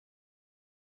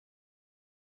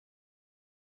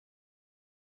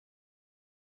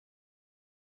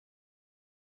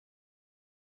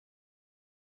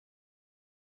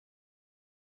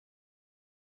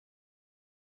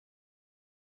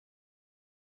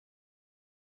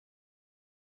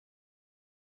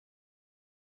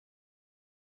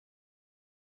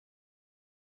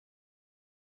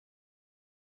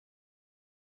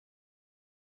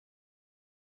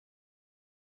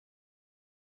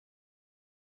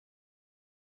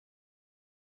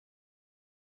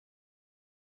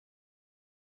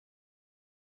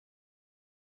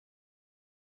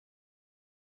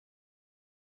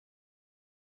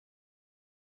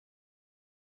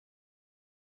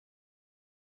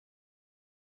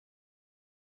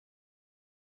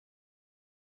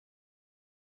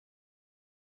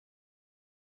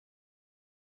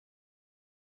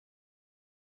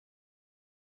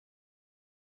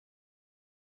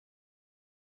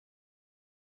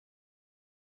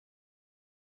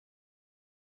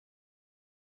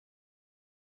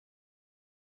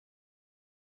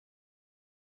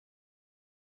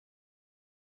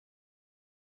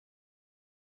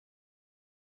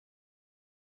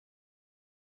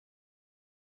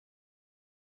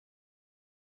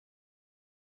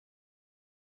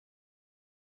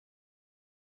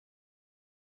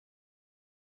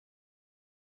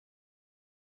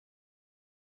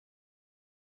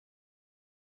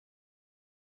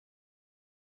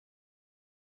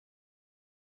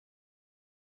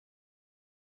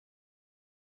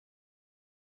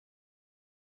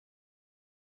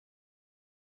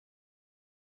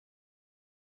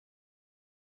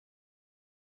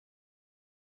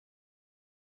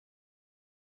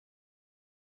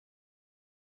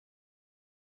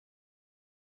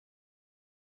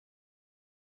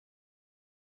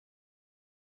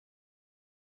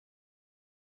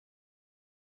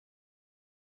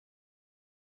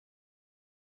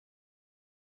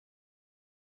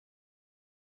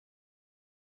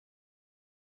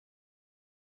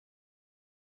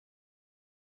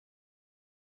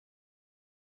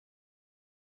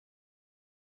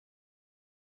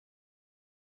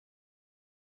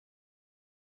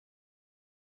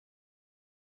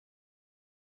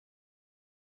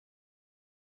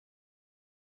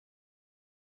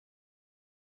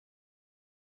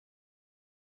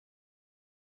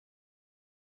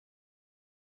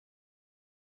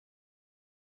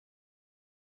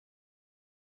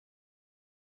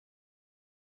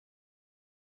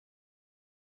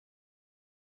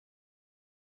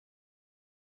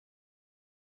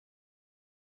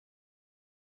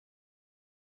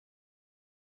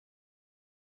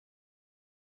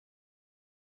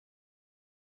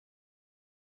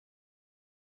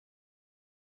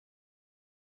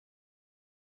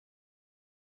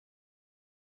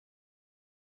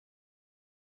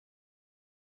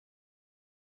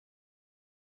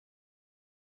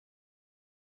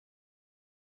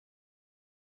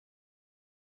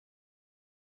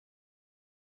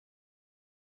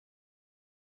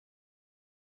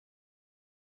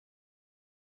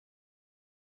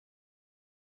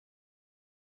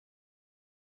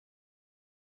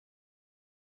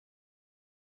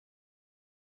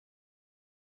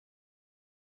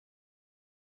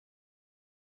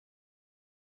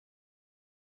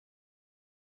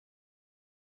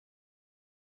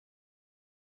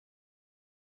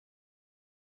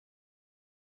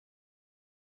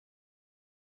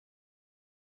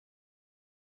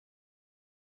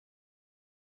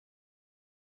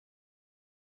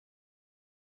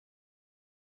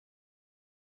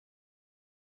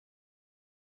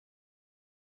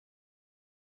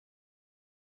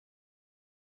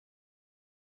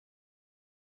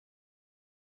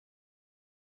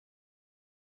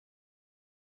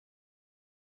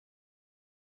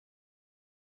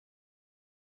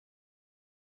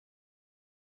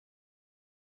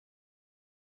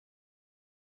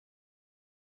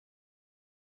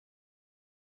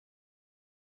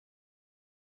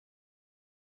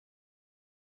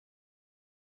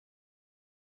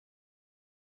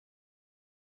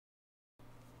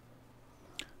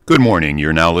Good morning.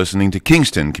 You're now listening to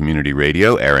Kingston Community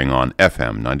Radio, airing on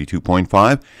FM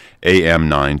 92.5, AM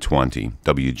 920,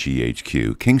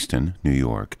 WGHQ, Kingston, New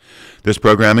York. This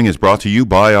programming is brought to you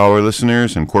by our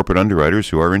listeners and corporate underwriters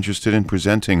who are interested in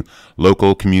presenting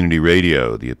local community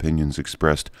radio. The opinions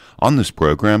expressed on this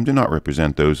program do not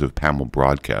represent those of Pamela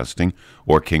Broadcasting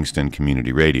or Kingston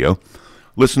Community Radio.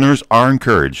 Listeners are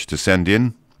encouraged to send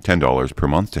in $10 per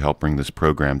month to help bring this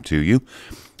program to you.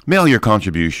 Mail your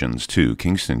contributions to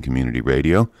Kingston Community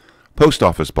Radio, Post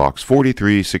Office Box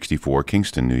 4364,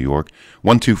 Kingston, New York,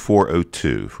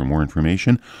 12402. For more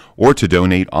information or to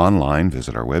donate online,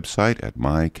 visit our website at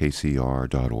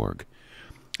mykcr.org.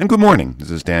 And good morning.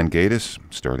 This is Dan Gaddis,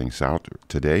 starting south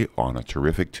today on a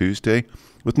terrific Tuesday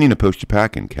with Nina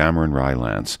Postupack and Cameron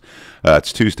Rylance.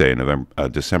 It's Tuesday,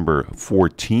 December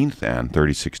 14th, and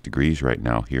 36 degrees right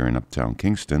now here in Uptown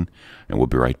Kingston. And we'll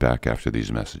be right back after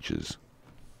these messages.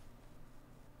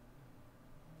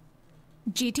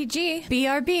 GTG,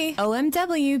 BRB,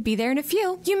 OMW, be there in a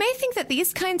few. You may think that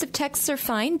these kinds of texts are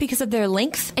fine because of their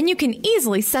length, and you can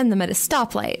easily send them at a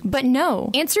stoplight. But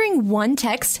no, answering one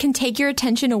text can take your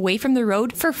attention away from the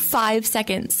road for 5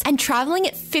 seconds. And traveling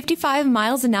at 55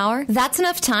 miles an hour, that's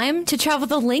enough time to travel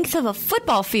the length of a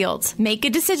football field. Make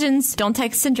good decisions, don't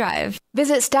text and drive.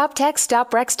 Visit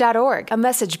StopTextStopWrecks.org, a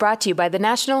message brought to you by the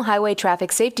National Highway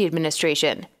Traffic Safety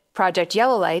Administration, Project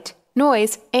Yellow Light,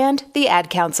 Noise, and the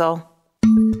Ad Council.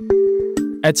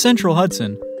 At Central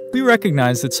Hudson, we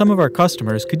recognize that some of our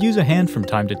customers could use a hand from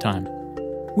time to time.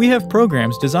 We have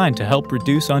programs designed to help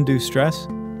reduce undue stress,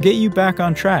 get you back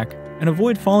on track, and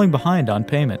avoid falling behind on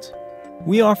payments.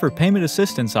 We offer payment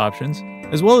assistance options,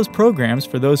 as well as programs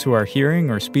for those who are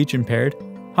hearing or speech impaired,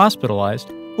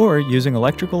 hospitalized, or using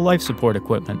electrical life support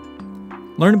equipment.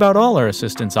 Learn about all our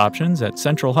assistance options at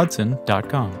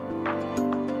centralhudson.com.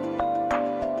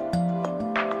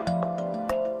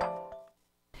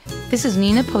 This is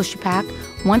Nina Postupack.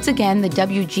 Once again, the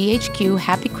WGHQ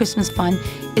Happy Christmas Fund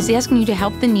is asking you to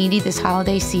help the needy this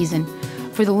holiday season.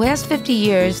 For the last 50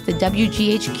 years, the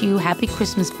WGHQ Happy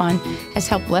Christmas Fund has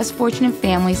helped less fortunate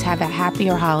families have a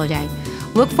happier holiday.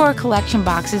 Look for our collection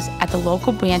boxes at the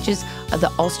local branches of the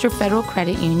Ulster Federal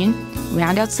Credit Union,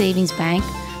 Roundout Savings Bank,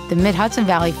 the Mid-Hudson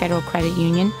Valley Federal Credit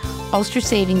Union, Ulster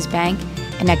Savings Bank,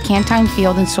 and at Cantine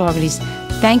Field and Saugerties.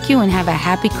 Thank you and have a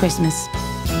happy Christmas.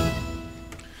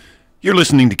 You're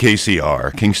listening to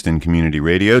KCR, Kingston Community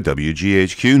Radio,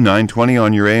 WGHQ 920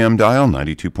 on your AM dial,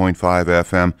 92.5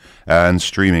 FM, and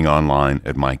streaming online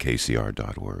at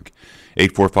mykcr.org.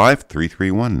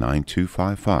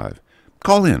 845-331-9255.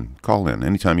 Call in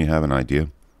anytime you have an idea,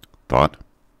 thought,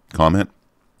 comment,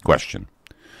 question.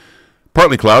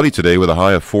 Partly cloudy today with a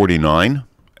high of 49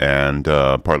 and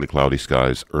partly cloudy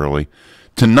skies early.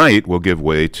 Tonight will give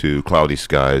way to cloudy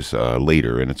skies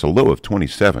later, and it's a low of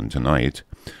 27 tonight.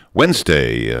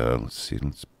 Wednesday,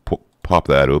 let's pop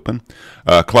that open.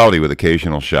 Cloudy with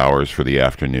occasional showers for the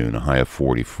afternoon, a high of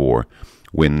 44.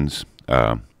 Winds,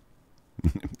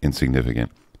 insignificant.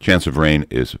 Chance of rain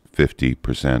is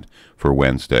 50% for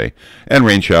Wednesday. And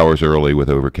rain showers early with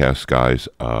overcast skies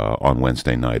on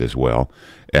Wednesday night as well.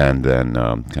 And then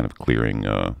kind of clearing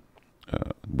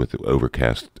with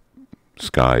overcast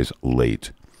skies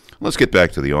late. Let's get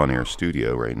back to the on-air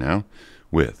studio right now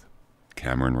with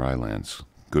Cameron Rylance.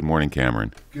 Good morning,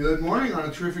 Cameron. Good morning on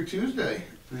a terrific Tuesday.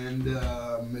 And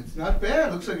it's not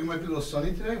bad. Looks like it might be a little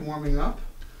sunny today, warming up.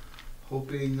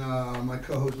 Hoping my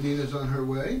co-host Nina's on her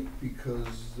way because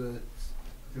it's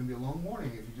going to be a long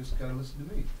morning if you just got to listen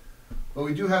to me. But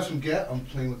we do have some guests. I'm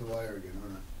playing with the wire again,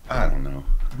 aren't I? I don't know.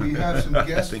 We have some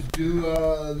guests due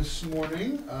this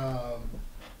morning.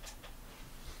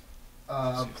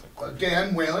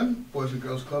 Dan Whelan, Boys and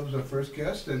Girls Club, is our first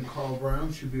guest, and Carl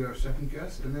Brown should be our second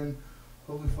guest, and then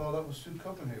hopefully followed up with Sue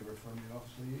Koppenhaver from the Office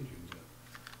of the Aging.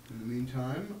 In the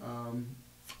meantime,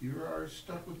 you are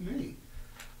stuck with me.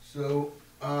 So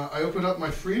I opened up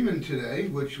my Freeman today,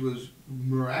 which was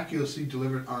miraculously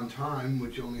delivered on time,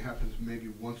 which only happens maybe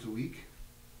once a week,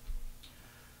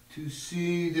 to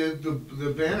see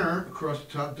the banner across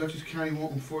the top, Dutchess County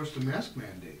won't enforce the mask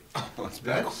mandate. Oh, it's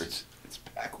backwards. It's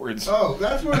backwards. Oh,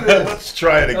 that's what it is. Let's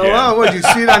try it again. Oh, wow. What, you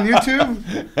see it on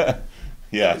YouTube?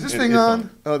 Yeah. Is this thing on?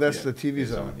 Oh, that's the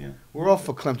TV's on. Yeah. We're all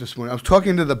verklempt this morning. I was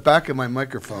talking to the back of my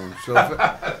microphone. So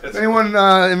if anyone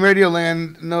in Radio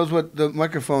Land knows what the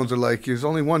microphones are like, there's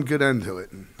only one good end to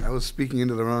it. And I was speaking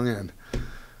into the wrong end.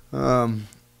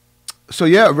 So,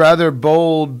 yeah, rather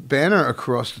bold banner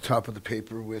across the top of the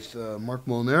paper with Mark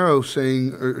Molinaro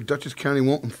saying Dutchess County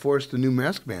won't enforce the new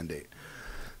mask mandate.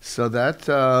 So that,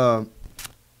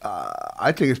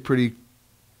 I think, is pretty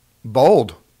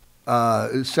bold.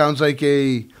 It sounds like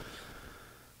a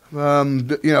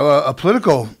A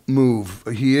political move.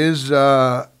 He has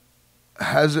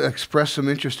expressed some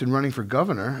interest in running for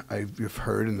governor. I've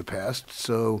heard in the past.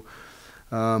 So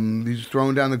he's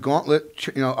throwing down the gauntlet.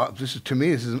 This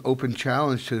is an open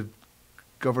challenge to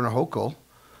Governor Hochul,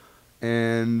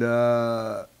 and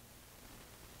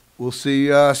we'll see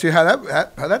how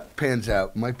that pans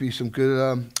out. Might be some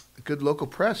good local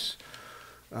press.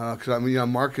 Because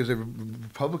Mark is a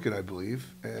Republican, I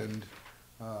believe, and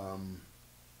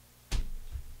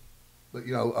but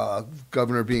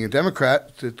governor being a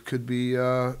Democrat, it could be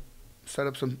set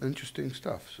up some interesting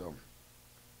stuff. So,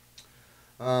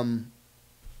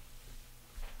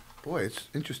 boy, it's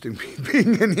interesting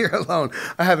being in here alone.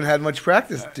 I haven't had much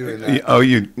practice doing that. Oh,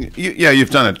 you've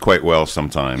done it quite well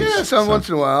sometimes. Yeah, once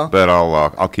in a while. But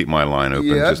I'll keep my line open.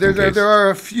 Yeah, just in case. There are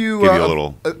a few Give you a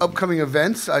little upcoming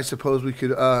events I suppose we could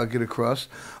get across.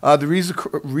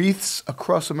 The Wreaths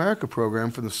Across America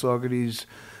program from the Saugerties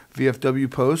VFW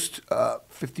Post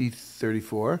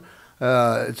 5034.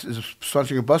 It's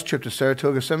sponsoring a bus trip to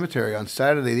Saratoga Cemetery on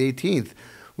Saturday the 18th,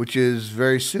 which is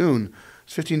very soon.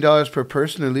 It's $15 per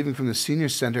person. They're leaving from the Senior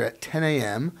Center at 10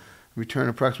 a.m., return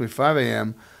approximately 5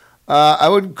 a.m. I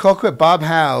would call quick Bob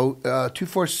Howe,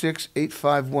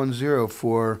 246-8510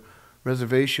 for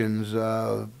reservations.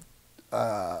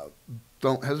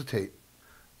 Don't hesitate.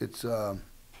 It's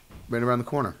right around the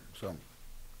corner. So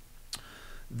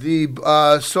the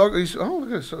Saugerties, look at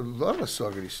this, a lot of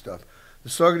Saugerties stuff. The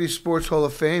Saugerties Sports Hall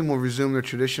of Fame will resume their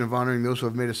tradition of honoring those who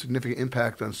have made a significant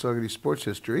impact on Saugerties sports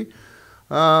history.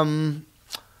 On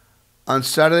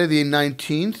Saturday the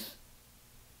 19th,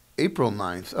 April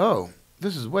 9th. Oh,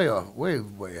 this is way off, way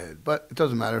ahead, but it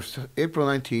doesn't matter. April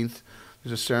 19th,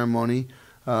 there's a ceremony.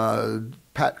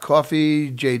 Pat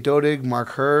Coffey, Jay Dodig,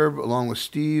 Mark Herb, along with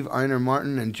Steve, Einar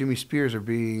Martin, and Jimmy Spears are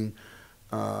being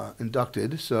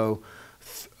inducted. So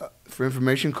for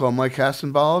information, call Mike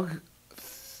Hassenbalg,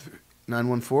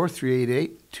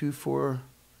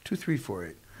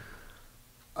 914-388-2348.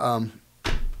 Well,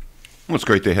 it's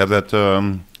great they have that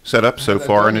set up so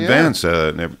far in advance.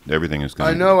 Everything is going.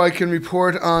 I know. I can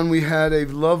report on. We had a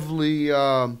lovely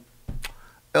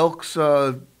Elks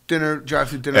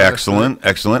drive-through dinner. Excellent.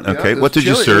 Okay, what did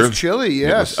you serve? It was chili.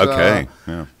 Yes. Okay.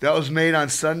 Yeah. That was made on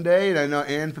Sunday, and I know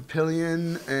Ann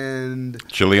Papillion and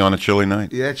chili on a chilly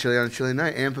night. Yeah, chili on a chilly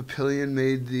night. Ann Papillion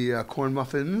made the corn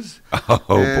muffins. Oh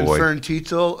and boy. Fern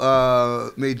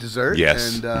Tietzel made dessert.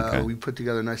 Yes. And we put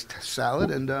together a nice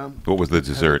salad. And what was the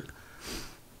dessert?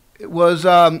 It was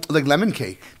like lemon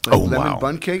cake. Lemon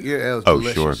bun cake. Yeah, it was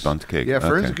delicious. Sure, bun cake. Yeah,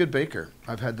 Fern's a good baker.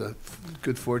 I've had the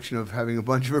good fortune of having a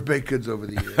bunch of her baked goods over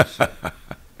the years.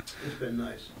 It's been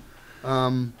nice.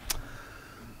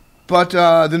 But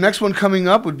the next one coming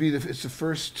up would be it's the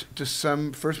first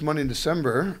Monday in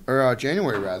December, or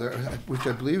January rather, which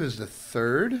I believe is the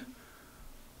 3rd.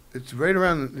 It's right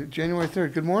around January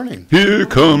 3rd. Good morning. Here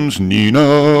comes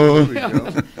Nina. There we go.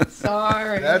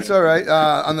 Sorry. That's all right.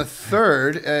 On the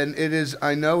 3rd, and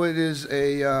I know it is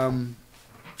a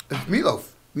meatloaf.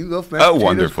 Meatloaf, mashed potatoes,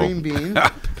 wonderful. green beans.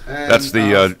 That's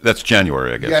that's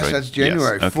January, I guess. Yes, right? that's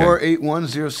January. Yes. Okay.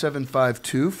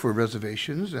 481-0752 for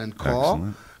reservations and call.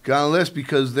 Excellent. Get on the list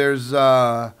because there's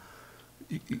either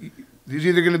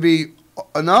going to be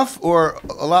enough or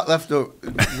a lot left over,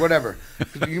 whatever.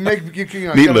 You make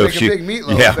meatloaf. Make a big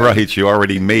meatloaf. Yeah, right. You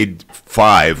already made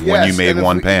 5 when you made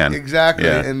one pan. Exactly.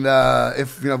 Yeah. And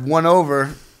if you have one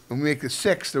over, and we make it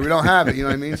 6, then we don't have it. You know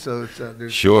what I mean? So it's,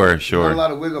 there's sure. not a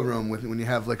lot of wiggle room when you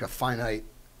have like a finite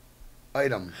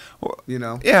item. You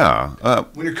know. Yeah.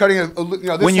 When you're cutting this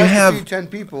when you has to have feed 10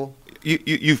 people.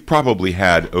 You've probably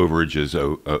had overages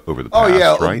over the past, Oh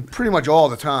yeah, right? Pretty much all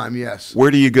the time. Yes. Where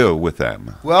do you go with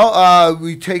them? Well,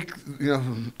 we take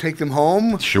them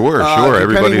home. Sure.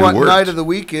 Everybody depending who what works. night of the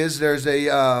week is, there's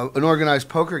an organized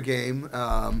poker game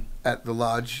at the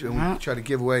lodge, and we try to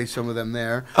give away some of them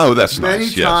there. Oh, that's many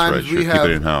nice. Times Yes, right. Sure. Keep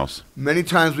it in house. Many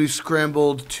times we've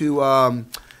scrambled to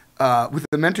with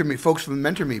the Mentor Me folks from the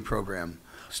Mentor Me program.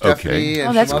 Stephanie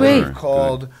and that's some great. others have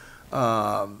called.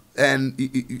 And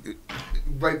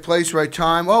right place, right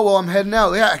time. Oh well, I'm heading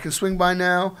out. Yeah, I can swing by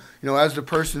now. As the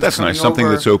person's that's coming nice. Something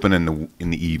over, that's open in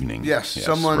the evening. Yes,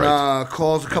 someone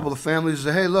calls a couple of families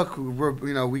and say, "Hey, look,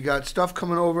 we got stuff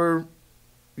coming over."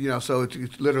 So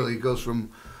it literally goes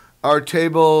from our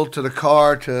table to the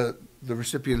car to the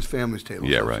recipient's family's table.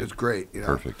 Yeah, so right. It's great.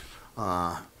 Perfect.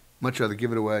 Much rather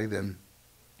give it away than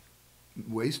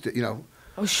waste it.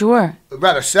 Oh, sure. I'd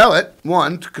rather sell it,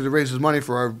 one, because it raises money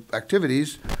for our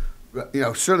activities.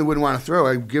 Certainly wouldn't want to throw it.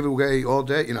 I give it away all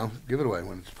day, give it away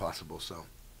when it's possible. So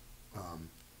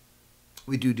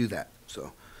we do that.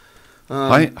 So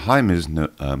Hi, Ms.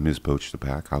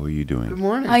 Postupack. How are you doing? Good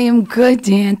morning. I am good,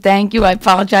 Dan. Thank you. I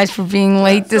apologize for being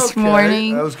late this okay.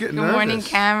 morning. I was getting Good nervous. morning,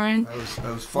 Cameron. I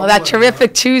was Well, that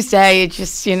terrific Tuesday, it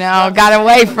just, got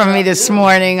away from me this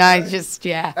morning. Actually,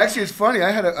 it's funny.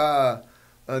 I had a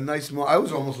nice morning. I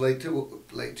was almost late too.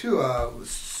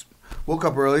 Woke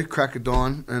up early, crack of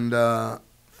dawn, and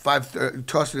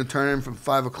tossing and turning from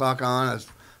 5 o'clock on. I was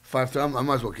 5:30. I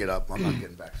might as well get up. I'm not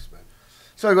getting back to bed.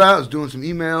 So I go out. I was doing some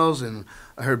emails, and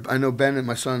I know Ben and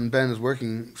my son Ben is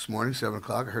working this morning, 7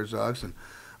 o'clock. I heard Zogs, and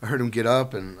I heard him get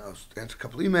up, and I was answering a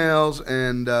couple emails,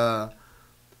 and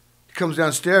he comes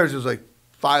downstairs. It was like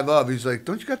 5 of. He's like,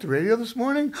 "Don't you got the radio this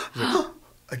morning?" I was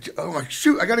like, "Oh my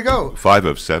shoot! I gotta go." 5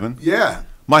 of 7. Yeah.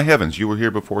 My heavens, you were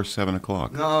here before 7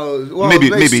 o'clock. No, well, maybe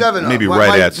 7.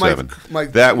 right at 7.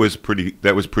 That was pretty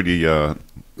good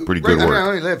I work.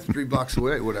 only lived 3 blocks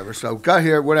away, whatever. So got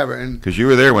here, whatever, and Because you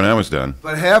were there when I was done.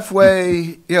 but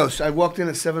halfway, so I walked in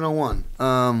at 7:01.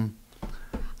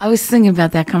 I was thinking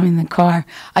about that coming in the car.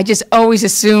 I just always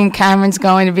assume Cameron's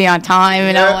going to be on time,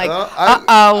 and I'm like,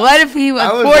 what if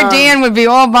poor Dan would be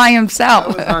all by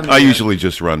himself? I usually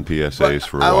just run PSAs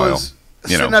for a while. I was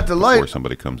sitting at the light before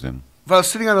somebody comes in. But I was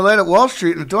sitting on the light at Wall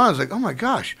Street, and at dawn, I was like, "Oh my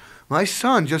gosh, my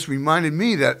son just reminded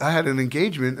me that I had an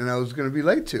engagement and I was going to be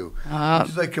late to." Which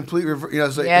is like complete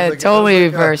reverse. Totally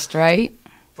reversed, right?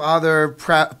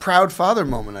 Proud father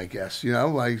moment, I guess.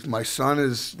 My son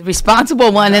is the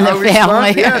responsible one in the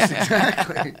family. Yes,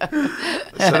 exactly.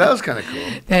 So that was kind of cool.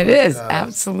 That is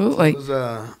absolutely.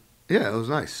 So it was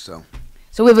nice. So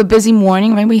we have a busy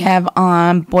morning, right? We have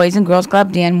Boys and Girls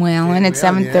Club, Dan Whelan at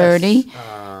 7:30. Yes.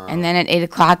 And then at 8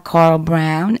 o'clock, Carl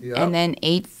Brown. Yep. And then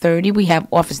 8:30, we have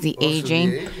Office of the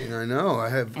Aging. I know.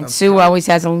 And Sue always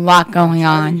has a lot going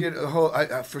on.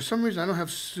 For some reason, I don't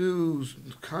have Sue's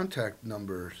contact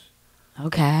numbers.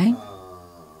 Okay.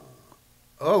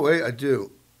 Oh, wait, I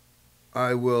do.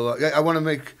 I will. I want to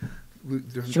make.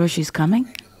 Sure she's coming?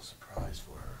 Make a little surprise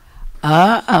for her.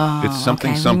 Uh-oh. It's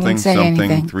something, okay, something,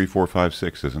 anything. 3, 4, 5,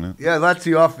 6, isn't it? Yeah, that's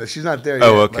the office. She's not there yet.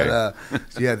 Oh, okay. But, there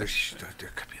could be a little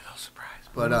surprise.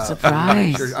 But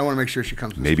surprise. I want to make sure she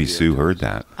comes. Maybe Sue heard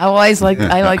that. I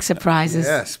like surprises.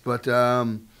 Yes, but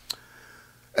and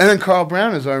then Carl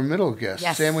Brown is our middle guest.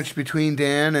 Yes. Sandwiched between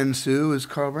Dan and Sue is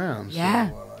Carl Brown. Yeah.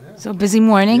 So, So busy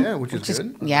morning. yeah, which is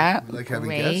good. Yeah. We like having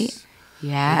great. guests.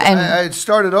 Yeah. I And had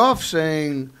started off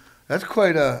saying that's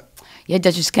quite a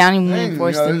Dutchess County will thing.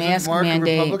 enforce the Isn't mask Mark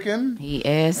mandate. a Republican? He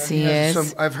is. And He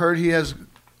is. I've heard he has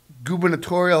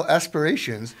gubernatorial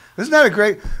aspirations. Isn't that a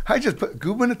great? I just put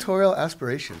gubernatorial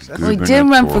aspirations. That's Well, he did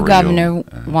run for governor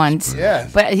once,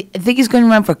 Yes. but I think he's going to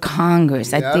run for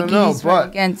Congress. Yeah, I I think don't know, he's running but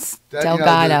against that,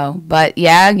 Delgado. But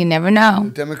yeah, you never the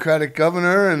know. Democratic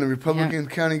governor and the Republican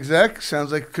county exec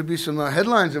sounds like could be some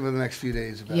headlines over the next few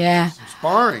days about some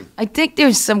sparring. I think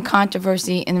there's some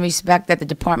controversy in the respect that the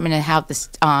Department of Health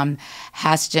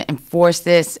has to enforce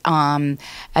this,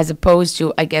 as opposed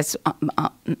to, I guess,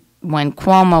 when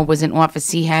Cuomo was in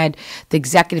office, he had the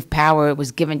executive power. It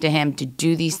was given to him to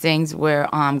do these things where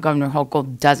Governor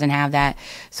Hochul doesn't have that.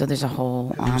 So there's a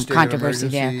whole controversy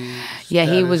there. Yeah,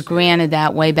 he was granted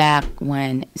that way back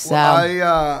when. So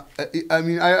well, I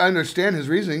mean, I understand his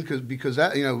reasoning because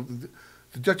that,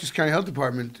 the Dutchess County Health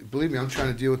Department, believe me, I'm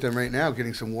trying to deal with them right now,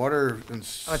 getting some water and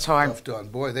stuff done.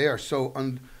 Boy, they are so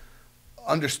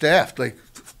understaffed, like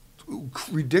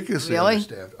ridiculously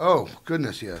understaffed. Oh,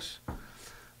 goodness, yes.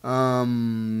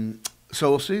 So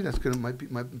we'll see. That's might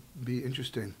be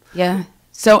interesting. Yeah.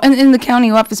 So in the county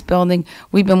office building,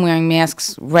 we've been wearing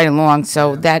masks right along,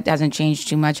 so that hasn't changed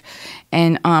too much.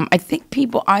 And I think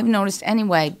I've noticed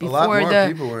anyway, before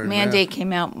the mandate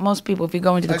came out, most people, if you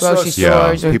go into the grocery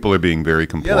stores. People are being very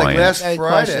compliant. Yeah, like last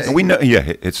Friday. And we know,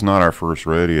 it's not our first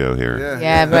rodeo here.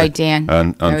 Yeah, right, Dan.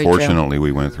 Unfortunately,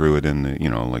 we went through it in the,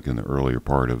 like in the earlier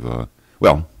part of,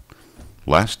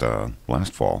 last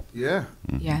fall. Yeah.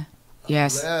 Mm-hmm. Yeah.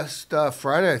 Yes. Last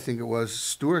Friday, I think it was,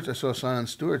 Stewart's, I saw a sign on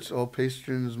Stewart's, all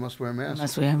patrons must wear masks.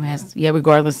 Must wear masks. Yeah,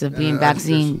 regardless of being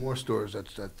vaccinated. There's more stores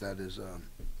that is,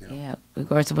 Yeah,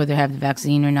 regardless of whether they have the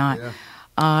vaccine or not.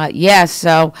 Yeah.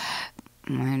 So, I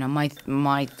don't know,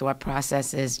 my thought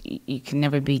process is you can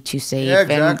never be too safe. Yeah,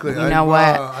 exactly. And you know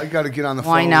what? I got to get on the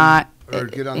phone. Why not? Or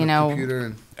get on the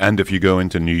computer. And if you go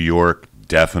into New York,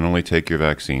 definitely take your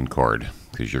vaccine card,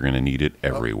 because you're going to need it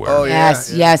everywhere. Oh, yeah.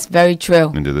 Yes, very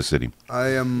true. Into the city. I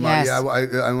am. Yes. I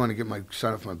want to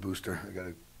sign up for my booster. I got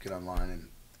to get online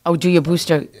and. Do your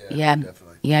booster? Yeah,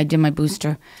 definitely. Yeah, I did my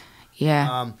booster.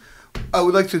 Yeah. I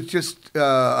would like to just.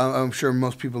 I'm sure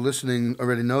most people listening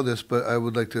already know this, but I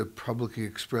would like to publicly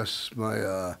express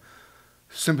my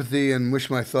sympathy and wish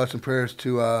my thoughts and prayers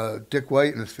to Dick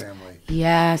White and his family.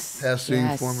 Yes.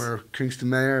 Passing former Kingston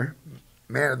mayor,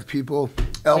 man of the people,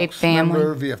 Elks family.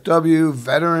 member, VFW,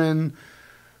 veteran,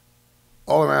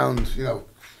 all around,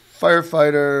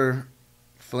 firefighter,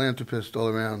 philanthropist, all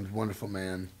around, wonderful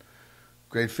man.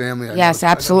 Great family. Yes,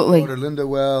 absolutely. I know his daughter Linda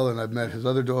well, and I've met his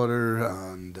other daughter,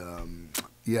 and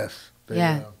yes.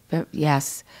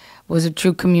 Yes. Was a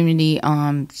true community,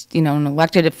 an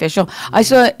elected official. I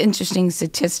saw an interesting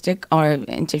statistic or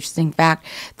interesting fact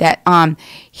that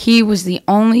he was the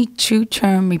only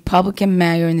two-term Republican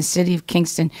mayor in the city of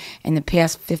Kingston in the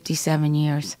past 57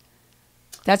 years.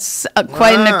 That's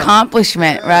quite an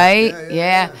accomplishment, right?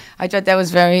 Yeah. I thought that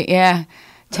was very,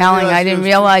 telling. I didn't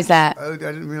realize that. I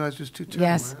didn't realize it was two-term.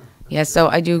 Yes. Wow. Yes, so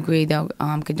I do agree, though.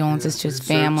 Condolences to his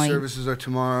family. Services are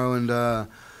tomorrow, and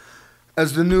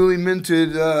as the newly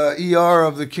minted ER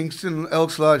of the Kingston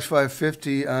Elks Lodge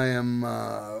 550, I am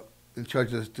in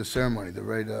charge of the ceremony. The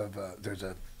rite of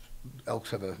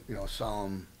Elks have a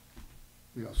solemn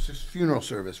funeral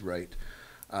service rite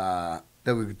that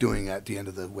we're doing at the end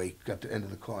of the wake, at the end of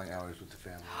the calling hours with the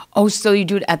family. Oh, so you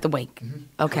do it at the wake? Mm-hmm.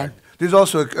 Okay. Correct. There's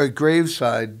also a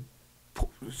graveside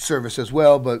service as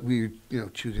well, but we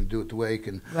choosing to do it the wake.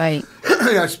 And right.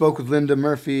 I spoke with Linda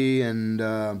Murphy and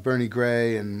Bernie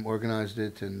Gray and organized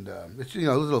it, and it's a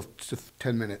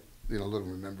 10-minute little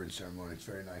remembrance ceremony. It's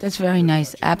very nice. That's very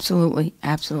nice. Absolutely.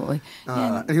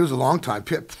 And he was a long time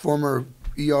former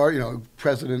ER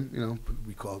president.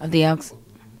 We call it of the Elks.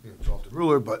 It's off the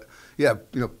ruler, but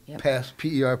past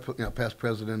PER, past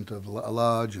president of a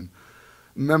lodge and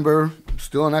member,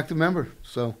 still an active member.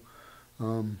 So.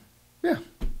 Yeah.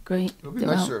 Great. It'll be a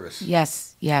nice service.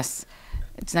 Yes.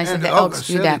 It's nice that the Elks Elks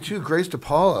do that. Too, Grace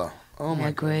DePaula. Oh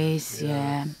my Grace. goodness.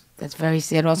 Yeah. That's very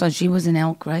sad. Also, she was an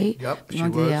Elk, right? Yep, she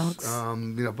was. The Elks.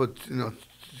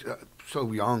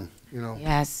 So young.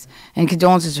 Yes, and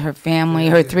condolences to her family,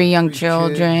 her three young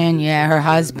children. Kids, her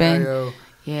husband. Mario,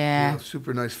 yeah.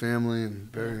 Super nice family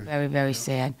and very, very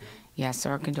sad. Yes,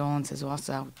 our condolences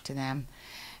also to them,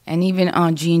 and even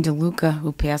Jean DeLuca,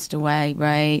 who passed away,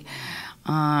 right?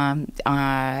 Her,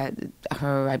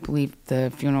 I believe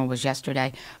the funeral was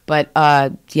yesterday, but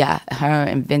her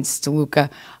and Vince DeLuca,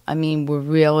 were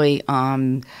really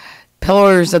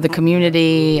pillars of the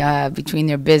community between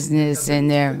their business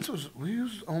and their. Vince was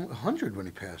 100 when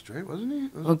he passed, right? Wasn't he?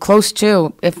 Well, close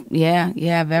to,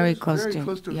 very close to.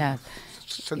 Close to yeah,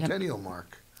 centennial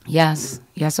mark. Yes.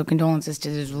 So condolences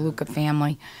to the DeLuca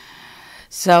family.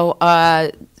 So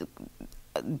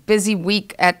busy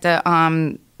week at the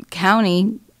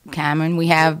county, Cameron. We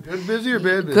have good busy or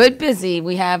bad busy? Good busy.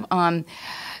 We have Judge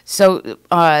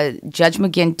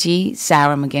McGinty,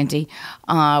 Sarah McGinty,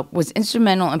 was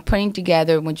instrumental in putting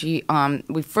together when she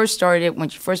we first started when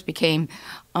she first became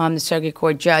the circuit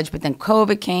court judge, but then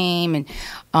COVID came and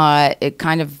it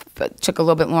kind of took a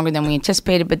little bit longer than we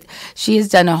anticipated. But she has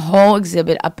done a whole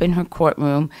exhibit up in her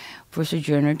courtroom for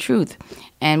Sojourner Truth.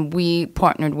 And we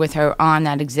partnered with her on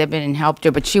that exhibit and helped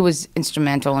her, but she was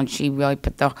instrumental and she really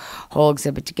put the whole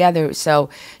exhibit together. So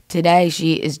today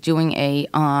she is doing a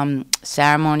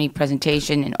ceremony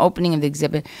presentation and opening of the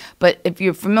exhibit. But if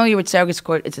you're familiar with Surrogate's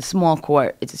Court, it's a small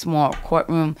court. It's a small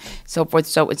courtroom, so forth.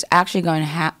 So it's actually going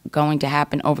to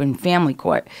happen over in family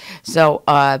court. So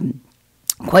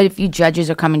quite a few judges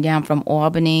are coming down from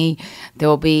Albany. There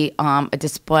will be a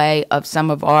display of some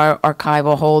of our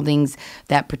archival holdings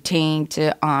that pertain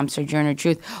to Sojourner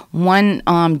Truth. One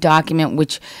document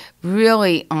which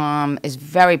really is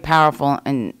very powerful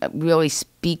and really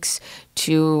speaks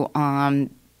to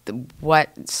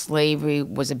what slavery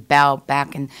was about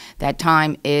back in that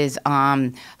time is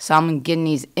Solomon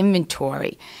Gidney's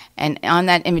inventory. And on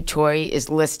that inventory is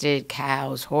listed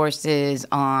cows, horses,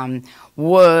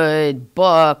 wood,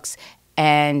 books,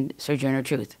 and Sojourner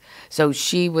Truth. So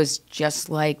she was just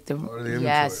like the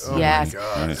yes.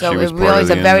 So it really is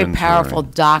a very powerful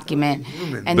document.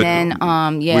 And then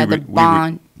the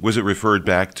bond. Was it referred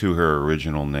back to her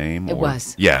original name? It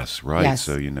was. Yes, right. Yes.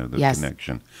 So you know the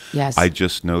connection. Yes. I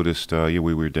just noticed.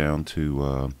 We were down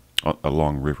to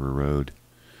along River Road,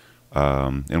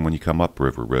 and when you come up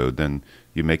River Road, then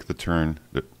you make the turn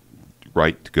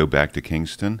right to go back to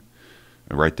Kingston.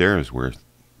 And right there is where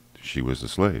she was a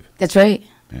slave. That's right.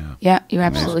 Yeah. Yeah, you're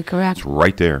absolutely correct. It's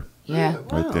right there. Yeah.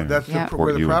 Wow. Right there. That's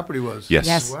where the property was.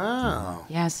 Yes. Wow.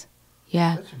 Yes.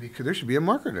 Yeah. There should be a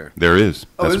marker there. There is.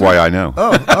 That's why I know.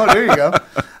 Oh, there you go.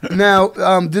 Now,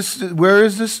 where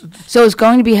is this? So it's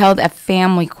going to be held at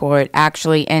family court,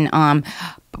 actually, and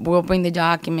we'll bring the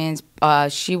documents.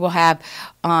 She will have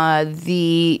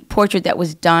the portrait that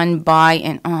was done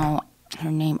by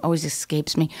her name always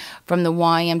escapes me, from the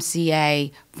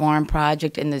YMCA Farm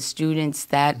Project, and the students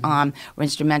that were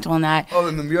instrumental in that. Oh,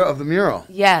 in the mural.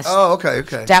 Yes. Oh, okay.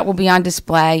 That will be on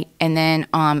display, and then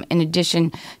in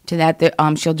addition to that,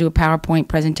 she'll do a PowerPoint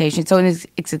presentation. So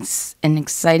it's an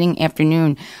exciting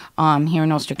afternoon here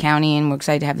in Ulster County, and we're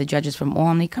excited to have the judges from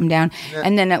Whelan come down. Yeah.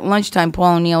 And then at lunchtime,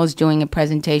 Paul O'Neill is doing a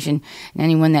presentation. And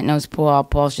anyone that knows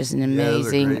Paul's just an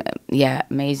amazing,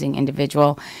 amazing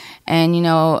individual. And, you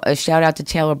know, a shout out to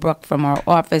Taylor Brook from our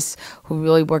office, who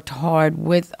really worked hard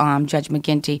with Judge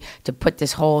McGinty to put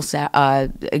this whole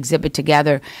exhibit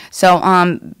together. So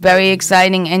very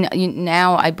exciting. And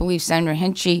now I believe Senator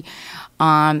Hinchy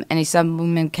and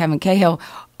Assemblyman Kevin Cahill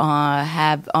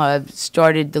have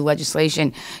started the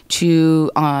legislation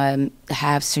to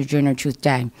have Sojourner Truth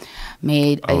Day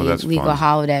made a legal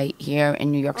holiday here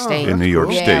in New York State. In New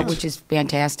York State. Which is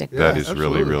fantastic. That is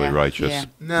really righteous. Yeah.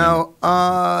 Now,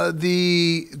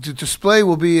 the display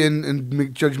will be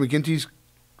in Judge McGinty's...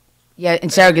 Yeah, in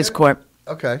Surrogates Court.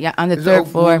 Okay. Yeah, on the third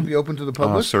floor. Will it be open to the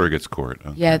public? Surrogates Court.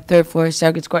 Okay. Yeah, third floor,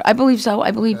 Surrogates Court. I believe so.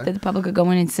 I believe that the public could go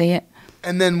in and see it.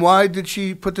 And then why did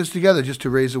she put this together? Just to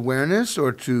raise awareness,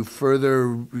 or to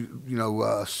further,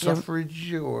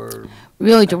 suffrage, or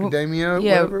really academia?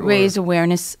 Raise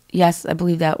awareness. Yes, I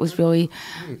believe that was really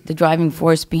the driving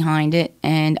force behind it.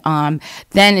 And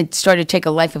then it started to take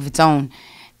a life of its own.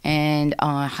 And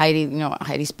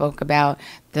Heidi spoke about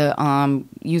the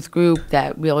youth group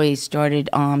that really started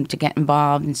to get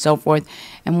involved and so forth.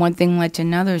 And one thing led to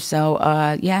another. So,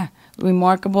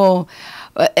 remarkable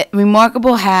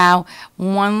how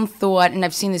one thought, and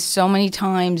I've seen this so many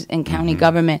times in county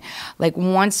government, like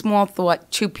one small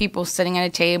thought, two people sitting at a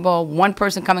table, one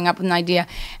person coming up with an idea,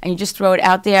 and you just throw it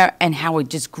out there, and how it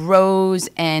just grows.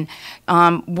 And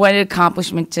what an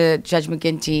accomplishment to Judge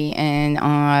McGinty,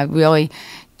 and really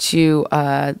to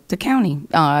the county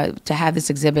to have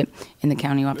this exhibit in the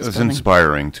county office building. It's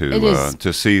inspiring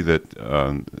to see that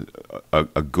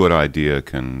a good idea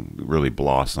can really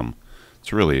blossom.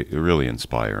 It's really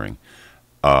inspiring.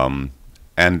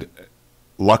 And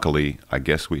luckily, I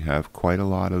guess we have quite a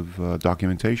lot of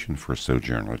documentation for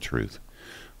Sojourner Truth,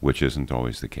 which isn't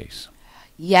always the case.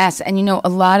 Yes, and a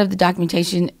lot of the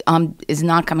documentation is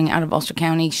not coming out of Ulster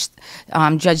County.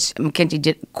 Judge McGinty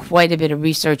did quite a bit of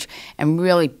research and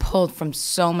really pulled from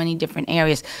so many different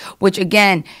areas, which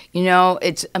again,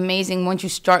 it's amazing once you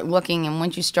start looking and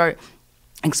once you start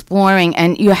exploring.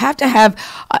 And you have to have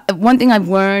one thing I've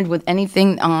learned with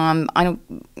anything, I don't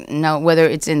know whether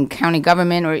it's in county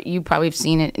government or you probably have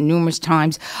seen it numerous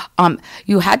times,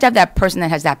 you have to have that person that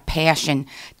has that passion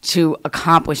to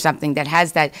accomplish something, that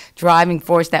has that driving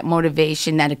force, that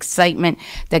motivation, that excitement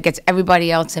that gets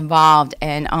everybody else involved.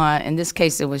 And in this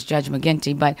case it was Judge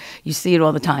McGinty, but you see it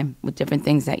all the time with different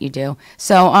things that you do.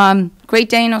 So great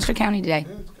day in Ulster County today.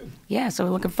 Yeah, so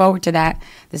we're looking forward to that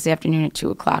this afternoon at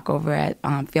 2 o'clock over at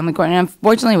Family Court. And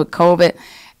unfortunately with COVID,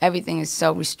 everything is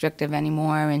so restrictive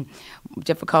anymore and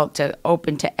difficult to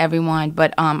open to everyone.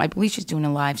 But I believe she's doing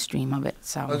a live stream of it.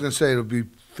 So I was going to say it'll be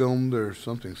filmed or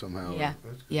something somehow. Yeah,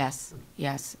 yes.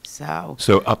 So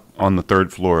up on the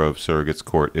third floor of Surrogates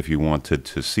Court, if you wanted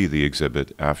to see the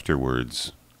exhibit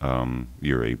afterwards,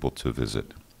 you're able to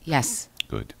visit. Yes.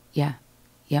 Good. Yeah.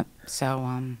 Yep.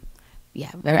 So,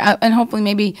 yeah, and hopefully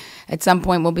maybe at some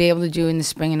point we'll be able to do in the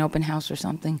spring an open house or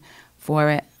something for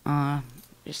it.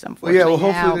 Just unfortunately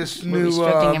hopefully this we're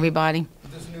restricting everybody.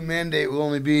 This new mandate will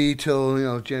only be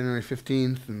till January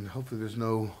 15th, and hopefully there's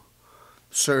no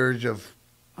surge of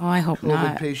I hope COVID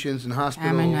not. Patients in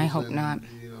hospitals. I hope not.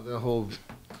 The whole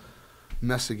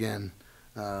mess again.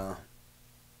 So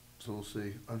we'll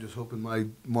see. I'm just hoping my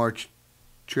March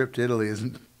trip to Italy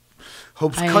isn't.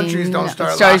 Hopes countries don't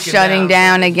start shutting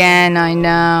down again. I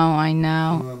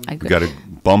know. We got to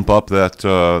bump up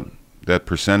that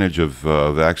percentage of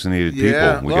vaccinated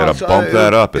people. We got to bump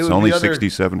that up. It's only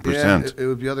 67%. It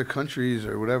would be other countries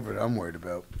or whatever that I'm worried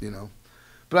about.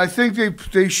 But I think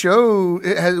they show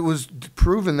it was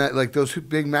proven that like those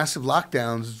big massive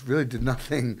lockdowns really did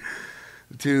nothing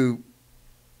to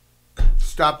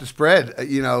stop the spread.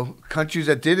 Countries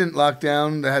that didn't lock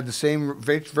down, that had the same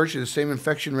virtually the same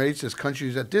infection rates as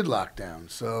countries that did lock down.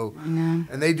 So,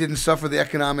 and they didn't suffer the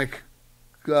economic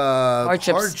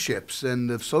hardships and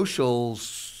the social.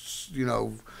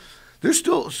 There's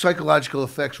still psychological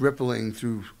effects rippling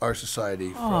through our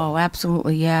society. Oh,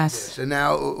 absolutely, yes. And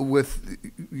now with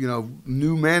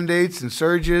new mandates and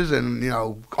surges and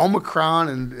Omicron,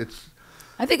 and it's.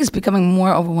 I think it's becoming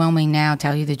more overwhelming now,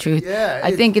 tell you the truth. Yeah,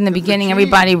 I think in the beginning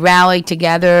everybody rallied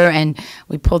together and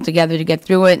we pulled together to get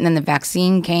through it, and then the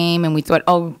vaccine came and we thought,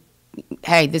 oh,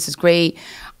 hey, this is great.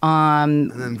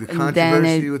 And then the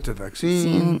controversy with the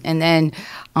vaccine. And then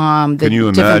the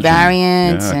different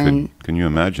variants. Yeah, can you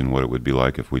imagine what it would be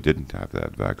like if we didn't have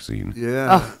that vaccine?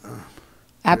 Yeah. Oh,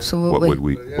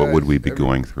 absolutely. What would we be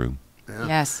going through? Yeah.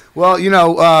 Yes. Well,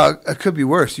 it could be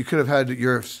worse. You could have had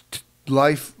your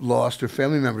life lost or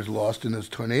family members lost in those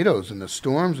tornadoes and the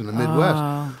storms in the Midwest.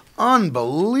 Oh.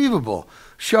 Unbelievable.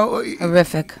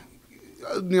 Horrific.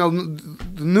 The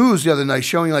news the other night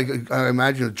showing, like, I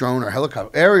imagine a drone or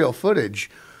helicopter aerial footage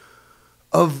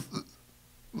of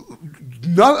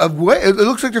it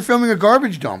looks like they're filming a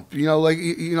garbage dump. Like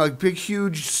big,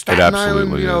 huge Staten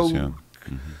Island. It absolutely is. Yeah.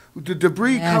 The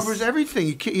debris covers everything.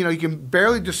 You can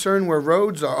barely discern where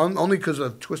roads are, only because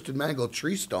of twisted, mangled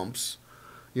tree stumps.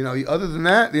 Other than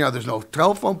that, there's no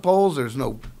telephone poles. There's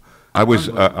no. I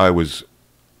was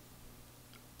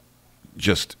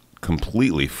just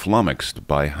completely flummoxed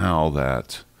by how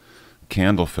that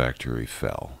candle factory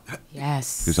fell.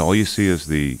 Yes. Because all you see is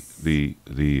the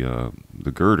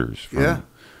girders. Yeah.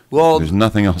 Well, there's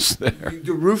nothing else there.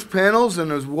 The roof panels and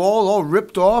those walls all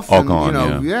ripped off. All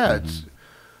gone. Yeah. It's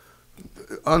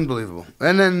unbelievable.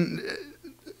 And then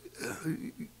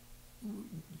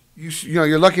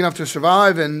you're lucky enough to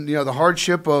survive, and the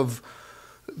hardship of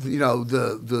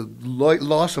the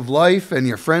loss of life and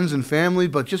your friends and family,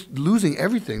 but just losing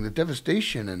everything, the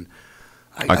devastation, and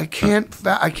I can't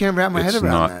wrap my head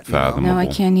around that. It's not fathomable. No, I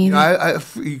can't either.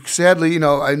 Sadly,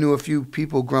 I knew a few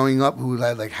people growing up who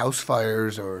had like house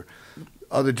fires or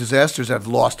other disasters that have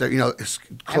lost their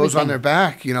clothes on their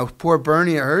back. Poor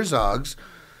Bernie at Herzog's.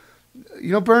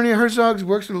 Bernie at Herzog's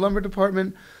works in the lumber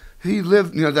department. He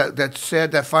lived,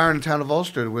 that fire in the town of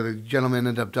Ulster where the gentleman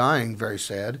ended up dying. Very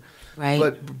sad. Right.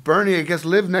 But Bernie, I guess,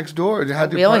 lived next door. They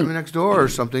had the apartment next door or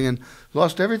something, and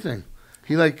lost everything.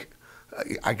 He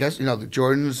I guess the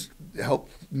Jordans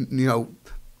helped,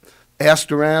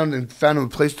 asked around and found him a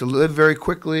place to live very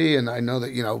quickly. And I know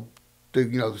that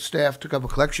the staff took up a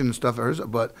collection and stuff at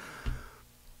Herzog, but.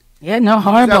 Yeah, no,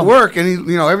 horrible. At work, and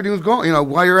everything was going.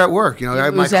 While you're at work, I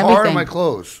have my car and my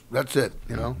clothes. That's it.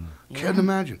 Can't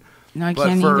imagine. No, I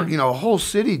can't either. either. But for a whole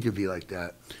city to be like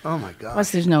that, oh my God.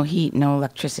 Plus, there's no heat, no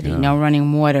electricity, no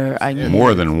running water.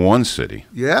 More than one city.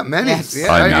 Yeah, many. Yes.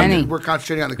 Yeah, many. We're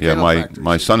concentrating on the candle factories.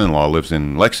 My son-in-law lives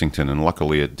in Lexington, and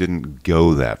luckily it didn't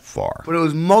go that far. But it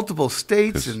was multiple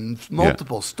states and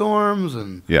multiple storms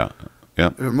and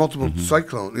multiple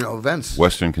cyclone events.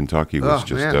 Western Kentucky was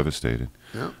devastated.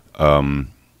 Yeah.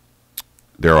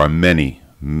 There are many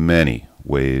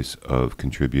ways of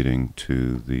contributing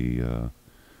to the.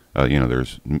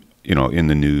 There's in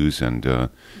the news and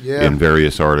in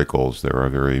various articles there are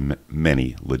very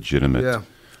many legitimate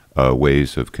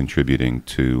ways of contributing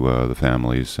to the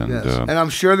families and and I'm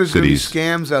sure there's going to be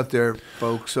scams out there,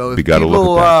 folks. So if we gotta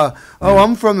people, look at that.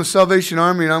 I'm from the Salvation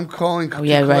Army and I'm calling to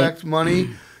collect money.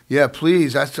 Yeah,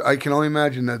 please. I can only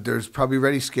imagine that there's probably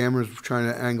already scammers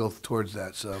trying to angle towards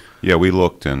that. So we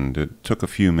looked, and it took a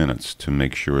few minutes to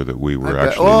make sure that we were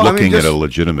actually looking at a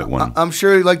legitimate one. I'm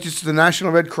sure, like just the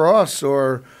National Red Cross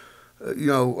or, through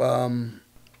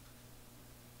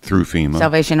FEMA,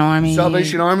 Salvation Army.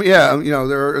 Yeah,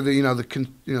 there are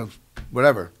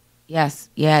whatever. Yes,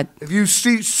 yeah. If you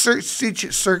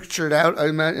search it out, I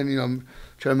imagine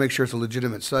try to make sure it's a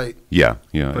legitimate site. Yeah.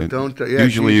 But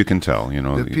usually you can tell,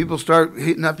 If people start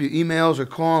hitting up your emails or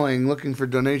calling looking for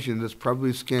donations, it's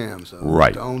probably a scam. So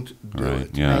don't do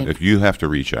it. Yeah, right. If you have to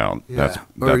reach out, that's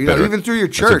or better. Even through your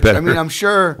church. I'm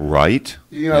sure. Right.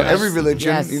 Every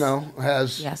religion,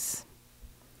 has. Yes.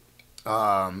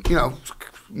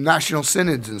 National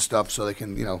synods and stuff, so they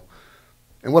can,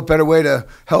 and what better way to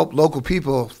help local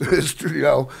people is through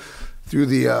the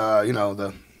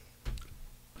the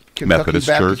Kentucky Methodist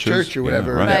Baptist churches. Church or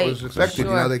whatever that was affected.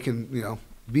 Sure. They can,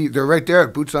 they're right there,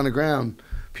 boots on the ground,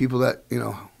 people that,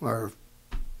 are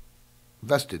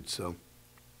vested. So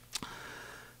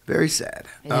very sad.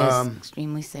 It is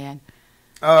extremely sad.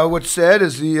 What's sad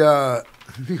is the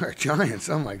New York Giants.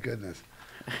 Oh my goodness.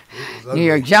 New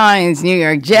York Giants, New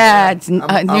York Jets,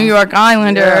 New York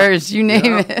Islanders, you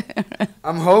name it.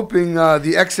 I'm hoping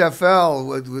the XFL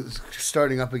was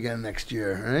starting up again next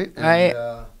year, right?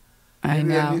 Right. I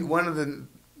know. One of the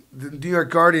New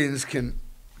York Guardians can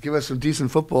give us some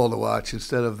decent football to watch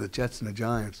instead of the Jets and the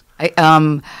Giants.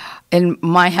 In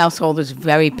my household is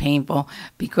very painful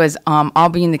because I'll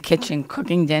be in the kitchen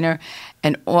cooking dinner,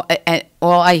 and all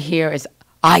I hear is,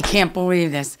 "I can't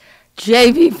believe this.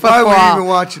 JV football." Why were you even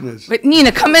watching this? But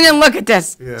Nina, come in and look at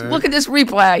this. Yeah, right. Look at this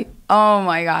replay. Oh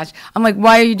my gosh! I'm like,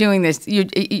 why are you doing this? You're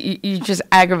just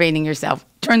aggravating yourself.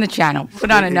 Turn the channel.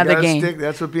 Put on another game.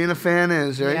 That's what being a fan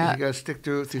is, right? Yeah. You got to stick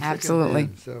through it. Absolutely.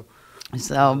 So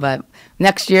So, but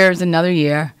next year is another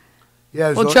year.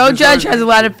 Yeah, Well, Joe Judge has a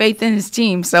lot of faith in his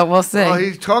team, so we'll see. Well,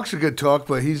 he talks a good talk,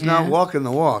 but he's not walking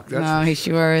the walk. That's no, he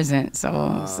sure isn't. So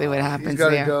we'll see what happens he's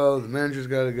got there. to go. The manager's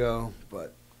got to go,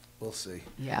 but we'll see.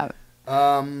 Yeah.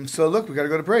 So, look, we got to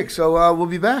go to break. So we'll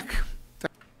be back.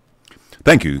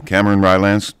 Thank you, Cameron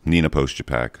Rylance, Nina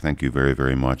Postupack. Thank you very,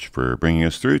 very much for bringing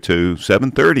us through to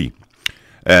 7:30.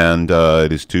 And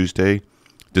it is Tuesday,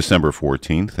 December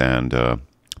 14th, and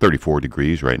 34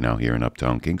 degrees right now here in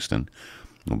Uptown Kingston.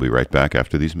 We'll be right back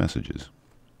after these messages.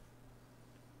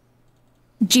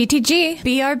 GTG,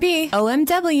 BRB,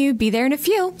 OMW, be there in a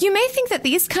few. You may think that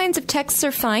these kinds of texts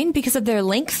are fine because of their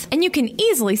length, and you can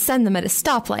easily send them at a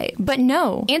stoplight. But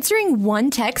no, answering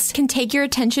one text can take your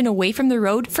attention away from the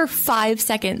road for 5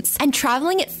 seconds. And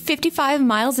traveling at 55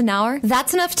 miles an hour,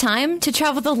 that's enough time to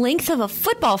travel the length of a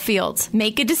football field.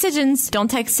 Make good decisions,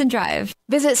 don't text and drive.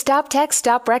 Visit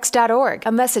StopTextStopWrecks.org,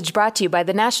 a message brought to you by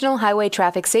the National Highway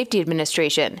Traffic Safety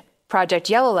Administration, Project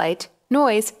Yellow Light,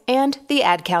 Noise, and the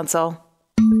Ad Council.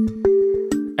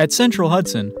 At Central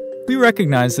Hudson, we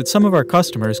recognize that some of our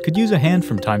customers could use a hand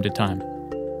from time to time.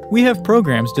 We have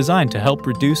programs designed to help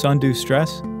reduce undue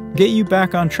stress, get you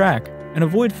back on track, and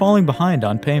avoid falling behind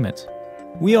on payments.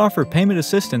 We offer payment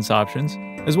assistance options,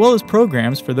 as well as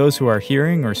programs for those who are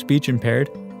hearing or speech impaired,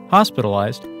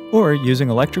 hospitalized, or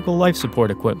using electrical life support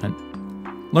equipment.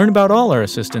 Learn about all our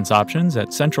assistance options at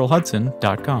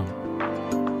centralhudson.com.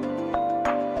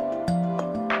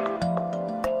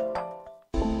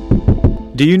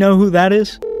 Do you know who that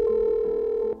is?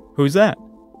 Who's that?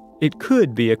 It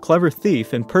could be a clever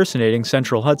thief impersonating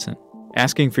Central Hudson,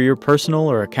 asking for your personal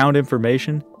or account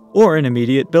information, or an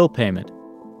immediate bill payment.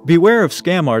 Beware of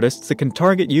scam artists that can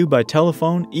target you by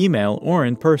telephone, email, or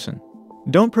in person.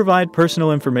 Don't provide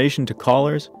personal information to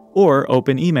callers or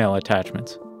open email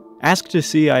attachments. Ask to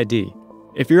see ID.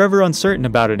 If you're ever uncertain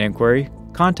about an inquiry,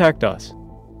 contact us.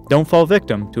 Don't fall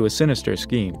victim to a sinister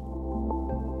scheme.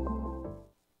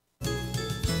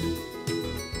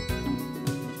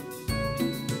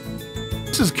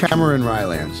 This is Cameron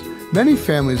Rylance. Many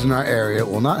families in our area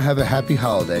will not have a happy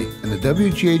holiday, and the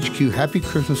WGHQ Happy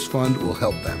Christmas Fund will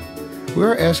help them. We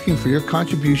are asking for your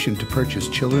contribution to purchase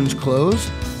children's clothes,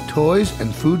 toys,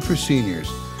 and food for seniors.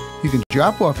 You can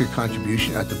drop off your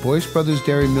contribution at the Boyce Brothers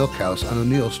Dairy Milk House on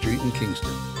O'Neill Street in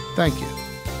Kingston. Thank you.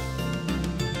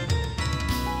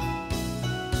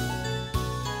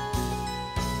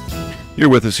 You're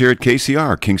with us here at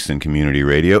KCR, Kingston Community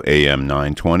Radio, AM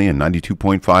 920 and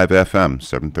 92.5 FM,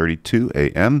 7:32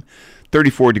 a.m.,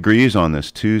 34 degrees on this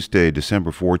Tuesday,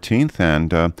 December 14th,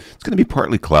 and it's going to be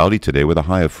partly cloudy today with a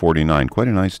high of 49. Quite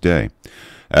a nice day.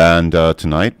 And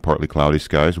tonight, partly cloudy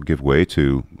skies will give way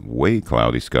to way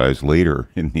cloudy skies later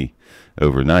in the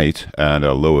overnight, and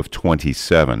a low of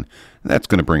 27. And that's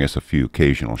going to bring us a few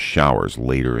occasional showers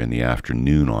later in the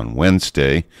afternoon on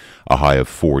Wednesday, a high of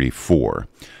 44.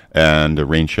 And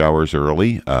rain showers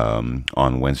early on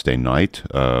Wednesday night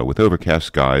with overcast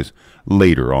skies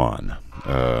later on.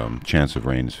 Chance of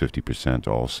rain is 50%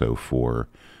 also for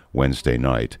Wednesday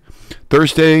night.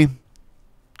 Thursday,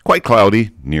 quite cloudy,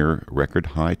 near record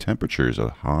high temperatures, a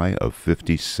high of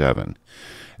 57.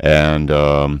 And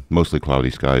mostly cloudy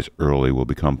skies early will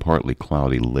become partly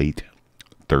cloudy late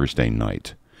Thursday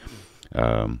night.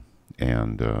 There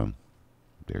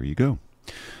you go.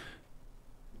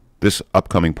 This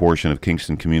upcoming portion of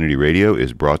Kingston Community Radio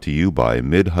is brought to you by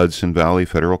Mid-Hudson Valley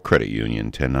Federal Credit Union,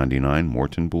 1099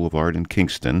 Morton Boulevard in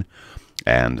Kingston.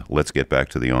 And let's get back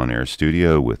to the on-air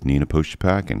studio with Nina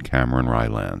Postupack and Cameron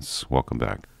Rylance. Welcome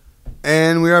back.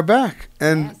 And we are back.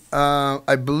 And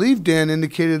I believe Dan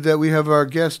indicated that we have our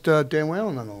guest, Dan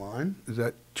Whelan, on the line. Is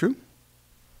that true?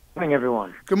 Good morning,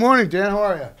 everyone. Good morning, Dan. How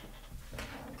are you?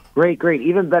 Great.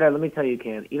 Even better, let me tell you,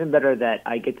 Cam, even better that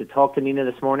I get to talk to Nina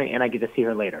this morning and I get to see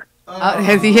her later.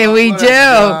 Yeah, we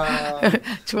do.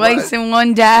 Twice in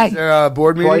one day. Is there a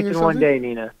board meeting Twice or in something? one day,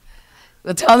 Nina.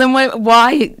 Well, tell them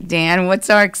why, Dan. What's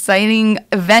our exciting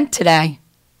event today?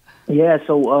 Yeah,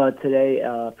 so today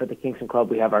for the Kingston Club,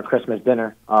 we have our Christmas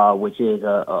dinner, which is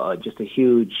just a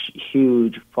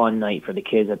huge fun night for the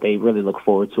kids that they really look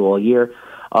forward to all year.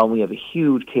 We have a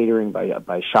huge catering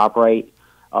by ShopRite.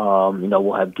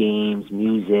 We'll have games,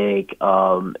 music.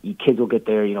 Kids will get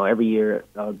there. Every year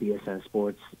BSN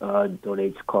Sports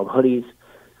donates club hoodies.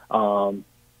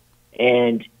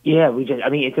 And yeah,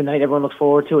 it's a night everyone looks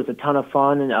forward to. It's a ton of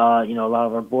fun, and a lot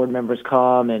of our board members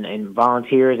come and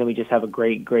volunteers, and we just have a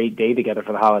great day together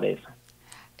for the holidays.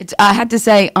 I have to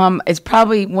say, it's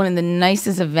probably one of the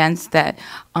nicest events that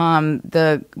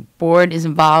the board is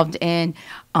involved in.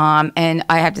 And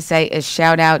I have to say a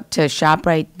shout out to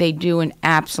ShopRite. They do an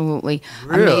absolutely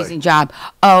amazing job.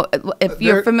 Oh, if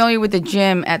you're familiar with the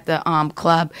gym at the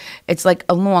club, it's like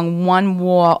along one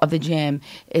wall of the gym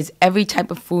is every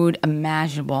type of food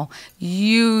imaginable.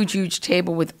 Huge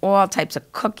table with all types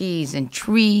of cookies and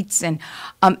treats, and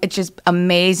it's just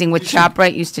amazing what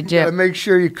ShopRite used to do. You gotta make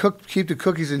sure you keep the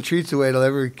cookies and treats away till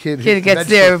every kid gets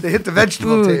their they hit the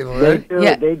vegetable table, right?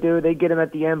 They do. They get them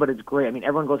at the end, but it's great. I mean,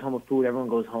 everyone goes home with food. Everyone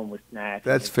goes home with snacks.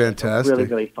 That's it's fantastic. A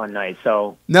really fun night.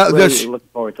 So now, really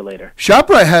look forward to later.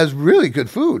 ShopRite has really good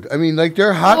food. I mean, like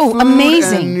their hot food.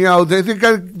 Amazing. And,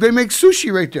 they make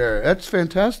sushi right there. That's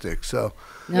fantastic. So.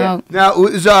 No. Now,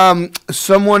 is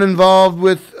someone involved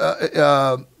with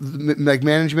like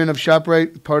management of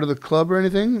ShopRite, part of the club or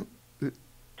anything?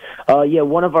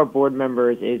 One of our board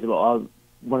members is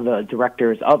one of the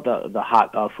directors of the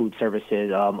hot food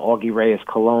services, Augie Reyes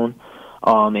Colon,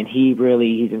 and he's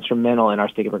instrumental in our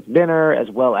Steak and Breakfast dinner as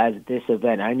well as this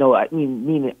event. I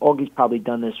mean, Augie's probably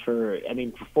done this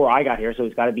before I got here, so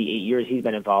it's got to be 8 years he's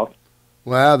been involved.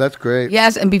 Wow, that's great.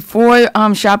 Yes, and before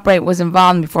ShopRite was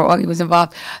involved, and before Augie was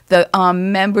involved, the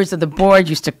members of the board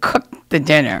used to cook the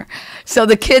dinner. So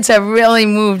the kids have really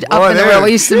moved up in the world.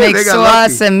 We used to make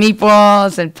sauce and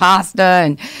meatballs and pasta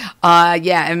and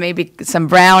and maybe some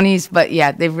brownies. But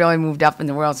yeah, they've really moved up in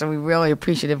the world. So we're really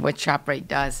appreciative of what ShopRite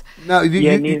does. No,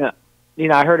 Nina,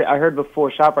 I heard before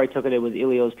ShopRite took it was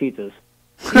Elio's Pizzas.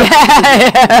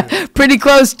 Yeah, pretty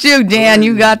close too, Dan.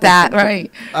 You got that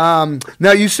right.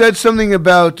 Now you said something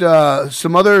about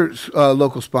some other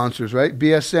local sponsors, right?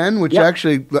 BSN, which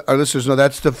actually our listeners know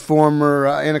that's the former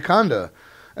Anaconda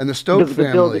and the Stoke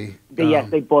family. Yes,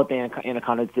 they bought the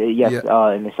Anaconda.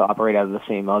 And they still operate out of the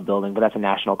same building, but that's a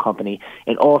national company.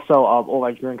 And also, all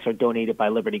our drinks are donated by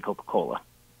Liberty Coca-Cola.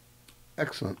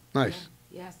 Excellent, nice.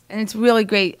 Yes, and it's really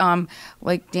great.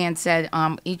 Like Dan said,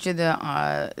 each of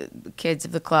the kids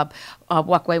of the club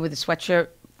walk away with a sweatshirt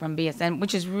from BSN,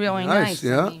 which is really nice.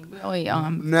 Yeah. I mean, really.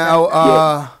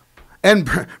 And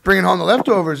bringing home the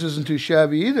leftovers isn't too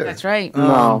shabby either. That's right.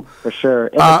 No, for sure.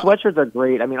 And the sweatshirts are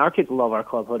great. I mean, our kids love our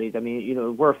club hoodies. I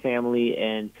mean, we're a family,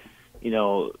 and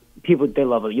people they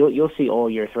love it. You'll see all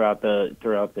year throughout the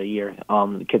year.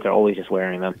 The kids are always just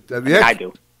wearing them. I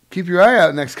do. Keep your eye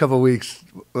out next couple of weeks.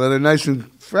 Well, they're nice and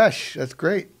fresh. That's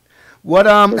great. What?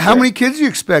 How many kids do you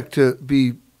expect to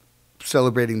be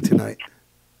celebrating tonight?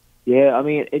 Yeah, I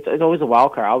mean, it's always a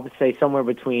wild card. I would say somewhere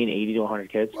between 80 to 100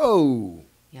 kids. Whoa,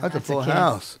 that's a full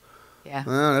house. Yeah,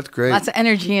 that's great. Lots of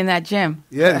energy in that gym.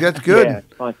 Yeah, that's good. Yeah,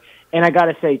 it's fun. And I got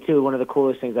to say, too, one of the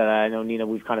coolest things that I know, Nina,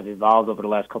 we've kind of evolved over the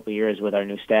last couple of years with our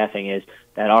new staffing is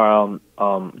that our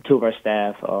two of our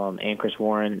staff, Ann Chris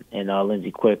Warren and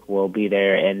Lindsay Quick, will be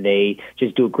there, and they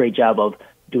just do a great job of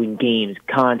doing games,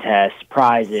 contests,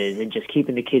 prizes, and just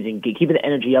keeping the kids keeping the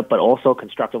energy up, but also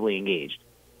constructively engaged.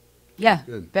 Yeah,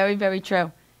 very, very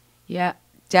true. Yeah,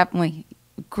 definitely.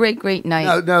 Great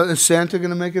night. Now, is Santa going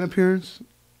to make an appearance?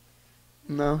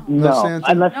 No, Santa?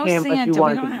 Unless no Sam, Santa. unless you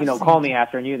wanted to, call me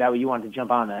after and you wanted to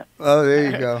jump on that. Oh, there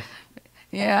you go.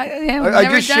 Yeah, I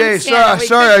just shaved.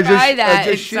 Sorry, I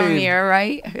just shaved. Some year,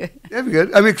 right? That'd be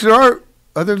good. I mean, cause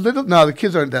are there little? No, the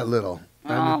kids aren't that little. In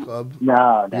the club.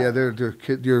 No. Yeah, they're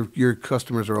kid. Your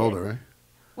customers are older, right?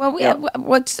 Well, we have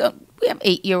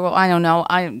 8-year-old. I don't know.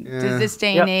 This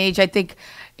day and age, I think.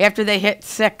 After they hit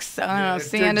 6, I don't know.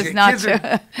 Santa's not too.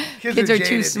 Kids are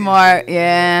too smart.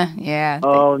 Yeah.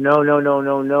 Oh no,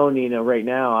 Nina. Right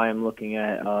now, I am looking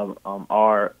at I'm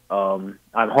home.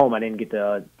 I didn't get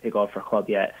to take off for club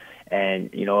yet,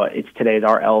 and today's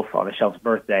our elf on the shelf's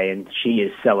birthday, and she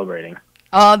is celebrating.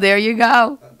 Oh, there you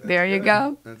go. You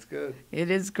go. That's good.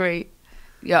 It is great.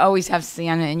 You always have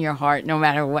Santa in your heart, no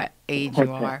matter what age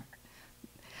you are.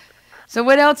 So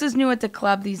what else is new at the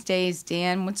club these days,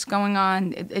 Dan? What's going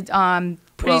on?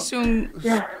 Pretty soon.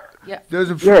 Yeah.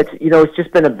 It's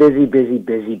just been a busy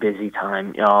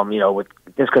time. With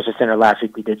this Christmas dinner last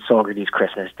week, we did Saugerties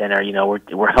Christmas dinner.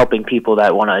 We're helping people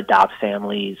that want to adopt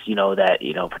families.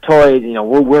 For toys.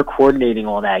 We're coordinating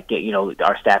all that.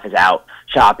 Our staff is out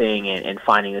shopping and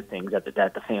finding the things that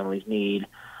the families need.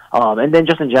 And then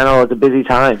just in general, it's a busy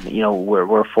time.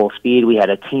 We're full speed. We had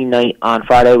a teen night on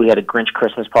Friday. We had a Grinch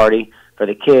Christmas party for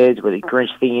the kids with a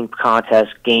Grinch-themed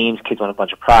contest, games. Kids won a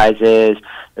bunch of prizes.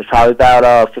 There's probably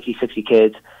about 50, 60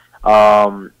 kids.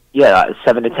 7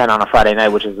 to 10 on a Friday night,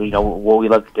 which is, what we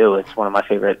love to do. It's one of my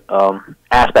favorite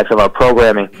aspects of our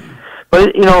programming.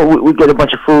 But, we get a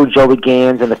bunch of food. Joey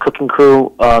Gans and the cooking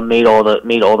crew made all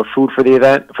the food for the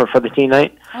event, for the teen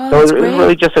night. So it was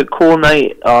really just a cool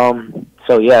night.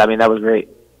 That was great.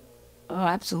 Oh,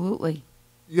 absolutely.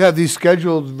 You have these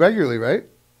scheduled regularly, right?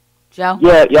 Joe?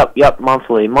 Yeah, yep,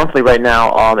 monthly right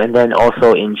now. And then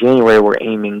also in January we're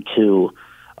aiming to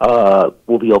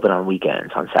we'll be open on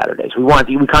weekends on Saturdays. We kind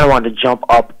of wanted to jump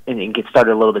up and get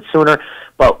started a little bit sooner,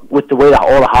 but with the way that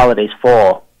all the holidays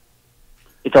fall,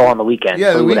 it's all on the weekend.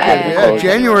 Yeah, so the weekend. Yeah,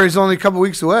 January is only a couple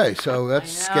weeks away, so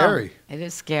that's scary. It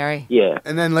is scary. Yeah.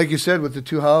 And then, like you said, with the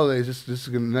 2 holidays, this is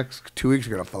the next 2 weeks are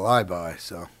gonna fly by.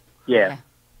 So. Yeah.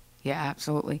 Yeah,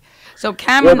 absolutely. So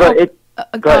Cameron. Yeah,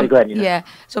 but go ahead. You know. Yeah.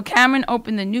 So Cameron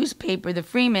opened the newspaper, the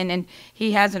Freeman, and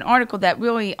he has an article that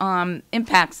really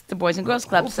impacts the Boys and Girls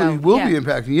Club. Hopefully it will be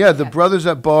impacting. Yeah, the brothers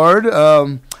at Bard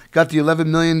got the $11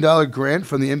 million grant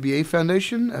from the NBA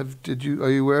Foundation. Have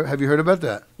you heard about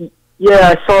that?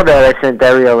 Yeah, I saw that. I sent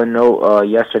Dario a note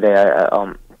yesterday.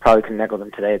 I probably connect with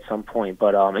him today at some point.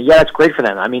 But yeah, it's great for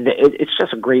them. I mean, it's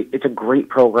just a great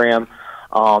program.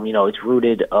 It's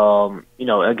rooted.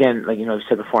 Again, like I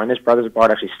said before, and this Brothers of Bard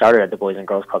actually started at the Boys and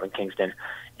Girls Club in Kingston,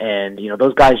 and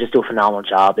those guys just do a phenomenal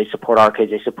job. They support our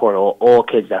kids. They support all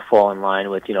kids that fall in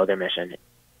line with their mission.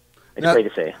 It's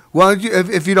great to see. Why don't you,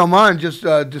 if you don't mind, just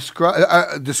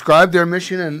describe their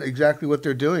mission and exactly what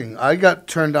they're doing. I got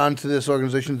turned on to this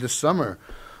organization this summer.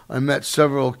 I met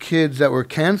several kids that were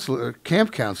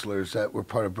camp counselors that were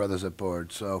part of Brothers at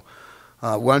Bard. So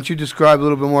why don't you describe a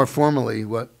little bit more formally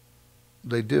what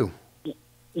they do?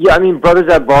 Yeah, I mean, Brothers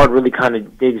at Bard really kind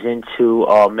of digs into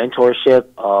mentorship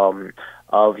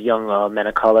of young men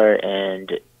of color, and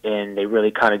they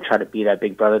really kind of try to be that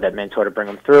big brother, that mentor to bring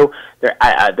them through. They're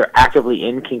actively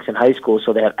in Kingston High School,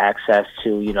 so they have access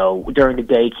to, during the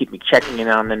day, keep checking in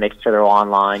on them, making sure they're all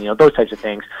online, those types of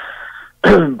things.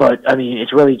 But, I mean,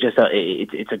 it's really just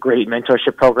it's a great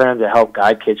mentorship program to help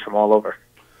guide kids from all over.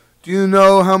 Do you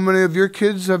know how many of your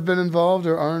kids have been involved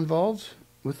or are involved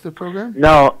with the program?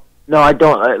 No, I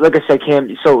don't. Like I said,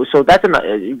 Cam. So that's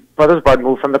Brothers Bard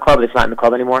moved from the club. It's not in the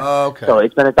club anymore. Oh, okay. So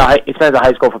it's been at the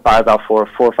high school for probably about four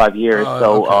or 5 years.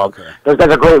 Okay. Those guys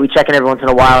are great. We check in every once in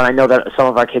a while, and I know that some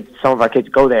of our kids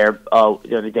go there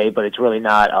during the day, but it's really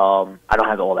not. I don't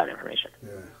have all that information.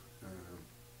 Yeah.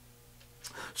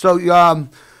 So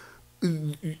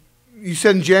you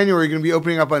said in January you're going to be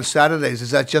opening up on Saturdays.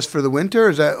 Is that just for the winter, or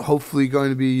is that hopefully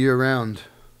going to be year round?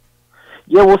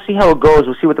 Yeah, we'll see how it goes.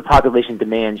 We'll see what the population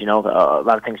demands. A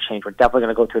lot of things change. We're definitely going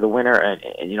to go through the winter and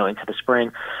into the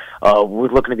spring. We're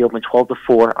looking to be open 12 to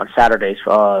 4 on Saturdays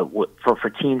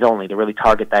for teens only, to really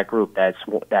target that group that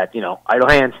idle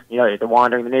hands. They're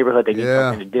wandering the neighborhood. They need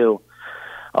something to do.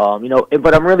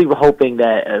 But I'm really hoping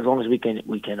that as long as we can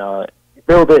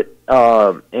build it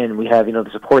and we have the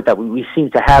support that we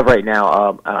seem to have right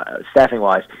now, staffing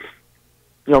wise.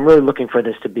 I'm really looking for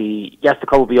this to be, yes, the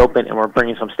club will be open, and we're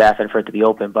bringing some staff in for it to be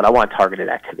open, but I want targeted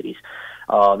activities.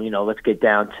 Let's get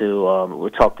down to,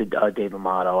 we'll talk to Dave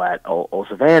Amato at Old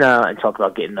Savannah and talk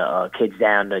about getting the kids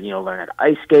down to, learn how to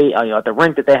ice skate, at the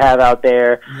rink that they have out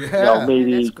there. Yeah,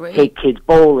 maybe take kids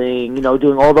bowling,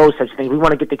 doing all those types of things. We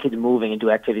want to get the kids moving and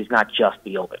do activities, not just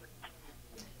be open.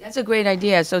 That's a great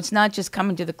idea. So it's not just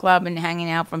coming to the club and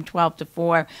hanging out from 12 to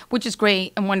 4, which is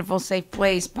great and wonderful, safe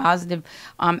place, positive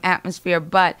atmosphere,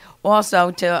 but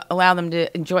also to allow them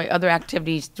to enjoy other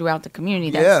activities throughout the community.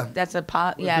 That's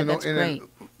great.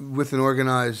 With an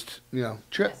organized,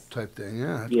 trip type thing.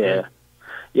 Yeah. Yeah.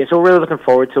 Yeah. So we're really looking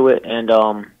forward to it, and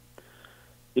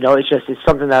it's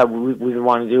something that we've been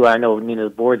wanting to do. I know the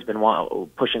board's been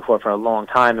pushing for a long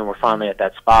time, and we're finally at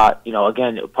that spot.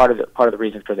 Again, part of the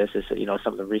reason for this is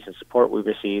some of the recent support we've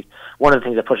received. One of the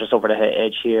things that pushed us over the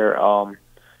edge here,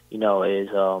 is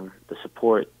the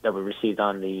support that we received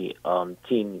on the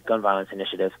teen gun violence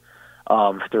initiative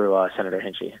through Senator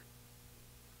Hinchy.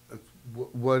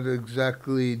 What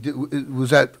exactly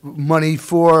was that money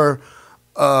for?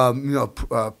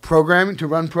 Programming, to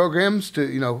run programs,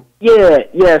 to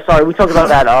Yeah. Sorry, we talked about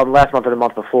that last month or the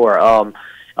month before.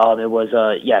 It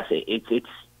was yes, it's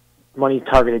money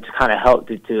targeted to kind of help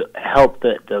the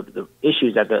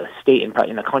issues that the state and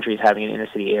the country is having in inner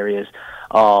city areas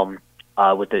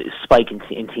with the spike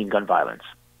in teen gun violence.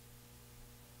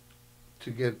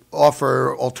 To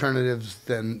offer alternatives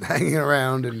than hanging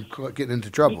around and getting into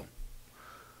trouble.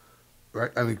 Right,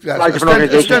 I mean that's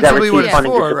ostensibly what it's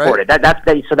for, right?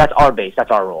 So that's our base. That's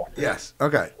our role. Yes.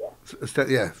 Okay.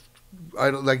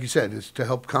 Like you said, it's to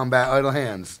help combat idle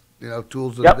hands.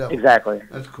 Tools of the devil. Exactly.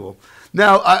 That's cool.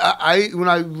 Now, I when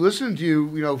I listen to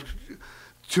you,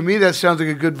 to me that sounds like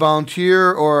a good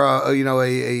volunteer or a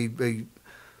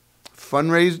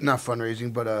fundraise, not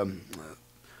fundraising, but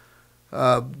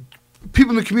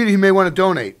people in the community who may want to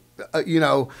donate.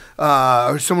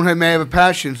 Or someone who may have a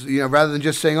passion, rather than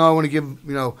just saying, "Oh, I want to give,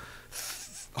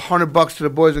 $100 to the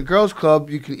Boys and Girls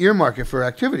Club," you can earmark it for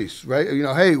activities, right?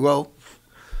 Hey, well,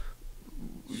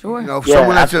 Sure. You know, if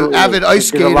someone that's an avid ice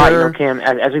skater. There's a lot, you know, Cam,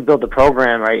 as we build the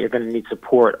program, right, you're going to need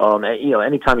support. You know,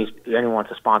 anytime anyone wants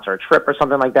to sponsor a trip or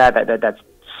something like that's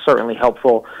certainly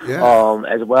helpful. Yeah.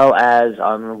 As well as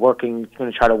going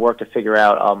to try to work to figure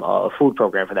out a food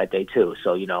program for that day too.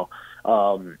 So, you know,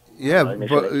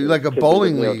 but like a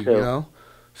bowling league, you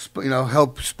know,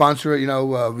 help sponsor it. You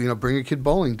know, bring a kid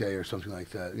bowling day or something like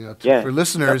that. You know, for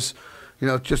listeners, you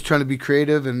know, just trying to be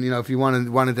creative, and you know, if you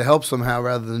wanted to help somehow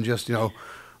rather than just, you know,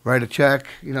 write a check,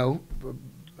 you know.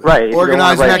 Right,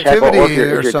 organize an activity or if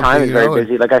your something. Time is very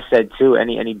busy. Like I said too,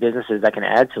 any businesses that can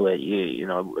add to it. You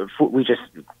know, we just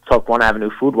took one avenue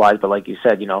food wise, but like you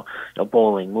said, you know,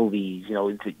 bowling, movies. You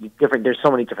know, different. There's so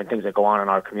many different things that go on in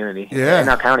our community, in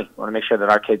our county. We want to make sure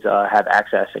that our kids have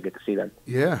access and get to see them.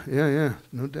 Yeah,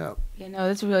 no doubt. You know,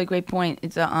 that's a really great point.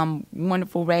 It's a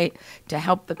wonderful way to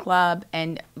help the club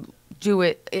and do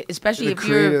it, especially if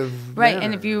you're right.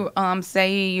 And if you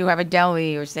say you have a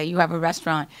deli or say you have a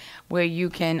restaurant where you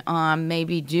can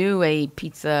maybe do a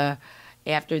pizza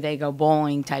after they go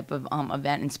bowling type of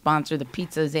event and sponsor the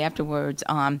pizzas afterwards,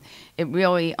 it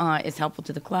really is helpful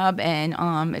to the club, and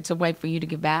it's a way for you to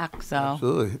give back. So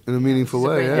absolutely, in a meaningful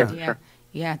way.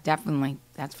 Yeah, definitely,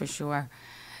 that's for sure.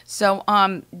 So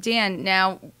Dan,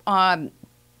 now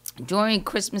during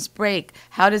Christmas break,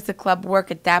 how does the club work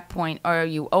at that point? Are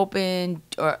you open,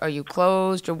 or are you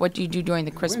closed, or what do you do during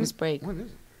the Christmas break? When is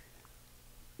it?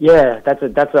 Yeah, that's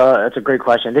a great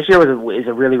question. This year is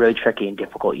a really, really tricky and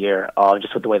difficult year,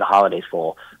 just with the way the holidays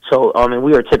fall. So, I mean,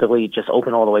 we are typically just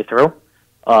open all the way through,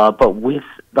 but with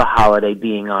the holiday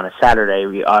being on a Saturday,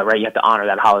 right, you have to honor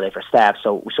that holiday for staff.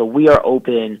 So we are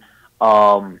open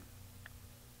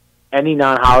any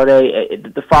non-holiday.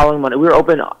 The following Monday, we were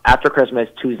open after Christmas,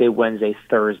 Tuesday, Wednesday,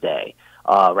 Thursday,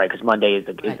 right, because Monday is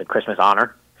the Christmas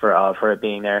honor for it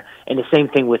being there, and the same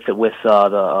thing with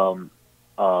the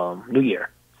New Year.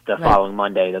 The following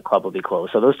Monday, the club will be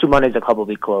closed. So those 2 Mondays, the club will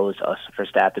be closed for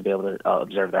staff to be able to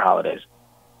observe their holidays.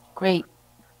 Great.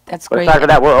 That's but great. Aside from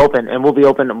that, we're open, and we'll be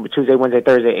open Tuesday, Wednesday,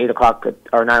 Thursday, 8 o'clock,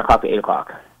 or 9 o'clock to 8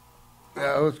 o'clock.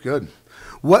 Yeah, that's good.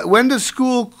 When does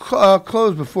school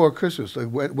close before Christmas? Like,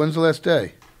 when's the last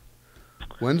day?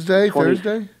 Wednesday,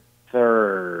 Thursday?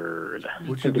 Third.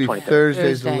 Which would be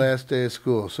Thursday's the last day of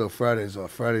school, so Friday's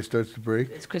off. Friday starts the break.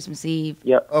 It's Christmas Eve.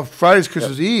 Yep. Oh, Friday's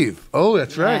Christmas Eve. Oh,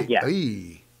 that's right. Yeah.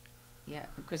 Yeah,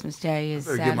 Christmas Day is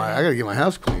Saturday. I gotta get my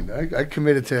house cleaned. I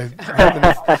committed to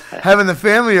having the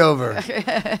family over.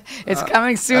 It's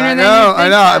coming sooner than you think.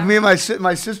 I know. Me and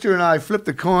my sister and I flipped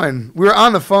a coin. We were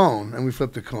on the phone and we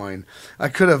flipped a coin. I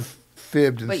could have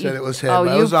fibbed and said it was him.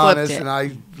 I was honest, and I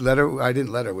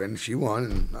didn't let her win. She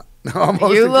won, and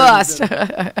almost you lost.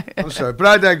 I'm sorry, but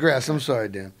I digress. I'm sorry,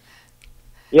 Dan.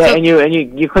 Yeah, so, and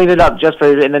you cleaned it up just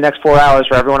for in the next 4 hours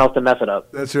for everyone else to mess it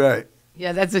up. That's right.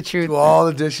 Yeah, that's the truth. Do all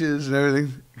the dishes and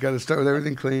everything. You got to start with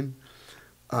everything clean.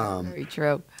 Very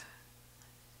true.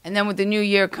 And then with the new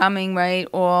year coming, right?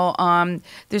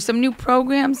 There's some new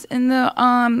programs in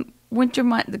the winter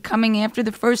month coming after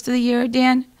the first of the year.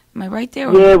 Dan, am I right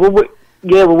there? Yeah,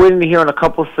 we're waiting to hear on a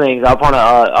couple things.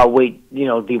 I'll wait, be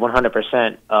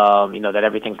 100%, that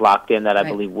everything's locked in. That I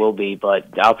believe will be, but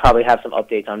I'll probably have some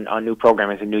updates on new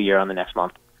programming for New Year on the next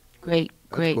month. Great.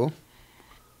 That's cool.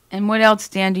 And what else,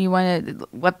 Dan, do you want to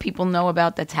let people know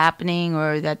about that's happening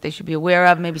or that they should be aware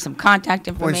of? Maybe some contact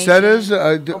information? Poinsettias?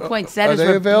 Poinsettias are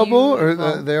they available? beautiful.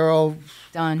 Or they're all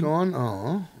done? Gone?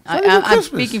 Oh. I'm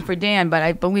speaking for Dan, but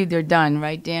I believe they're done,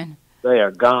 right, Dan? They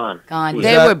are gone.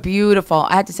 They were beautiful.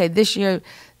 I have to say, this year,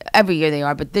 every year they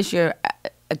are, but this year,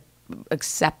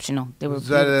 exceptional. They were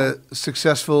beautiful. That a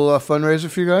successful fundraiser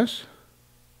for you guys?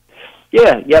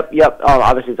 Yeah, yep.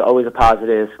 Obviously, it's always a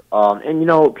positive,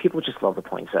 and people just love the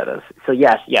poinsettias. So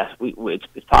yes,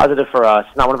 it's positive for us.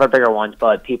 It's not one of our bigger ones,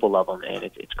 but people love them, and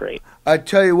it's great. I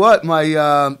tell you what, my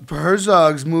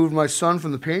Herzogs moved my son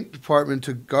from the paint department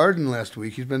to garden last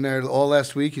week. He's been there all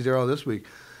last week. He's there all this week.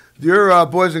 Your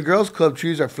Boys and Girls Club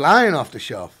trees are flying off the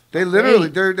shelf. They literally,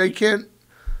 they can't.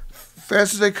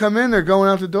 Fast as they come in, they're going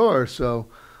out the door. So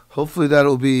hopefully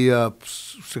that'll be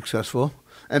successful.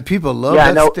 And people love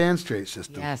that stand straight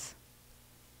system. Yes.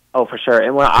 Oh, for sure.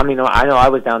 And I know I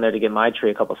was down there to get my tree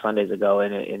a couple Sundays ago,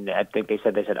 and I think they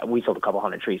said we sold a couple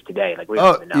hundred trees today. Like we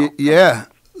don't even know. Yeah.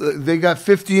 They got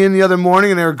 50 in the other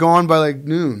morning, and they were gone by like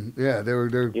noon. Yeah, they're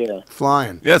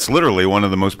flying. Yeah, it's literally one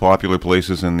of the most popular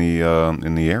places in the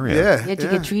area. Yeah, to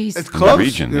get trees. It's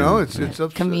close. In the region,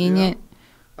 it's convenient.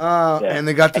 And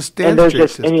they got the stand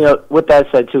system. And with that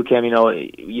said too, Cam,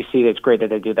 you see it's great that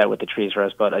they do that with the trees for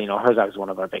us, but Herzog is one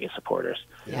of our biggest supporters,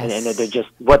 and they're just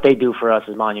what they do for us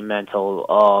is monumental.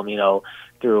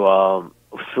 Through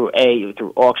through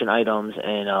auction items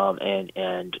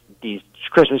and these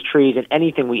Christmas trees and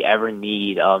anything we ever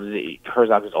need.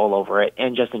 Herzog is all over it,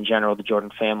 and just in general, the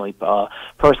Jordan family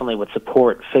personally would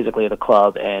support physically the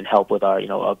club and help with our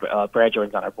Brad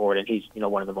Jordan's on our board, and he's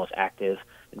one of the most active,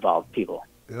 involved people.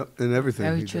 Yep, and everything.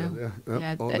 Very he true. does.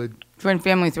 Yeah, Jordan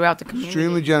family throughout the community.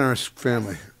 Extremely generous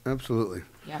family. Absolutely.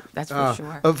 Yeah, that's for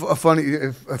sure. A funny,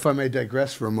 if I may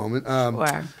digress for a moment.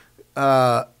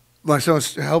 Sure. My son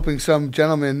was helping some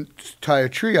gentleman tie a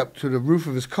tree up to the roof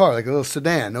of his car, like a little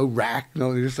sedan, no rack,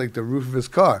 no, just like the roof of his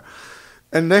car.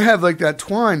 And they have like that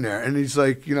twine there, and he's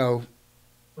like,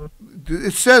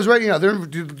 it says right,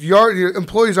 your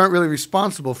employees aren't really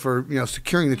responsible for,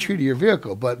 securing the tree to your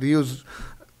vehicle, but he was,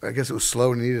 I guess it was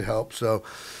slow and needed help, so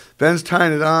Ben's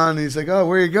tying it on, and he's like, oh,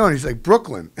 where are you going? He's like,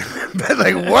 Brooklyn. Ben's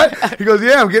like, what? He goes,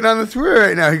 yeah, I'm getting on the thruway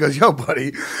right now. He goes, yo,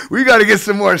 buddy, we got to get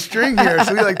some more string here.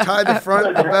 So he, tied the front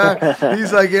and the back.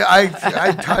 He's like, yeah,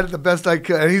 I tied it the best I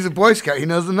could. And he's a Boy Scout. He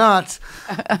knows the knots.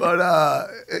 But,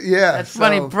 yeah. That's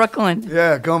funny, Brooklyn.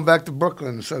 Yeah, going back to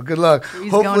Brooklyn. So good luck.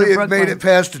 He's Hopefully going to it made it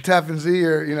past the Tappan Zee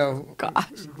or, Gosh.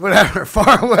 whatever,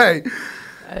 far away.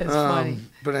 That is funny.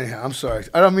 But anyhow, I'm sorry.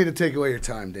 I don't mean to take away your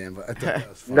time, Dan, but I thought that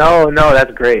was funny. No,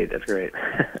 that's great. That's great.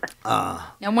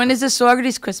 Now, when is the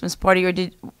Saugerties Christmas party, or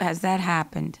has that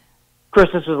happened?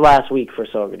 Christmas was last week for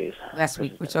Saugerties. Last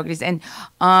week for Saugerties. And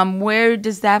where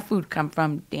does that food come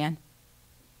from, Dan?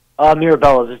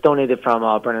 Mirabella's. It's donated from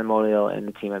Brennan Modiel and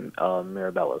the team at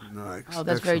Mirabella's. Nice. Oh,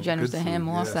 that's very generous Good to him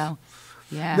food, also.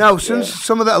 Yes. Yeah. Now, since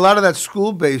a lot of that's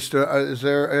school-based, is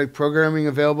there programming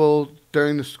available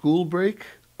during the school break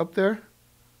up there?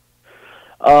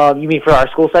 You mean for our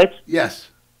school sites?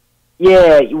 Yes.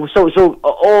 Yeah. So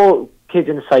all kids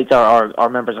in the sites are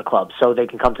members of clubs, so they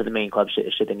can come to the main club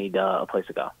should they need a place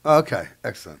to go. Okay.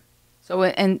 Excellent. So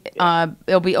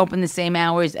it'll be open the same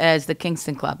hours as the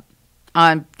Kingston Club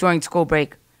during school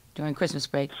break, during Christmas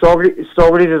break.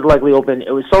 Saugerties is likely open.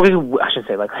 Saugerties, I shouldn't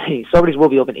say likely. Saugerties will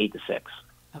be open 8 to 6.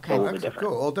 Okay. Oh, excellent.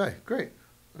 Cool. All day. Great.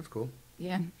 That's cool.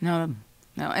 Yeah. No.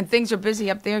 And things are busy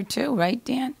up there too, right,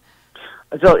 Dan?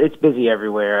 So it's busy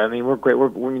everywhere. I mean, we're great.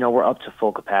 We're up to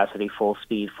full capacity, full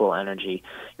speed, full energy.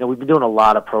 We've been doing a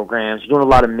lot of programs, doing a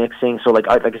lot of mixing. So like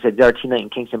I said, there's our teen night in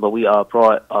Kingston, but we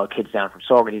brought kids down from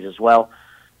Saugerties as well.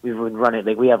 We've been running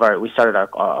we started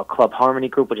our club harmony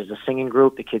group, which is a singing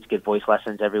group. The kids get voice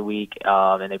lessons every week,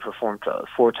 and they performed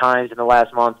 4 times in the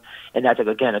last month. And that's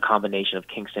again a combination of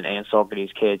Kingston and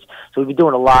Saugerties kids. So we've been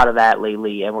doing a lot of that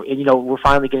lately, and we're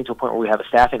finally getting to a point where we have a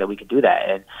staffing that we can do that,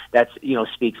 and that's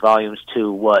speaks volumes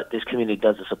to what this community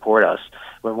does to support us.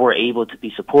 When we're able to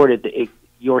be supported,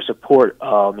 your support,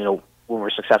 when we're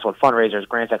successful at fundraisers,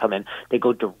 grants that come in, they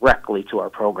go directly to our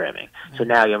programming. Mm-hmm. So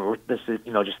now, this is,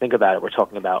 just think about it. We're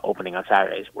talking about opening on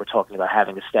Saturdays. We're talking about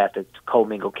having a staff that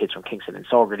co-mingle kids from Kingston and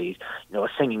Saugerties, a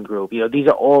singing group. These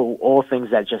are all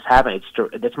things that just happen.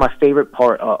 That's my favorite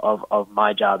part of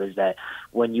my job is that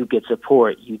when you get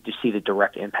support, you just see the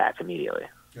direct impact immediately.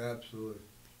 Absolutely.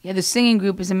 Yeah, the singing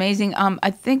group is amazing.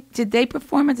 I think, did they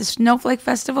perform at the Snowflake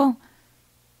Festival?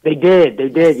 They did,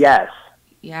 yes.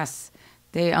 Yes.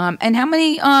 They and how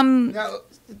many now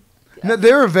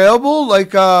they're available,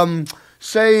 like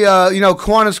say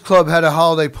Kiwanis Club had a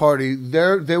holiday party.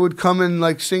 They would come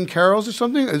and sing carols or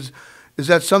something? Is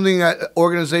that something that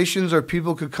organizations or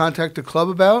people could contact the club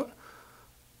about?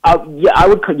 Yeah, I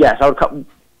would. Yes, I would.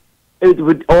 It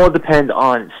would all depend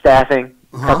on staffing,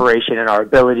 preparation, and our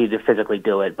ability to physically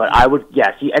do it. But I would,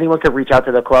 yes, anyone could reach out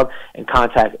to the club and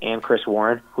contact Chris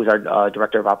Warren, who's our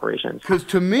director of operations. Because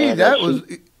to me,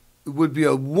 would be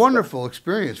a wonderful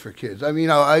experience for kids. I mean,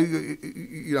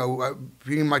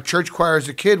 being in my church choir as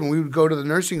a kid, when we would go to the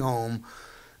nursing home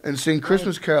and sing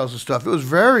Christmas carols and stuff, it was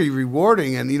very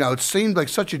rewarding. And it seemed like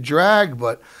such a drag,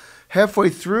 but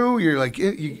halfway through, you're like,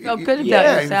 you felt good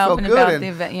about yourself and about the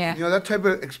event. Yeah, that type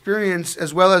of experience,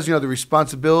 as well as the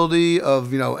responsibility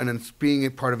of and being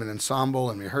a part of an ensemble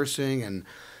and rehearsing and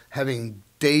having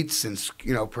dates and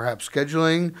perhaps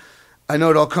scheduling. I know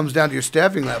it all comes down to your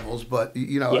staffing levels, but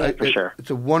for sure. It's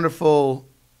a wonderful,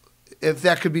 if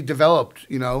that could be developed,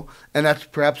 and that's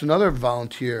perhaps another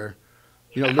volunteer,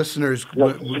 listeners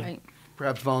would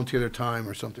perhaps volunteer their time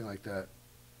or something like that.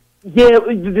 Yeah,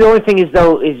 the only thing is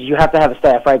you have to have a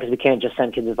staff, right? Because we can't just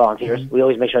send kids as volunteers. Mm-hmm. We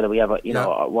always make sure that we have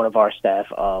one of our staff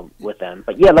with them.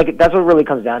 But yeah, that's what it really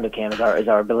comes down to, Cam, is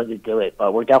our ability to do it.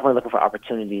 But we're definitely looking for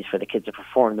opportunities for the kids to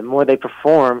perform. The more they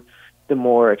perform, the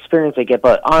more experience they get.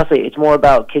 But honestly, it's more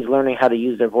about kids learning how to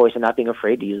use their voice and not being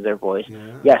afraid to use their voice.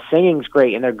 Yeah, singing's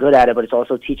great and they're good at it, but it's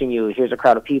also teaching you, here's a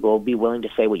crowd of people, be willing to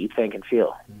say what you think and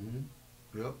feel.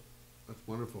 Mm-hmm. Yep, that's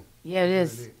wonderful. Yeah, it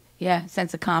is.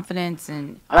 sense of confidence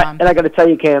and. And I got to tell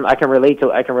you, Cam, I can relate to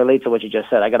what you just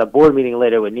said. I got a board meeting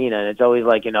later with Nina, and it's always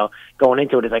like, going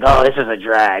into it, it's like, oh, this is a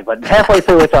drag, but halfway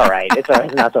through, it's all right. It's all right.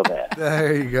 It's not so bad.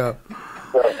 There you go.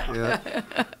 Yeah.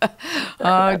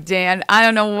 Oh, Dan, I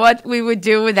don't know what we would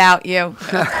do without you.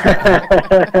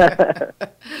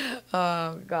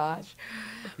 Oh, gosh.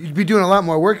 You'd be doing a lot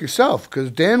more work yourself because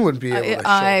Dan wouldn't be able to.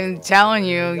 I'm telling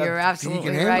you, you're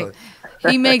absolutely right.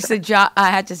 He makes the job.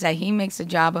 I had to say, he makes the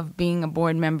job of being a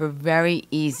board member very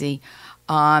easy,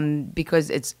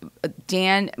 because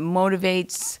Dan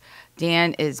motivates.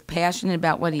 Dan is passionate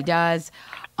about what he does.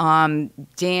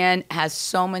 Dan has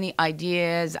so many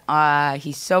ideas.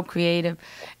 He's so creative,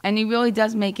 and he really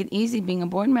does make it easy being a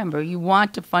board member. You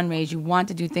want to fundraise, you want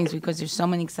to do things because there's so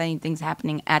many exciting things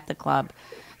happening at the club.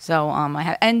 So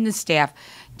and the staff.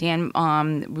 Dan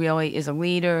really is a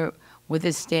leader with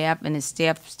his staff, and his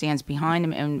staff stands behind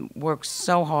him and works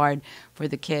so hard for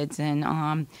the kids.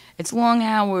 And it's long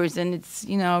hours, and it's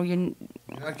you're not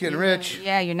getting rich.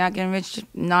 Yeah, you're not getting rich.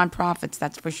 Non-profits,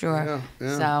 that's for sure.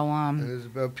 Yeah. So it is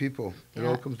about people. It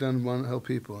all comes down to wanting to help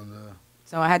people. And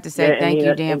so I had to say thank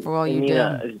you, Dan, for all you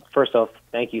do. First off,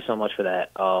 thank you so much for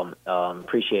that.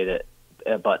 Appreciate it.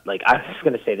 But I was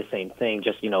going to say the same thing,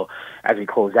 just as we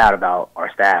close out about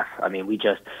our staff. I mean, we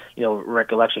just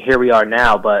recollection. Here we are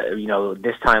now, but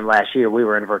this time last year we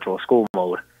were in virtual school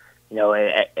mode.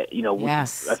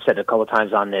 Yes. I've said a couple of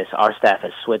times on this. Our staff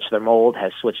has switched their mold,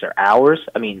 has switched their hours.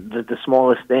 I mean, the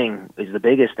smallest thing is the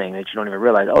biggest thing that you don't even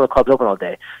realize. Oh, the club's open all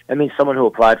day. That means someone who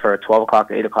applied for a 12 o'clock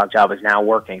to 8 o'clock job is now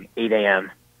working 8 a.m.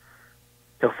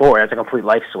 to 4. That's a complete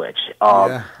life switch.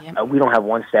 We don't have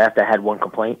one staff that had one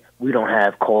complaint. We don't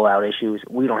have call-out issues.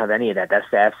 We don't have any of that. That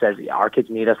staff says, our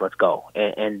kids need us, let's go.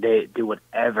 And they do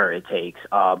whatever it takes,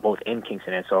 both in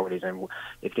Kingston and Saugerties. And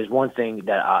if there's one thing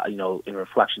that, in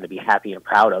reflection to be happy and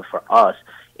proud of for us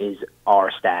is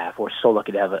our staff. We're so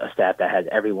lucky to have a staff that has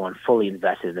everyone fully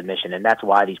invested in the mission. And that's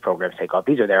why these programs take off.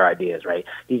 These are their ideas, right?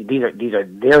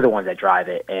 They're the ones that drive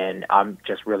it. And I'm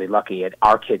just really lucky. And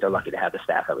our kids are lucky to have the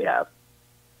staff that we have.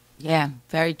 Yeah,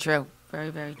 very true. Very,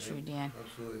 very true, Dan.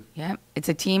 Absolutely. Yeah, it's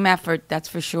a team effort, that's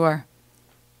for sure.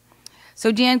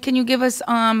 So, Dan, can you give us,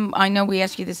 I know we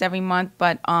ask you this every month,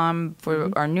 but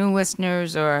for our new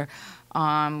listeners or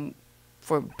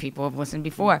for people who have listened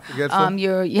before. Forgetful?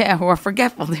 Or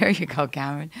forgetful. There you go,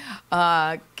 Cameron.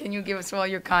 Can you give us all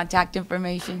your contact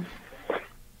information?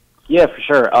 Yeah, for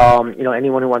sure.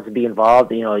 Anyone who wants to be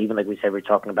involved, even like we said, we're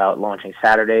talking about launching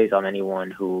Saturdays.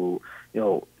 Anyone who,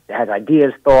 has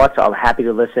ideas, thoughts, I'm happy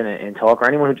to listen and talk. Or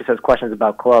anyone who just has questions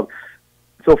about club,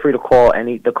 feel free to call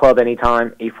the club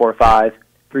anytime,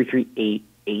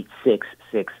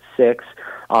 845-338-8666.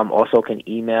 Also can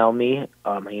email me.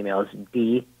 My email is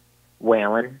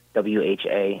Whelan,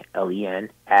 WHALEN,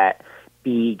 at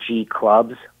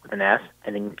bgclubs with an S,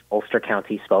 and then Ulster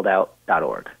County spelled out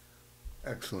 .org.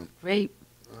 Excellent. Great.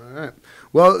 All right.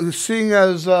 Well, seeing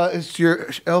as it's your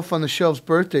Elf on the Shelf's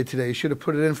birthday today, you should have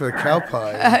put it in for the cow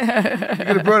pie. You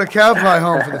could have brought a cow pie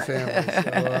home for the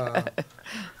family.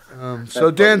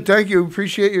 So Dan, thank you.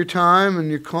 Appreciate your time and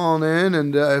your calling in.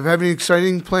 And have any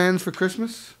exciting plans for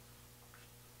Christmas?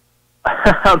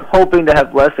 I'm hoping to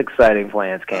have less exciting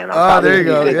plans, Cam. There you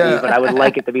go. Yeah. But I would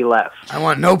like it to be less. I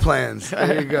want no plans.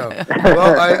 There you go.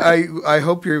 Well, I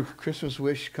hope your Christmas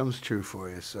wish comes true for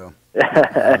you. So.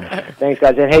 Thanks,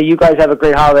 guys. And hey, you guys have a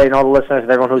great holiday, and all the listeners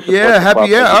and everyone who supports happy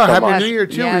the club. Happy New Year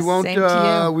too. Yes,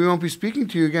 we won't be speaking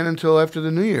to you again until after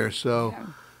the New Year. So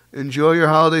enjoy your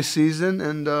holiday season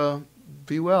and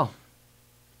be well.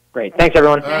 Great. Thanks,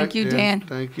 everyone. Thank you, Dan.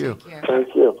 Thank you.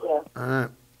 Thank you. All right.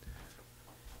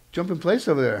 Jumping place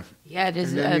over there. Yeah, it is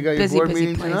and then a you got busy, your board busy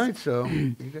meeting place. tonight, so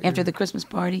After the Christmas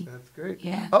party. That's great.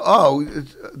 Yeah.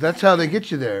 That's how they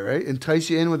get you there, right? Entice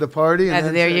you in with a party.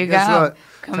 And There you guess go. what?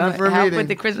 Come Time for a help meeting. with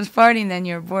the Christmas party, and then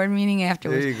your board meeting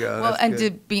afterwards. There you go. Well, That's and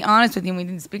good. to be honest with you, we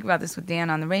didn't speak about this with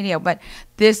Dan on the radio, but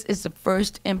this is the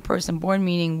first in-person board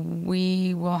meeting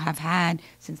we will have had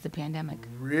since the pandemic.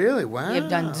 Really? Wow. We have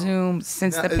done Zoom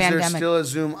since the Is pandemic. there still a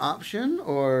Zoom option,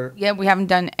 or? Yeah, we haven't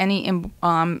done any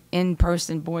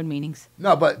in-person board meetings.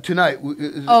 No, but tonight is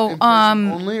it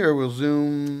in-person only, or will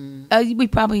Zoom? He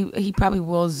probably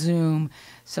will Zoom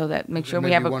so that make sure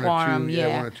we have a quorum. One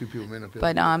or two people may not be able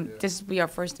But to do it, this will be our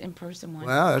first in-person one.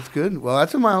 Wow, that's good. Well,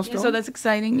 that's a milestone. Yeah, so that's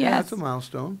exciting. Yeah, Yes. that's a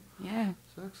milestone. Yeah.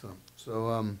 That's excellent.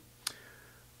 So,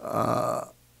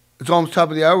 it's almost top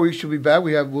of the hour. We should be back.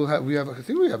 I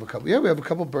think we have a couple. Yeah, we have a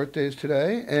couple birthdays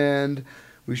today, and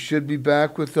we should be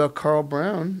back with Carl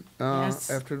Brown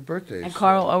after the birthdays. And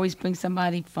Carl always brings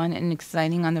somebody fun and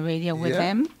exciting on the radio with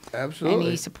him. Absolutely. And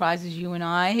he surprises you and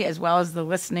I, as well as the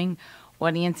listening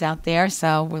audience out there.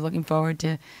 So we're looking forward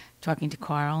to talking to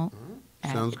Carl.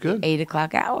 Sounds good. 8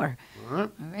 o'clock hour. All right.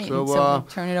 All right. So, we'll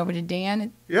turn it over to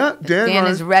Dan. Yeah, Dan. Dan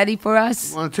is ready for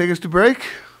us. Want to take us to break?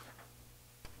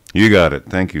 You got it.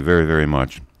 Thank you very, very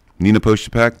much. Nina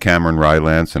Postupack, Cameron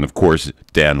Rylance, and of course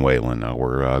Dan Whelan,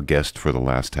 our guest for the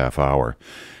last half hour.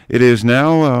 It is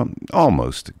now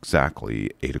almost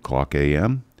exactly 8 o'clock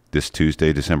a.m. this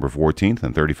Tuesday, December 14th,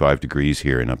 and 35 degrees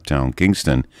here in Uptown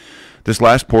Kingston. This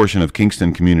last portion of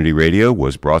Kingston Community Radio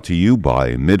was brought to you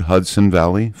by Mid-Hudson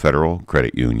Valley Federal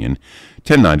Credit Union,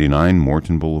 1099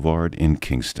 Morton Boulevard in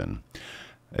Kingston,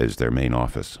 is their main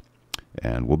office.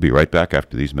 And we'll be right back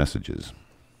after these messages.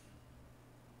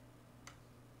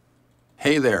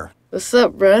 Hey there. What's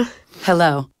up, bruh?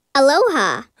 Hello.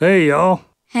 Aloha. Hey, y'all.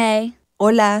 Hey.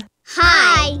 Hola.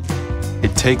 Hi.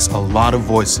 It takes a lot of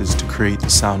voices to create the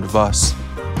sound of us.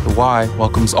 The Y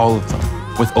welcomes all of them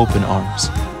with open arms.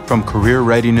 From career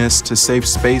readiness to safe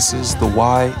spaces, the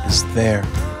Y is there,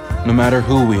 no matter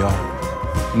who we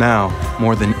are. Now,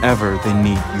 more than ever, they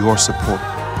need your support.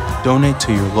 Donate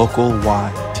to your local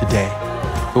Y today.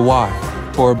 The Y,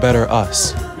 for a better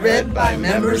us. Read by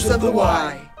members of the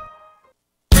Y.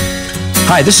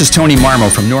 Hi, this is Tony Marmo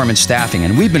from Norman Staffing,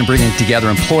 and we've been bringing together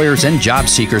employers and job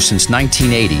seekers since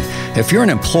 1980. If you're an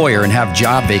employer and have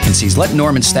job vacancies, let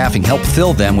Norman Staffing help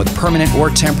fill them with permanent or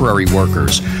temporary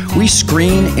workers. We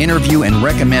screen, interview, and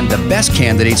recommend the best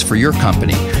candidates for your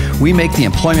company. We make the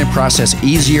employment process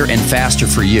easier and faster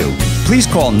for you. Please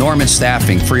call Norman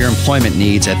Staffing for your employment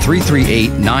needs at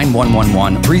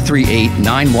 338-9111,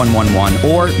 338-9111,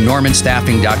 or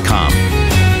normanstaffing.com.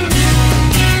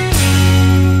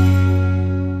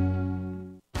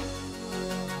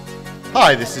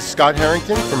 Hi, this is Scott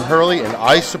Harrington from Hurley, and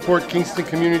I support Kingston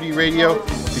Community Radio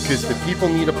because the people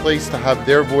need a place to have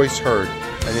their voice heard,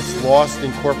 and it's lost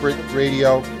in corporate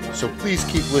radio, so please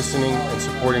keep listening and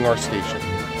supporting our station.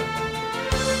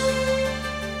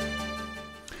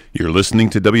 You're listening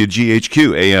to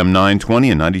WGHQ AM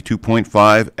 920 and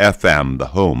 92.5 FM, the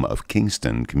home of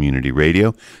Kingston Community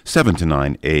Radio, 7 to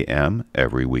 9 a.m.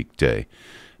 every weekday.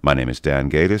 My name is Dan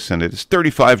Gatis, and it is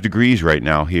 35 degrees right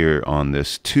now here on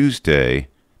this Tuesday,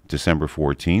 December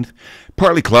 14th.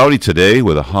 Partly cloudy today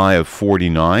with a high of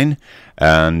 49,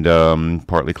 and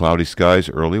partly cloudy skies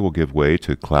early will give way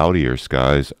to cloudier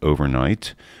skies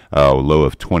overnight, low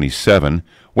of 27.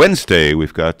 Wednesday,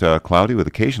 we've got cloudy with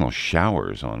occasional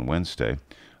showers on Wednesday.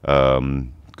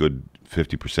 Good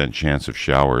 50% chance of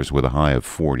showers with a high of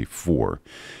 44.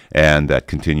 And that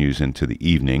continues into the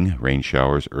evening. Rain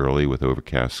showers early with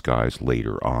overcast skies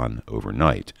later on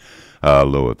overnight.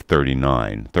 Low of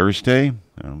 39. Thursday,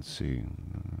 let's see.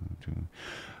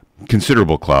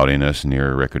 Considerable cloudiness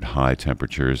near record high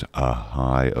temperatures, a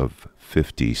high of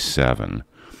 57.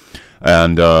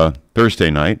 And Thursday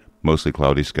night, mostly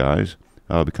cloudy skies,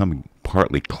 becoming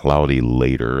partly cloudy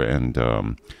later, and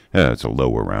it's a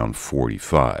low around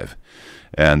 45.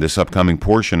 And this upcoming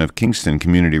portion of Kingston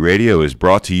Community Radio is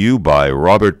brought to you by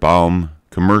Robert Baum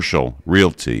Commercial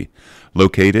Realty,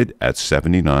 located at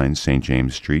 79 St.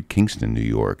 James Street, Kingston, New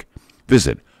York.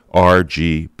 Visit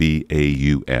RGBAUM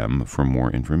for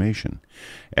more information.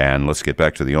 And let's get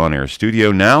back to the on-air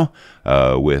studio now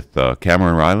with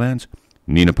Cameron Rylance,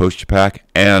 Nina Postupack,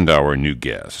 and our new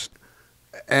guest.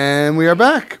 And we are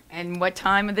back. And what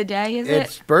time of the day is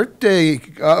It's birthday,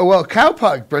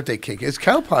 Cowpog birthday cake. It's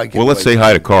Cowpog. Well, let's say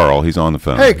hi to Carl. He's on the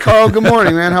phone. Hey, Carl, good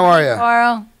morning, man. How are you?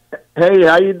 Carl. Hey,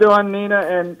 how you doing, Nina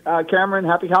and Cameron?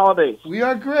 Happy holidays. We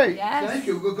are great. Yes. Thank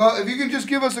you. If you can just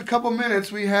give us a couple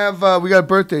minutes, we got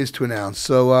birthdays to announce.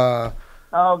 So.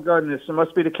 Oh, goodness. It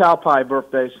must be the cow pie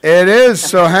birthdays. It is,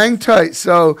 so hang tight.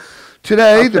 So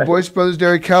today, the Boyce Brothers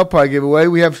Dairy Cow Pie giveaway,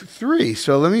 we have 3.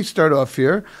 So let me start off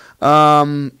here.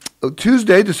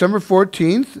 Tuesday, December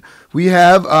 14th, we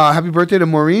have happy birthday to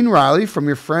Maureen Riley from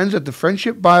your friends at the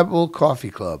Friendship Bible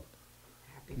Coffee Club.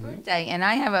 Happy birthday. And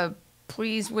I have a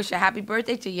please wish a happy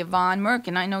birthday to Yvonne Merck.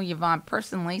 And I know Yvonne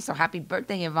personally, so happy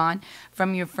birthday, Yvonne,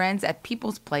 from your friends at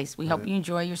People's Place. We hope you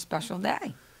enjoy your special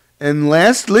day. And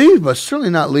lastly, but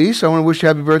certainly not least, I want to wish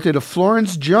happy birthday to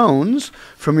Florence Jones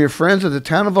from your friends at the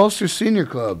Town of Ulster Senior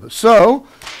Club. So,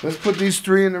 let's put these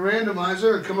 3 in the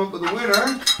randomizer and come up with a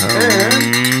winner.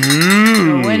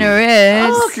 The winner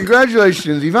is... Oh,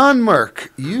 congratulations, Yvonne Merck.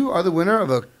 You are the winner of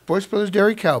a Boyce Brothers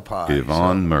Dairy Cow Pie.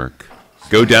 Yvonne Merck.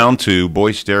 Go down to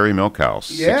Boyce Dairy Milk House,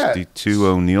 62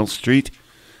 O'Neill Street.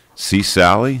 See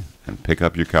Sally and pick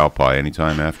up your cow pie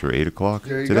anytime after 8 o'clock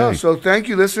There you today. go. So thank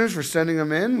you, listeners, for sending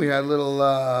them in. We had little...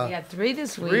 we had 3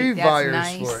 this week. 3 That's buyers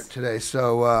nice. for it today.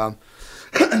 So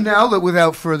now,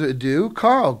 without further ado,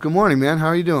 Carl, good morning, man. How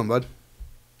are you doing, bud?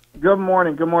 Good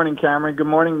morning, Cameron. Good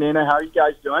morning, Nina. How are you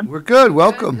guys doing? We're good.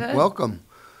 Welcome. Good. Welcome.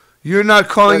 You're not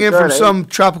calling in from some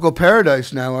tropical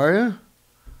paradise now, are you?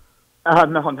 No,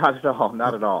 not at all.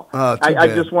 Not at all. Oh, too I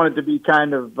bad. just wanted to be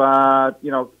kind of,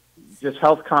 just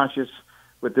health conscious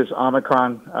with this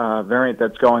Omicron variant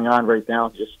that's going on right now,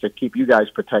 just to keep you guys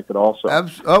protected also.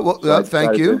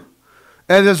 Thank you.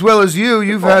 And as well as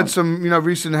you've had some,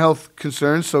 recent health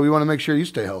concerns, so we want to make sure you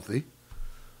stay healthy.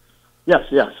 Yes.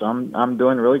 I'm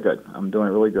doing really good. I'm doing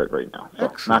really good right now.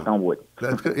 So knock on wood.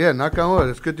 That's good. Yeah, knock on wood.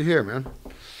 That's good to hear, man.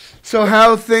 So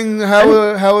how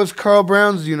is Carl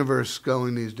Brown's universe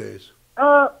going these days?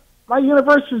 My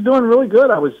universe is doing really good.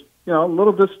 I was, a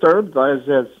little disturbed,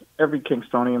 as every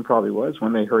Kingstonian probably was,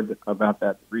 when they heard about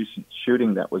that recent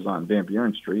shooting that was on Van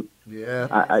Buren Street. Yeah.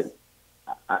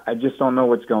 I just don't know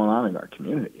what's going on in our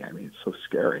community. I mean, it's so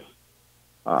scary.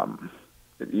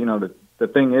 The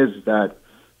thing is that,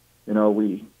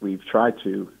 we've tried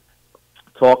to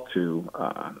talk to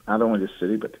not only the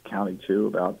city but the county too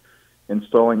about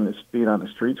installing this Feet on the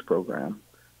Streets program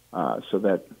so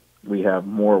that we have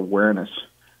more awareness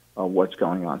of what's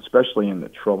going on, especially in the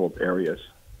troubled areas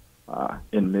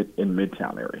in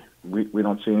Midtown area. We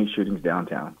don't see any shootings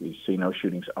downtown. We see no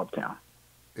shootings uptown.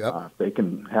 Yep. If they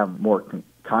can have more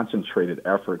concentrated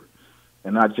effort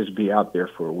and not just be out there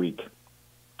for a week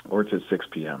or to 6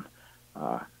 p.m.,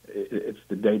 it's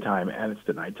the daytime and it's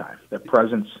the nighttime. The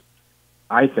presence,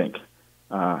 I think,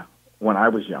 when I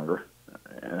was younger,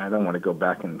 and I don't want to go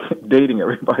back and dating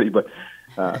everybody, but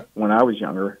when I was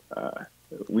younger,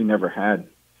 we never had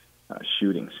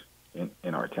shootings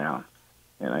in our town.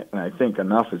 And I think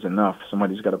enough is enough.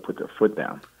 Somebody's got to put their foot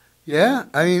down. Yeah,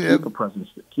 I mean,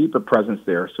 keep a presence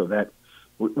there so that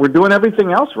we're doing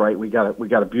everything else right. We got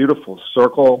a beautiful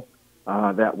circle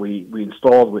that we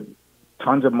installed with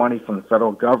tons of money from the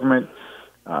federal government.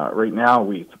 Right now,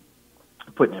 we've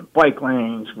putting in bike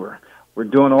lanes. We're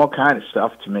doing all kind of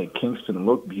stuff to make Kingston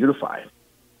look beautified.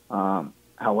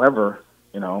 However,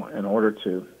 in order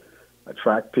to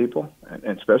attract people, and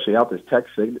especially out this tech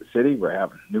city, we're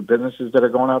having new businesses that are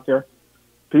going out there.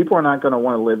 People are not going to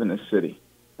want to live in this city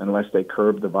unless they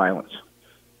curb the violence.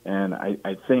 And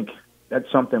I think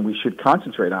that's something we should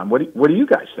concentrate on. What do you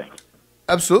guys think?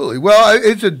 Absolutely. Well,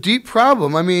 it's a deep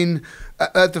problem. I mean,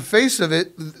 at the face of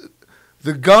it,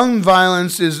 the gun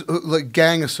violence is like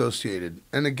gang associated.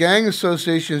 And the gang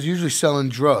association is usually selling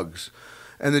drugs.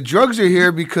 And the drugs are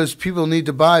here because people need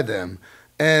to buy them.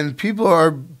 And people are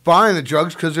buying the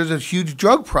drugs because there's a huge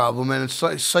drug problem, and it's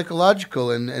psychological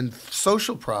and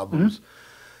social problems.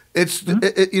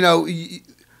 Mm-hmm.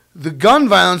 The gun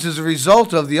violence is a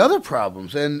result of the other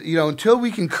problems. And, until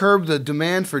we can curb the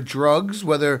demand for drugs,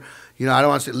 whether, I don't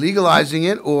want to say legalizing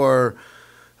it or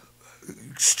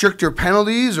stricter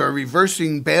penalties or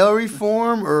reversing bail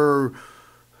reform or,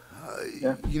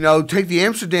 take the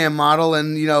Amsterdam model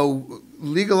and,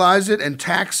 legalize it and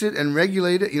tax it and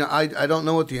regulate it. I don't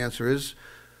know what the answer is.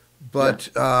 But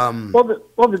to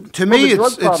me,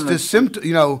 it's the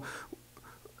symptom,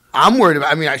 I'm worried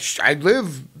about. I mean, I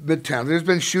live Midtown. There's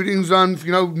been shootings on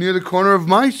near the corner of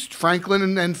my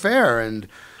Franklin and Fair, and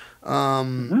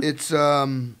it's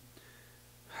the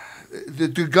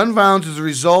gun violence is a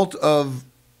result of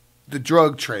the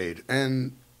drug trade,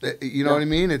 and you know what I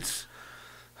mean. It's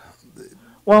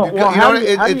how do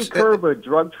you curb a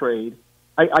drug trade?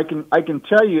 I can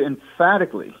tell you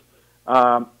emphatically,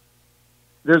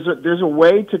 there's a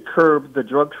way to curb the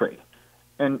drug trade,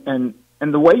 and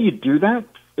the way you do that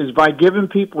is by giving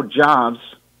people jobs,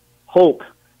 hope,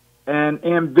 and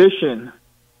ambition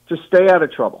to stay out of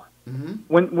trouble.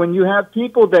 Mm-hmm. When you have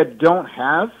people that don't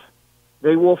have,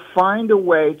 they will find a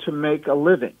way to make a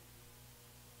living.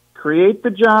 Create the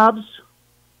jobs,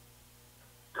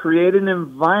 create an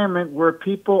environment where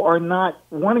people are not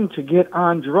wanting to get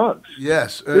on drugs.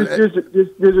 Yes. There's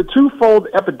a twofold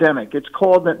epidemic. It's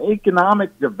called an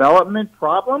economic development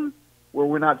problem, where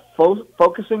we're not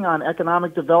focusing on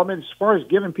economic development as far as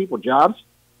giving people jobs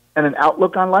and an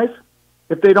outlook on life.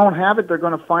 If they don't have it, they're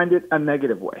going to find it a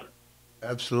negative way.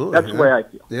 Absolutely. That's the way I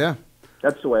feel. Yeah.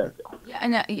 That's the way I feel. Yeah,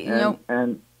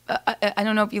 I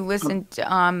don't know if you listened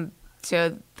to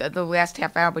the last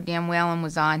half hour, but Dan Whelan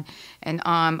was on, and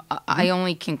I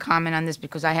only can comment on this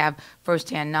because I have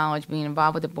firsthand knowledge being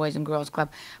involved with the Boys and Girls Club.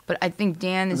 But I think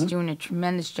Dan is doing a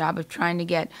tremendous job of trying to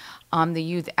get the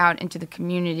youth out into the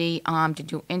community to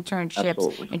do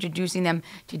internships, introducing them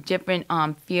to different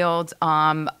fields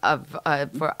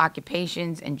for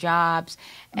occupations and jobs,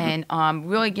 and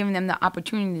really giving them the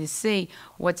opportunity to see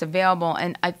what's available.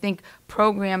 And I think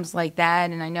programs like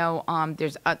that, and I know I'm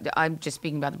just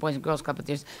speaking about the Boys and Girls Club, but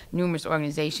there's numerous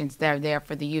organizations that are there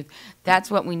for the youth.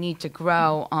 That's what we need to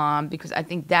grow, because I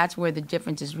think that's where the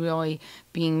difference is really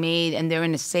being made, and they're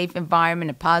in a safe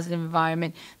environment, a positive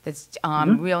environment that's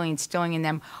really instilling in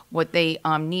them what they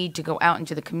need to go out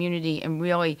into the community and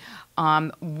really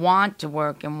want to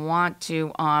work and want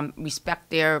to respect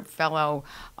their fellow,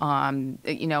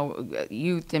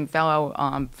 youth and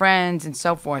fellow friends and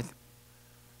so forth.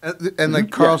 And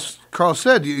like Carl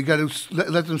said, you got to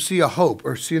let them see a hope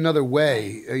or see another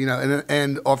way,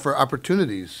 and offer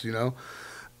opportunities,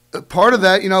 Part of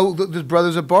that, the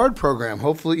Brothers at Bard program,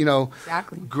 hopefully,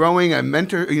 exactly. Growing a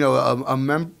mentor, a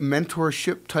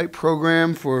mentorship type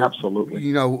program for,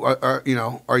 absolutely,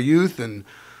 our youth, and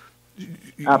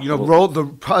absolutely. the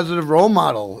positive role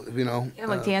model, Yeah,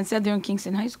 like Dan said, they're in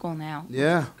Kingston High School now.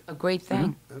 Yeah, a great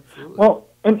thing. Absolutely. Well,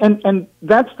 and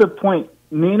that's the point.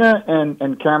 Nina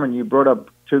and Cameron, you brought up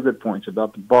two good points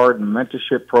about the BARD and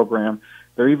mentorship program.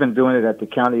 They're even doing it at the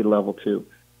county level too.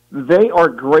 They are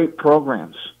great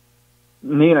programs.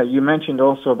 Nina, you mentioned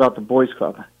also about the Boys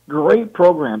Club. Great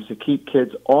programs to keep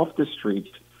kids off the streets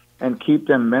and keep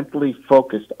them mentally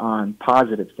focused on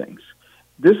positive things.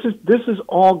 This is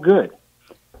all good.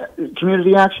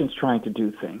 Community Action's trying to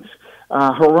do things.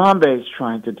 Harambe's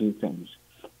trying to do things.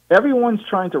 Everyone's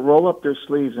trying to roll up their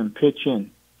sleeves and pitch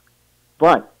in.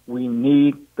 But we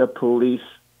need the police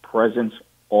presence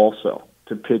also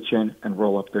to pitch in and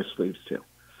roll up their sleeves too.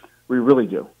 We really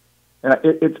do. And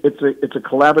it's a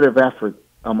collaborative effort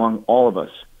among all of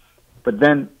us. But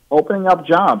then opening up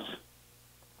jobs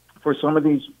for some of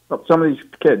these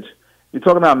kids. You're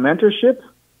talking about mentorship?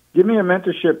 Give me a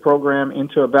mentorship program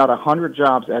into about 100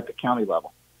 jobs at the county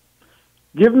level.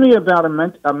 Give me about a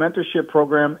mentorship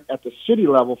program at the city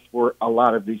level for a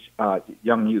lot of these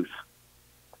young youth.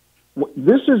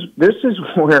 This is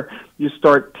where you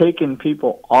start taking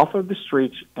people off of the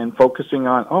streets and focusing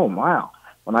on, oh, wow,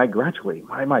 when I graduate,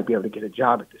 I might be able to get a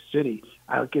job at the city.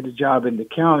 I'll get a job in the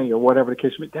county or whatever the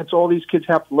case may be. That's all these kids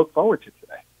have to look forward to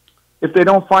today. If they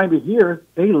don't find it here,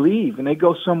 they leave and they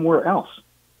go somewhere else.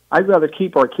 I'd rather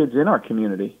keep our kids in our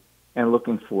community and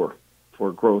looking for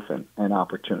growth and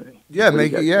opportunity. Yeah,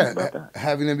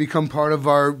 having them become part of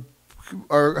our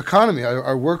economy,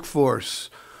 our workforce.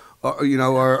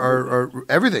 Our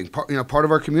everything, part of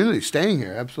our community, staying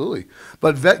here, absolutely.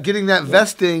 But getting that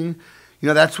vesting,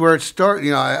 that's where it starts.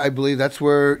 I believe that's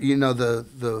where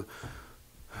the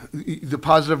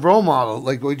positive role model,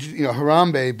 like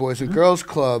Harambe, Boys and Girls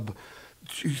Club,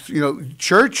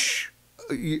 church,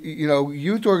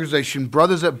 youth organization,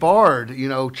 Brothers at Bard,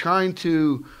 trying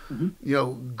to,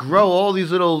 grow all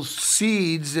these little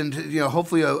seeds and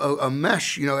hopefully a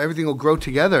mesh. Everything will grow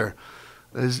together.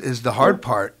 Is the hard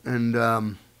part, and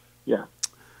where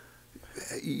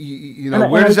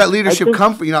does that leadership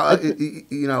come from?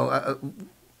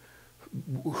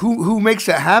 Who makes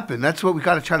that happen? That's what we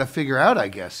got to try to figure out, I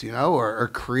guess. Or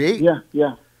create.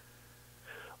 Yeah.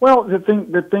 Well, the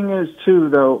thing is too,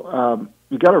 though,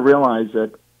 you got to realize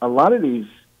that a lot of these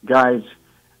guys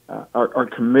are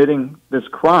committing this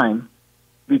crime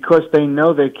because they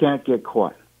know they can't get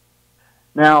caught.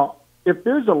 Now, if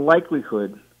there's a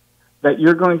likelihood that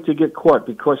you're going to get caught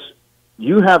because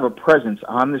you have a presence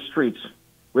on the streets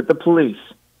with the police,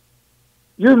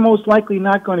 you're most likely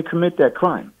not going to commit that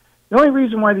crime. The only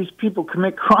reason why these people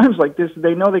commit crimes like this is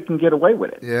they know they can get away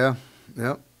with it. Yeah,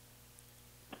 yeah.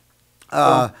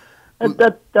 That's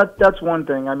one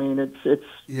thing. I mean, it's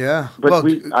yeah. But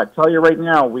I tell you right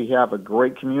now, we have a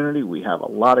great community. We have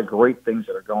a lot of great things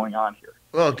that are going on here.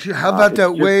 Well, how about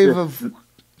that wave of...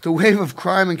 The wave of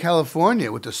crime in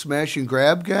California with the smash and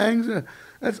grab gangs,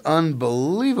 that's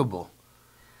unbelievable.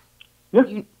 Yeah.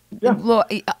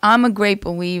 I'm a great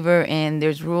believer in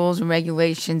there's rules and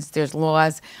regulations, there's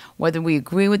laws. Whether we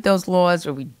agree with those laws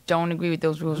or we don't agree with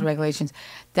those rules and regulations,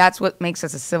 that's what makes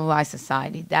us a civilized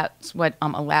society. That's what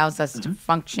allows us to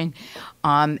function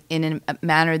in a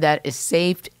manner that is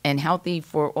safe and healthy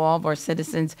for all of our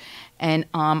citizens. And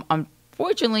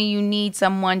unfortunately, you need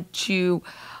someone to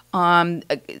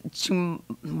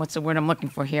what's the word I'm looking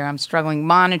for here? I'm struggling.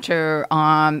 Monitor,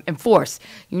 enforce.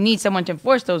 You need someone to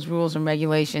enforce those rules and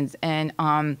regulations, and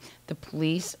the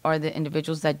police are the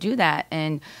individuals that do that.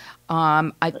 And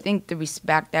I think the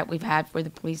respect that we've had for the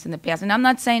police in the past, and I'm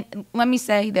not saying, let me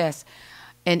say this,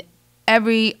 in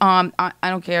every, I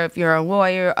don't care if you're a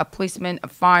lawyer, a policeman, a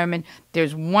fireman,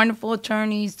 there's wonderful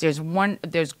attorneys, there's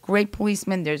great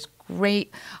policemen, there's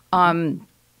great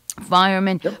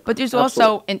firemen, but there's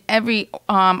also in every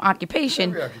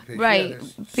occupation, right,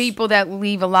 people that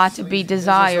leave a lot to be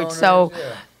desired. So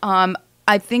I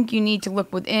I think you need to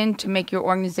look within to make your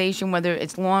organization, whether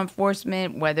it's law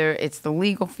enforcement, whether it's the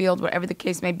legal field, whatever the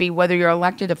case may be, whether you're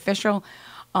elected official,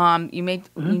 you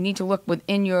need to look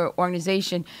within your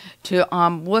organization to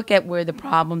look at where the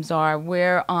problems are,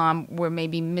 where we're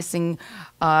maybe missing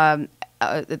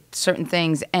certain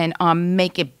things, and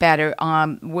make it better.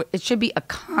 It should be a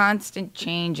constant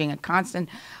changing, a constant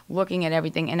looking at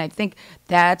everything, and I think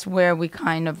that's where we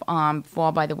kind of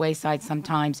fall by the wayside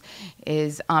sometimes.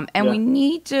 We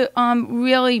need to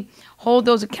really hold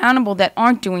those accountable that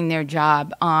aren't doing their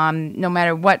job, no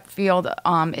matter what field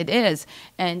it is,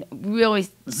 and really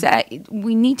say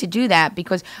we need to do that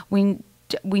because we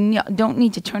don't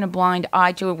need to turn a blind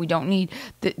eye to it. We don't need.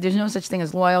 There's no such thing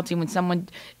as loyalty when someone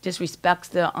disrespects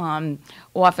the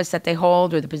office that they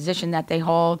hold or the position that they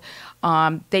hold.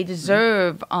 They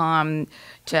deserve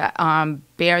to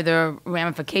bear the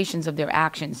ramifications of their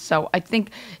actions. So I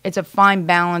think it's a fine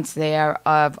balance there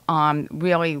of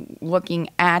really looking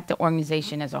at the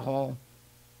organization as a whole.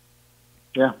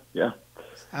 Yeah.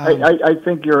 I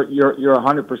think you're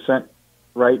 100%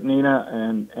 right,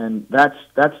 Nina, and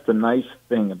that's the nice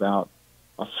thing about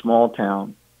a small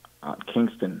town,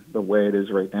 Kingston, the way it is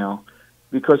right now,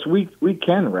 because we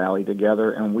can rally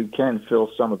together and we can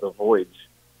fill some of the voids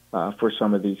for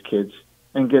some of these kids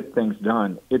and get things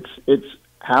done. It's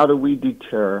how do we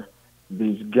deter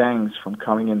these gangs from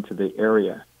coming into the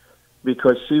area?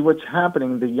 Because see what's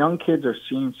happening, the young kids are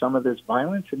seeing some of this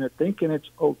violence and they're thinking it's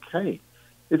okay.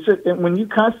 And when you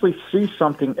constantly see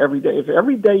something every day, if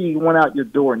every day you went out your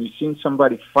door and you seen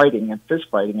somebody fighting and fist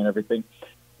fighting and everything,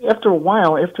 after a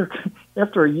while,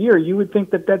 after a year, you would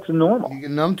think that that's normal. You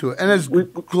get numb to it, and it's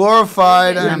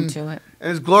glorified.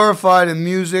 It's glorified in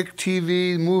music,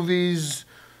 TV, movies,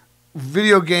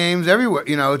 video games, everywhere.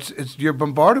 You know, it's you're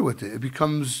bombarded with it. It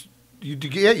becomes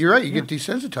you're right. You get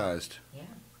desensitized.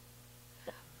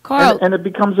 Carl. And it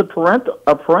becomes a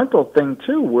parental thing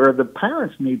too, where the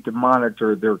parents need to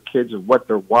monitor their kids of what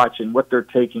they're watching, what they're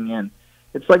taking in.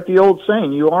 It's like the old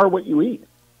saying, "You are what you eat."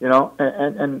 You know,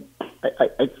 and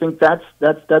I think that's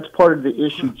part of the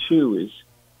issue too,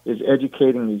 is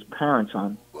educating these parents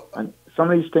on some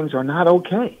of these things are not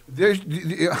okay.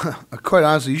 Quite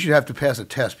honestly, you should have to pass a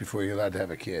test before you're allowed to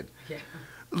have a kid. Yeah.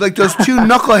 Like those two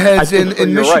knuckleheads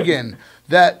in Michigan. Right.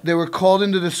 That they were called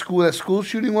into the school, that school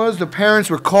shooting was, the parents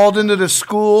were called into the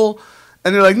school,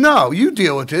 and they're like, no, you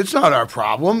deal with it. It's not our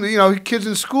problem. You know, kids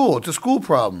in school, it's a school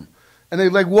problem. And they,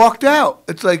 like, walked out.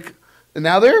 It's like, and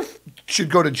now they should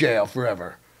go to jail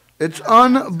forever. It's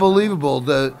unbelievable.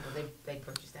 They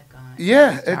purchased that gun.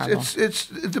 Yeah, it's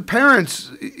the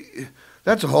parents,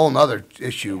 that's a whole other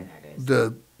issue.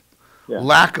 The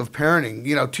lack of parenting.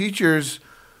 You know, teachers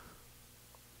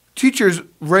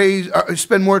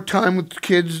spend more time with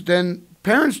kids than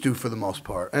parents do for the most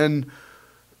part, and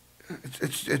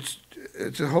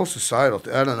it's a whole societal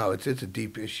thing. I don't know. It's a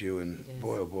deep issue, and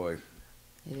boy, oh boy,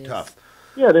 tough.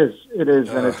 Yeah, it is,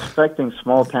 and it's affecting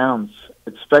small towns.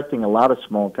 It's affecting a lot of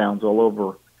small towns all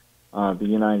over the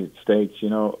United States. You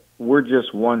know, we're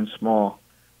just one small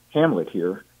hamlet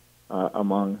here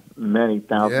among many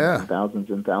thousands and thousands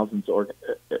and thousands of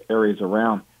areas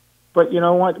around. But you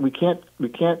know what? We can't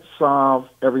solve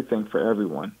everything for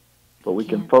everyone, but we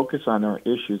can focus on our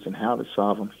issues and how to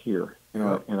solve them here in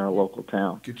our local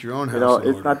town. Get your own house. You know,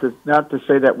 in it's order. not to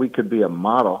say that we could be a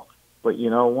model, but you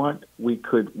know what? We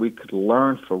could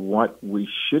learn for what we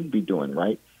should be doing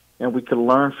right, and we could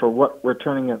learn for what we're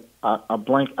turning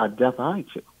a deaf eye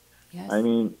to. Yes. I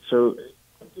mean, so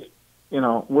you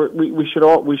know, we should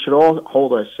all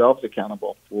hold ourselves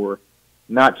accountable for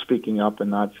not speaking up and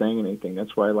not saying anything.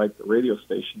 That's why I like the radio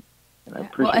station. And I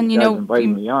appreciate you guys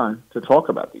inviting me on to talk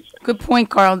about these things. Good point,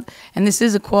 Carl. And this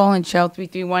is a call-in show,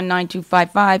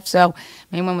 331-9255. So if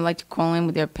anyone would like to call in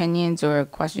with their opinions or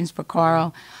questions for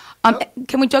Carl.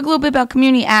 Can we talk a little bit about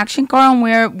community action, Carl,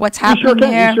 and what's happening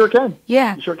there? You sure can.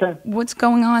 Yeah. You sure can. What's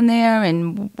going on there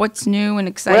and what's new and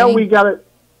exciting? Well,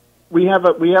 we have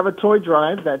a toy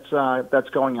drive that's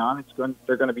going on.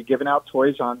 They're going to be giving out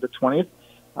toys on the 20th.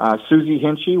 Susie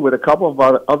Hinchy with a couple of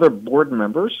other board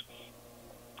members.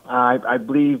 I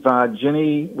believe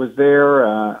Ginny was there.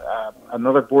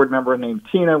 Another board member named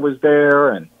Tina was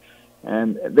there, and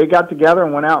they got together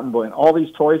and went out and bought all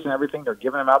these toys and everything. They're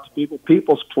giving them out to people.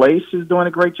 People's Place is doing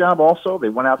a great job also. They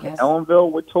went out to Ellenville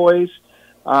with toys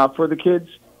for the kids.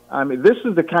 I mean, this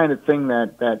is the kind of thing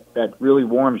that really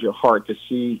warms your heart to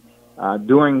see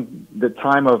during the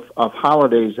time of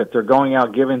holidays that they're going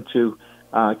out giving to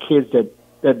kids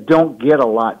that don't get a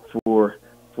lot for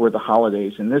the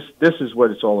holidays, and this is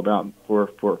what it's all about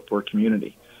for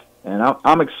community. And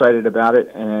I'm excited about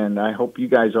it, and I hope you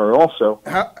guys are also.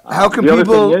 How can the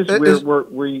people? Other thing is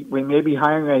we may be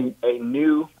hiring a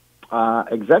new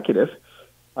executive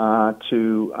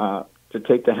to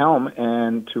take the helm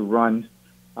and to run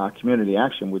community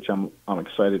action, which I'm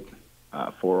excited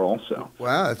for also.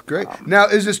 Wow, that's great. Now,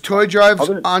 is this toy drive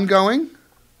ongoing?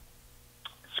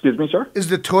 Excuse me, sir? Is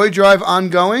the toy drive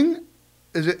ongoing?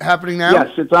 Is it happening now?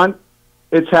 Yes, it's on.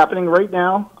 It's happening right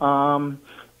now.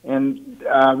 And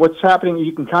what's happening,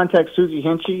 you can contact Susie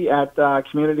Hinchy at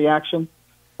Community Action.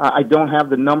 I don't have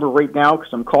the number right now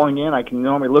because I'm calling in. I can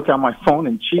normally look on my phone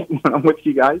and cheat when I'm with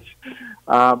you guys.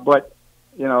 But,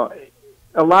 you know,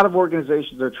 a lot of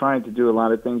organizations are trying to do a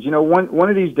lot of things. You know, one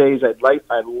of these days I'd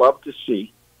love to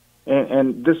see,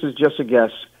 and this is just a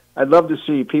guess, I'd love to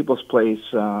see People's Place,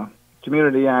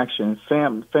 Community Action,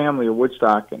 Family of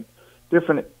Woodstock, and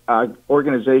different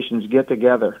organizations get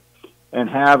together and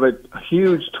have a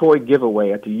huge toy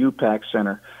giveaway at the UPAC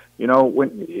Center. You know,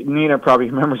 when Nina probably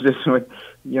remembers this when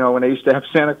they used to have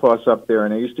Santa Claus up there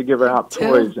and they used to give out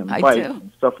toys and bikes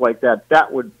and stuff like that.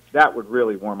 That would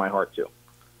really warm my heart too.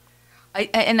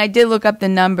 I did look up the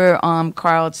number,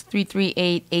 Carl. It's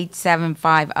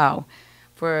 338-8750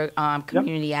 for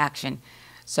community action.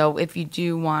 So if you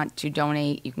do want to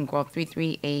donate, you can call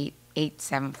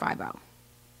 338-8750.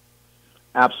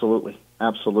 Absolutely.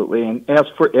 And ask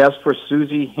for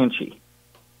Susie Hinchy.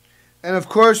 And of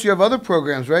course, you have other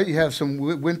programs, right? You have some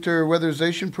winter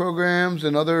weatherization programs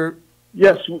and other.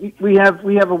 Yes, we have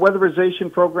a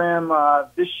weatherization program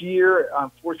this year.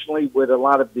 Unfortunately, with a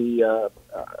lot of the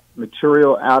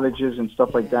material outages and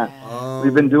stuff like that,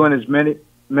 we've been doing as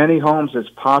many homes as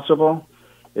possible.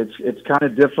 It's kind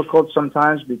of difficult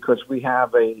sometimes because we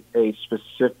have a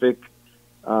specific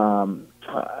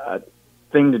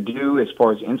thing to do as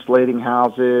far as insulating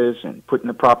houses and putting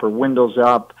the proper windows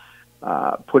up,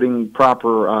 putting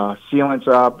proper sealants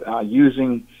up,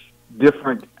 using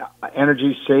different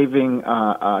energy-saving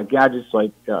gadgets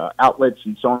like outlets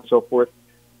and so on and so forth,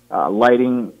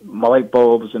 lighting, light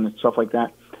bulbs and stuff like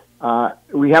that.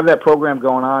 We have that program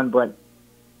going on, but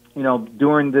you know,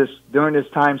 during this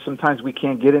time, sometimes we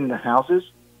can't get into houses.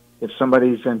 If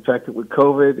somebody's infected with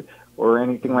COVID or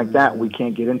anything like that, we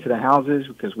can't get into the houses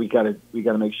because we gotta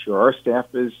make sure our staff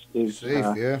is safe,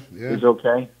 is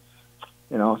okay.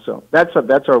 You know, so that's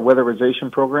our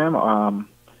weatherization program.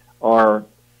 Our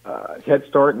Head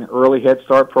Start and Early Head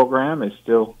Start program is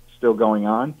still going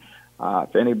on.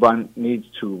 If anyone needs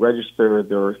to register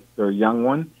their young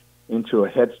one into a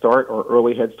Head Start or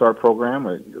Early Head Start program,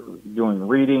 or doing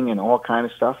reading and all kind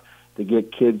of stuff to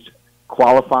get kids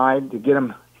qualified, to get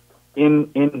them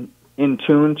in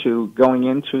tune to going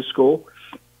into school,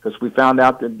 because we found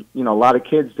out that a lot of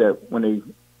kids that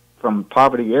from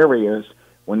poverty areas,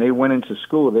 when they went into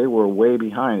school, they were way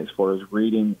behind as far as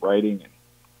reading, writing,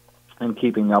 and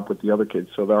keeping up with the other kids.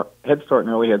 So the Head Start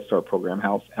and Early Head Start program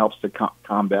helps to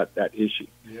combat that issue.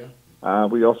 Yeah.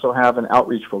 We also have an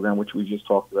outreach program, which we just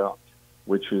talked about,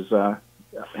 which is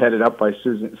headed up by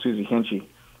Susie Hinchy,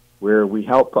 where we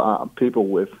help people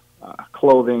with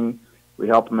clothing. We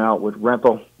help them out with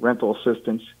rental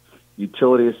assistance,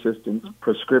 utility assistance,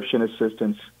 prescription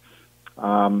assistance.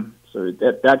 So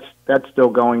that's still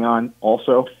going on.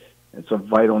 Also, it's a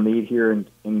vital need here in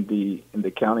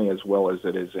the county as well as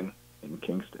it is in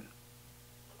Kingston.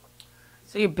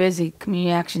 So you're busy.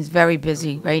 Community Action's very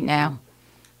busy right now.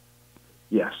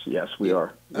 Yes, we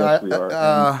are. Yes, we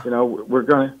are. And, we're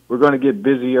going to get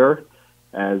busier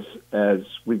as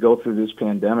we go through this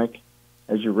pandemic.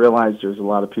 As you realize, there's a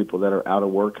lot of people that are out of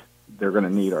work. They're going to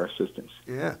need our assistance.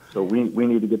 Yeah. So we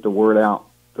need to get the word out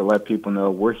to let people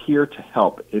know we're here to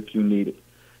help if you need it.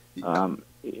 I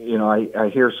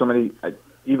hear somebody,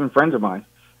 even friends of mine,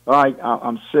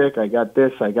 I'm sick, I got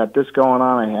this going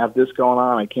on, I have this going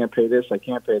on, I can't pay this, I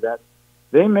can't pay that.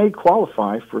 They may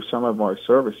qualify for some of our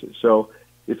services. So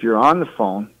if you're on the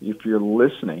phone, if you're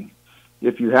listening,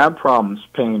 if you have problems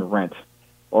paying rent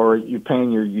or you're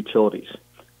paying your utilities,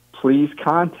 please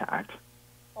contact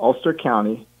Ulster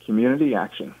County Community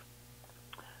Action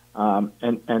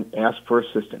and ask for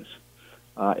assistance.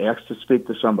 Ask to speak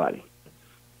to somebody.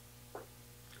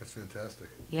 That's fantastic.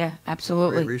 Yeah,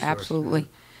 absolutely, absolutely.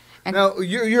 And now,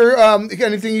 you're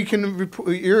anything you can report?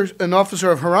 You're an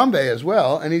officer of Harambe as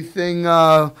well. Anything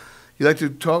you'd like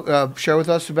to share with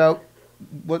us about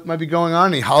what might be going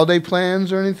on? Any holiday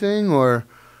plans or anything? Or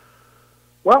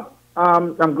well,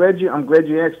 I'm glad you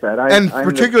asked that. I'm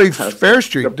particularly Fair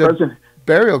Street, the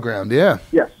burial ground. Yeah.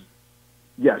 Yes.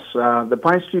 The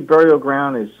Pine Street Burial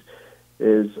Ground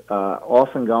is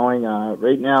off and going.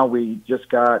 Right now, we just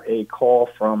got a call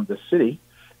from the city.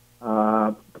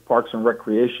 The Parks and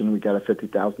Recreation, we got a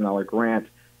 $50,000 grant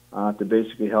to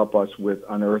basically help us with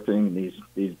unearthing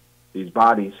these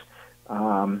bodies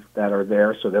that are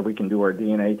there, so that we can do our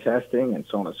DNA testing and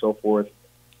so on and so forth.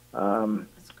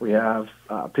 We have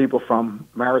people from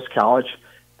Marist College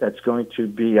that's going to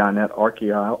be on that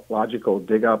archaeological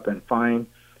dig up and find,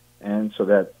 and so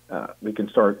that we can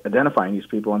start identifying these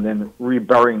people and then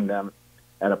reburying them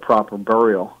at a proper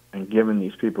burial and giving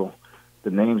these people the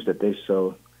names that they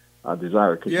so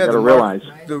desire. Because you got to realize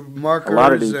the markers, a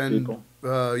lot of these and people,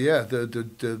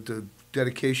 the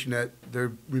dedication that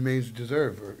their remains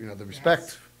deserve, or the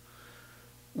respect.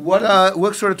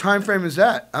 What sort of time frame is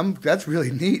that? That's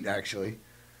really neat, actually.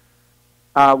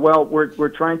 Well, we're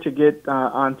trying to get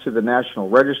onto the National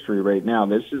Registry right now.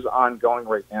 This is ongoing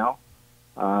right now.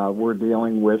 We're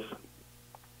dealing with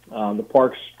the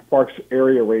parks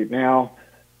area right now.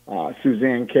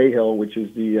 Suzanne Cahill, which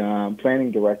is the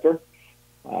planning director,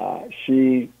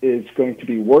 she is going to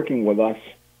be working with us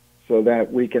so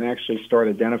that we can actually start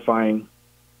identifying,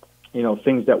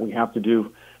 things that we have to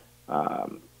do.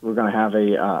 We're going to have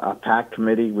a PAC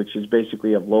committee, which is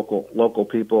basically of local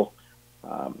people.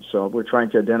 So we're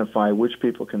trying to identify which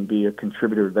people can be a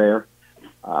contributor there,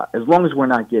 as long as we're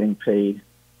not getting paid.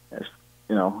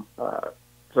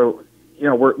 So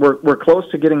we're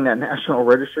close to getting that National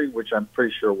Registry, which I'm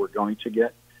pretty sure we're going to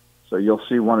get. So you'll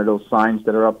see one of those signs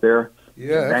that are up there.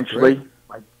 Yeah, eventually,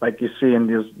 like you see in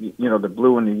these, the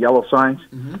blue and the yellow signs.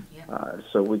 Mm-hmm.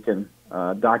 So we can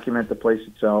document the place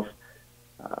itself.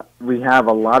 We have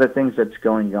a lot of things that's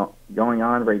going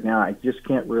on right now. I just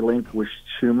can't relinquish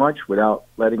too much without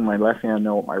letting my left hand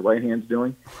know what my right hand's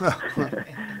doing.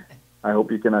 I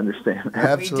hope you can understand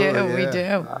that. Absolutely, we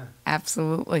do.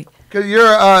 Absolutely. Because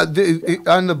you're on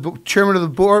the chairman of the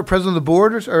board, president of the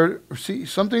board, or see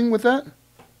something with that?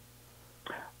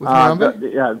 With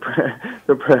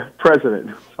the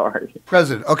president. Sorry.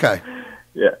 President. Okay.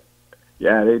 Yeah.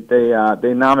 Yeah,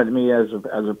 they nominated me as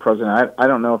a president. I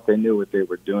don't know if they knew what they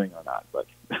were doing or not, but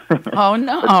oh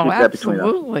no,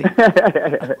 absolutely.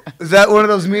 Is that one of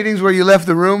those meetings where you left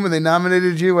the room and they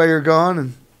nominated you while you're gone,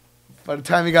 and by the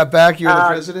time you got back, you were the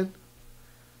president?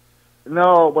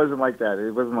 No, it wasn't like that. It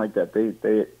wasn't like that.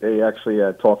 They actually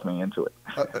talked me into it.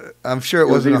 I'm sure it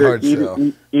wasn't a hard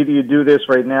sell. Either you do this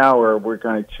right now, or we're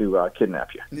going to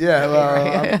kidnap you. Yeah,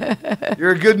 well,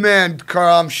 you're a good man,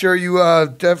 Carl. I'm sure you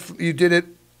you did it,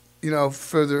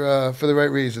 for the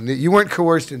right reason. You weren't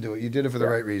coerced into it. You did it for the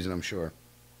right reason, I'm sure.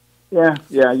 Yeah.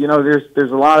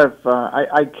 There's a lot of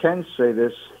I can say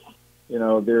this.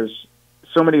 There's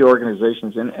so many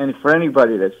organizations, and for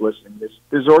anybody that's listening,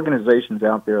 there's organizations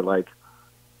out there like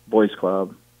Boys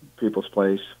Club, People's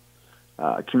Place,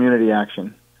 Community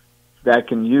Action, that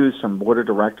can use some board of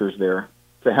directors there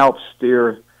to help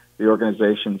steer the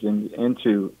organizations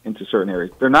into certain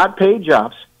areas. They're not paid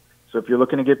jobs, so if you're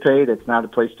looking to get paid, it's not a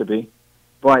place to be.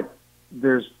 But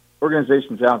there's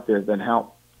organizations out there that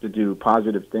help to do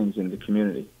positive things in the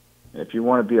community. And if you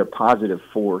want to be a positive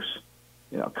force,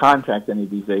 contact any of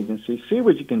these agencies. See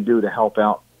what you can do to help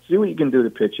out. See what you can do to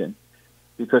pitch in.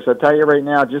 Because I tell you right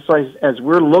now, just as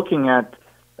we're looking at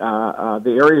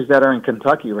the areas that are in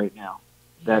Kentucky right now,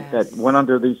 that went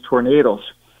under these tornadoes,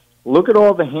 look at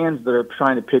all the hands that are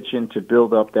trying to pitch in to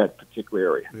build up that particular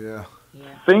area. Yeah.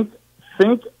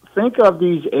 Think of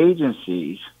these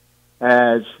agencies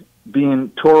as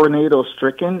being tornado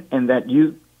stricken, and that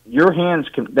your hands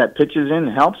that pitches in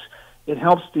helps. It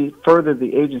helps to further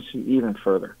the agency even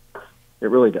further. It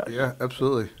really does. Yeah,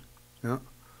 absolutely. Yeah.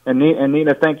 And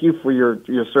Nina, thank you for your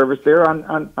service there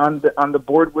on the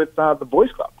board with the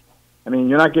Boys Club. I mean,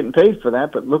 you're not getting paid for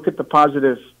that, but look at the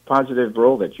positive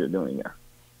role that you're doing there.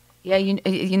 Yeah,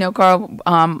 Carl,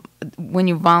 when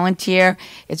you volunteer,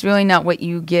 it's really not what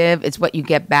you give, it's what you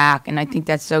get back. And I think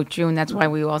that's so true, and that's why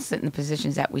we all sit in the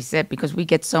positions that we sit, because we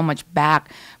get so much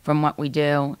back from what we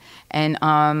do. And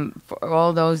for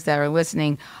all those that are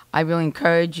listening, I really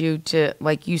encourage you to,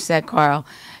 like you said, Carl,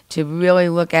 to really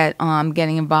look at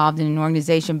getting involved in an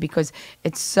organization, because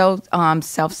it's so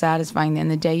self-satisfying. At the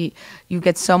end of the day, you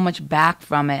get so much back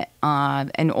from it.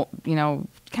 And,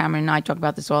 Cameron and I talk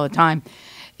about this all the time.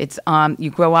 It's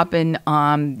you grow up from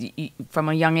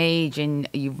a young age, and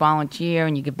you volunteer,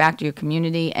 and you give back to your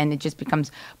community, and it just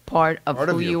becomes part of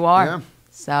who you are. Yeah.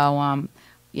 So, I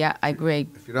agree.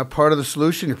 If you're not part of the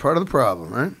solution, you're part of the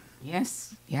problem, right?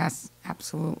 Yes,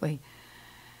 absolutely.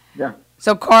 Yeah.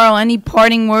 So, Carl, any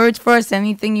parting words for us?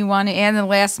 Anything you want to add in the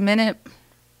last minute?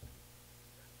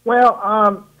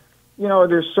 Well,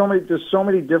 there's so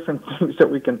many different things that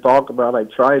we can talk about. I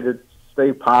try to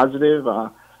stay positive.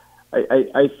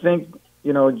 I think,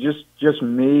 just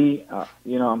me,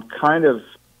 I'm kind of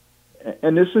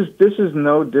and this is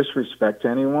no disrespect to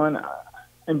anyone.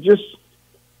 I'm just,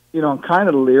 I'm kind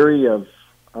of leery of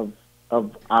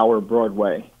our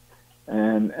Broadway,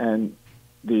 and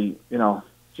the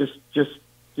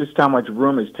just how much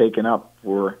room is taken up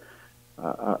for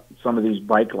some of these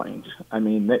bike lanes. I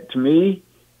mean, to me,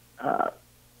 I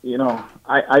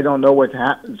don't know what's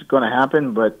going to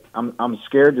happen, but I'm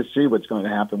scared to see what's going to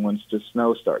happen once the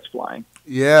snow starts flying.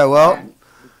 Yeah, well,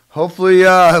 hopefully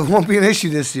it won't be an issue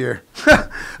this year.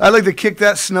 I'd like to kick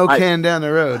that snow can down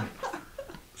the road.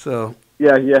 So.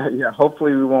 Yeah.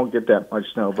 Hopefully we won't get that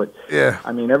much snow, but yeah.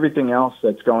 I mean, everything else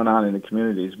that's going on in the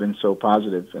community has been so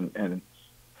positive, and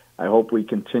I hope we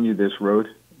continue this road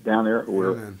down there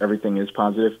where everything is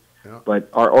positive. Yeah. But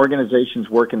our organizations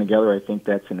working together, I think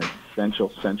that's an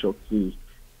essential key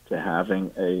to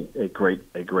having a great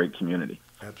community.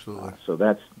 Absolutely. So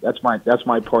that's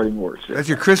my parting words. That's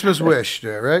your Christmas wish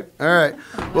there, right? All right.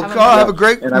 Well, Carl, have a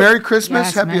great Merry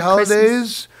Christmas, Happy Holidays,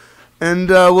 Christmas. And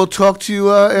we'll talk to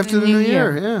you after the New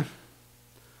Year. Yeah.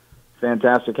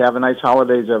 Fantastic. Have a nice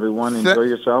holidays, everyone. Enjoy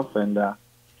yourself, and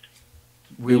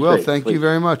we will. Safe, Thank please. you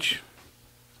very much.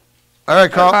 All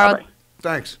right, Carl. Bye-bye.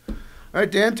 Thanks. All right,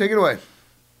 Dan, take it away.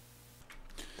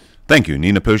 Thank you,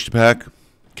 Nina Postupack,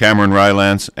 Cameron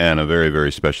Rylance, and a very,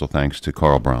 very special thanks to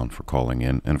Carl Brown for calling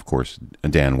in, and, of course,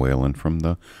 Dan Whelan from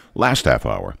the last half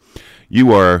hour.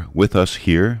 You are with us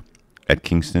here at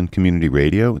Kingston Community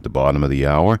Radio at the bottom of the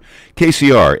hour.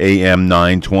 KCR AM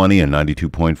 920 and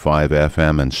 92.5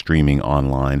 FM and streaming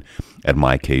online at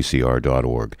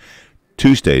mykcr.org.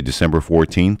 Tuesday, December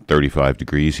 14th, 35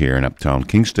 degrees here in uptown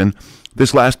Kingston.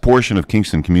 This last portion of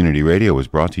Kingston Community Radio was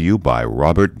brought to you by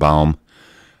Robert Baum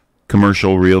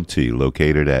Commercial Realty,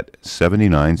 located at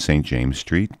 79 St. James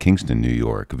Street, Kingston, New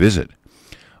York. Visit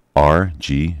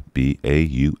rgbaum.com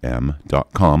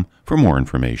for more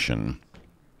information.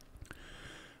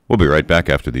 We'll be right back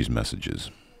after these messages.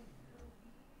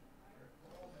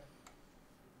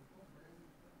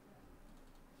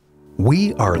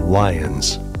 We are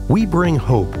Lions. We bring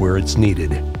hope where it's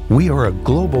needed. We are a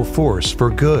global force for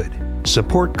good.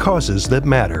 Support causes that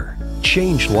matter.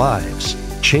 Change lives.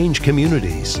 Change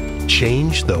communities.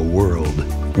 Change the world.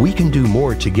 We can do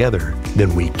more together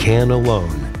than we can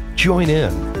alone. Join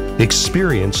in.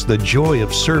 Experience the joy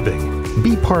of serving.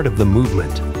 Be part of the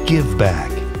movement. Give back.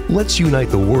 Let's unite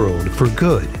the world for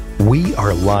good. We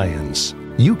are Lions.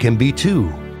 You can be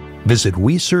too. Visit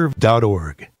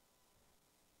weserve.org.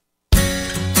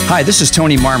 Hi, this is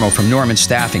Tony Marmo from Norman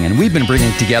Staffing, and we've been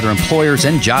bringing together employers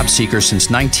and job seekers since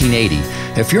 1980.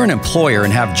 If you're an employer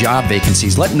and have job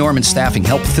vacancies, let Norman Staffing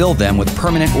help fill them with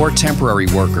permanent or temporary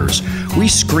workers. We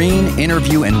screen,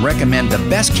 interview, and recommend the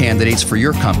best candidates for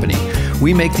your company.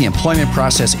 We make the employment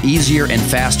process easier and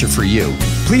faster for you.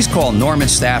 Please call Norman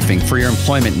Staffing for your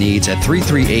employment needs at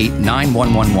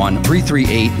 338-9111,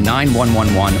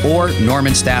 338-9111, or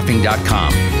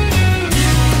normanstaffing.com.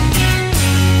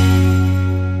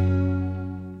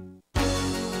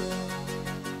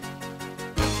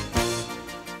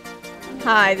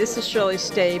 Hi, this is Shirley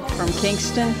Stabe from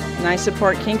Kingston, and I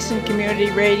support Kingston Community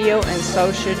Radio, and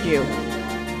so should you.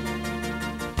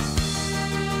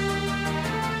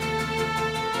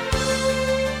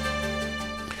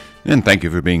 And thank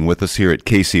you for being with us here at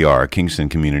KCR, Kingston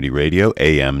Community Radio,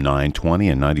 AM 920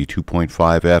 and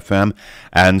 92.5 FM,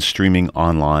 and streaming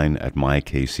online at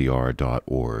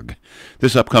mykcr.org.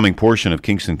 This upcoming portion of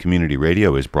Kingston Community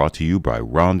Radio is brought to you by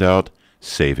Rondout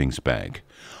Savings Bank.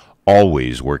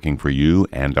 Always working for you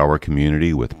and our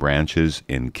community with branches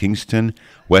in Kingston,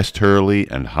 West Hurley,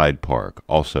 and Hyde Park.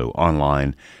 Also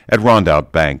online at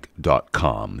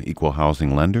rondoutbank.com. Equal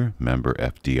housing lender, member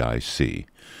FDIC.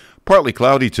 Partly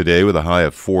cloudy today with a high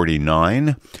of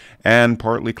 49, and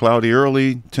partly cloudy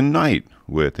early tonight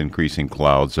with increasing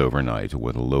clouds overnight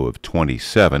with a low of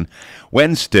 27.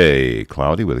 Wednesday,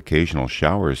 cloudy with occasional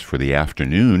showers for the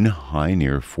afternoon, high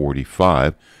near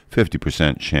 45.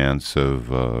 50% chance of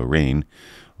rain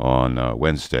on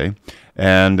Wednesday.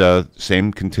 And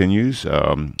same continues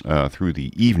through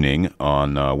the evening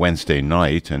on Wednesday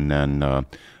night, and then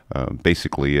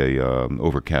basically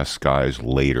overcast skies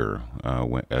later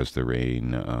as the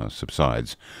rain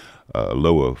subsides.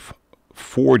 Low of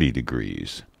 40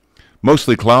 degrees.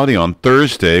 Mostly cloudy on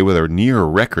Thursday with a near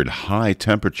record high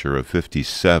temperature of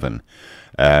 57.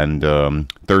 And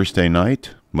Thursday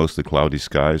night, mostly cloudy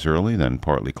skies early, then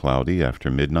partly cloudy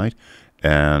after midnight,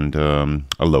 and a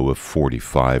low of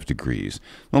 45 degrees.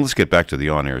 Now let's get back to the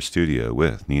on-air studio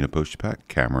with Nina Postupack,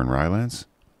 Cameron Rylance,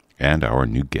 and our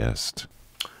new guest.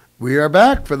 We are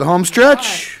back for the home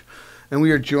stretch, and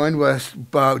we are joined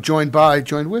by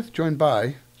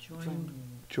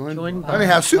Joined by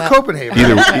anyhow, Sue Koppenhaver.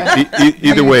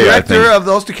 Either way, I Director think. of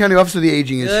the Ulster County Office of the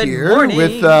Aging is Good here morning.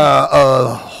 with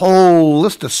a whole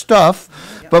list of stuff.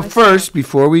 But first,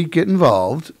 before we get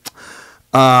involved,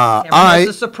 Has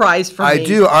a surprise for me. I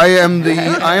do. I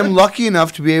am lucky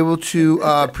enough to be able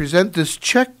to present this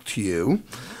check to you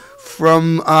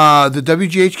from the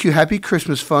WGHQ Happy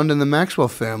Christmas Fund and the Maxwell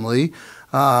family.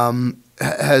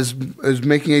 Is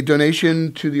making a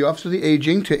donation to the Office of the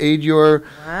Aging to aid your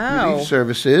relief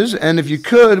services. And if you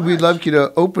could, we'd love you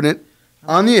to open it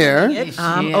on the air.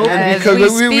 Open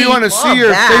Because we want to see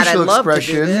your facial I'd love to do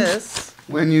expression this.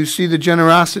 when you see the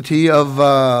generosity of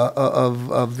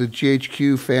the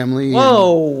GHQ family.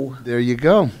 Whoa. There you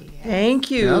go. Thank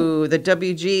you. The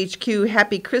WGHQ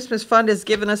Happy Christmas Fund has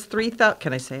given us $3,000.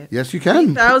 Can I say it? Yes, you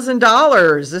can.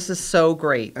 $3,000. This is so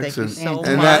great. Thank you so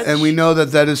much. And we know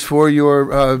that is for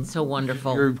your so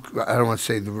wonderful. Your, I don't want to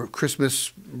say the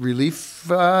Christmas relief,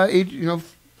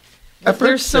 efforts.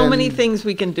 There's so many things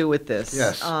we can do with this.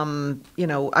 Yes.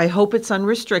 I hope it's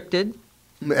unrestricted.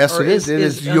 Yes, Or it is. It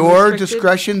is your unrestricted?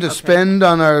 discretion to spend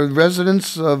on our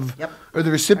residents or the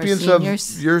recipients of your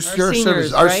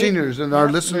service, our seniors and our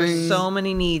listening. There's so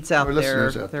many needs out there.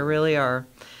 listeners out There really are.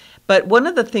 But one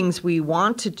of the things we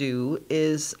want to do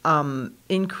is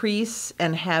increase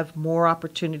and have more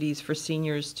opportunities for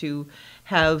seniors to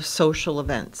have social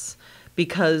events.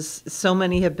 Because so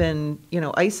many have been,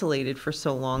 isolated for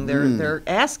so long, they're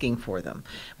asking for them.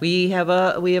 We have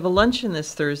a luncheon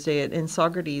this Thursday in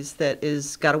Saugerties that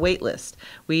is got a wait list.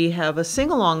 We have a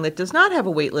sing along that does not have a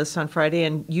wait list on Friday,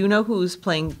 and you know who's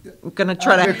playing. Going to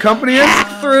try to accompany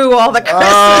hack through all the Christmas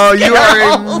Oh, you are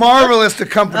a carols. marvelous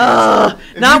accompanist.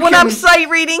 Not when I'm sight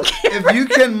reading. If you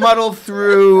can muddle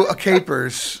through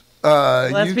capers.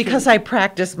 Well, that's because I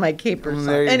practice my capers.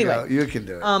 There you anyway, go. You can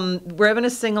do it. We're having a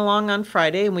sing-along on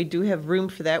Friday, and we do have room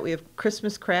for that. We have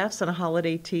Christmas crafts and a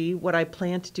holiday tea. What I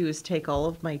plan to do is take all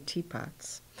of my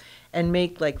teapots and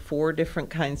make like 4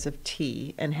 different kinds of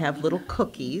tea and have little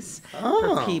cookies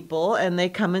for people, and they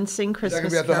come and sing Christmas.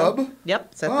 Is that going to be at the hub? Yep,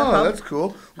 it's at the Oh, hub. that's cool.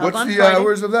 Hub What's on the Friday.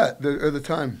 hours of that, or the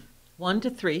time? 1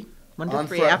 to 3. 1 to On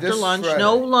 3 Fri- after this lunch. Friday.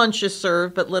 No lunch is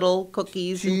served, but little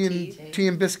cookies Tea and and, tea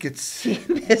and biscuits.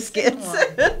 biscuits.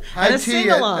 High and a tea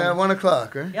sing-along. at 1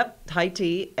 o'clock, right? Yep, high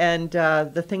tea. And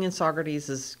the thing in Saugerties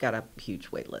has got a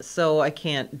huge wait list, so I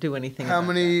can't do anything How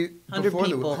about many that. 100 before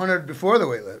people. 100 before the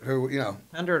wait list? Or,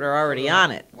 100 are already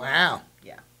on it. Wow.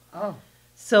 Yeah. Oh.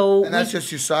 So And that's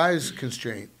just your size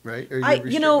constraint, right? Or you're it's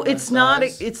restricted on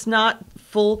size? it's not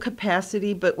full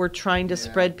capacity, but we're trying to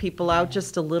spread people out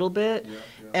just a little bit.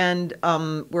 And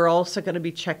we're also going to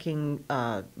be checking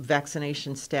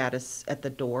vaccination status at the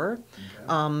door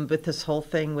with this whole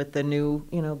thing with the new,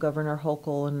 Governor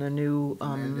Hochul and the new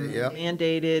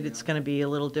mandated. It's going to be a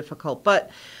little difficult.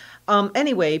 But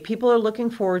anyway, people are looking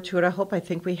forward to it. I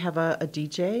think we have a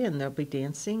DJ, and there'll be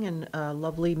dancing and a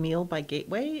lovely meal by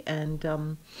Gateway.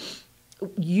 And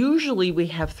usually we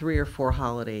have 3 or 4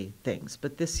 holiday things,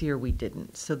 but this year we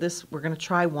didn't. So we're going to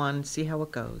try one, see how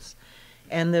it goes.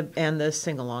 And the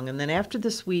sing along, and then after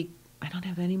this week, I don't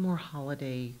have any more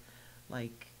holiday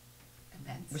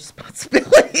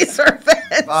responsibilities or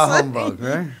events. Humbug,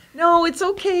 right? No, it's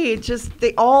okay. It's just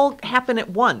they all happen at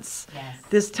once.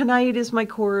 Yes. Tonight is my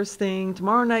chorus thing.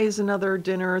 Tomorrow night is another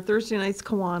dinner. Thursday night's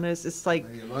Kiwanis. It's like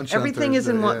everything is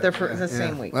in the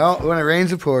same week. Well, when it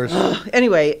rains, it pours.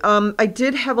 Anyway, I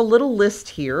did have a little list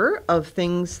here of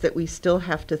things that we still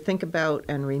have to think about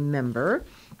and remember.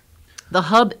 The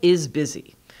hub is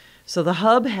busy. So the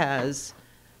hub has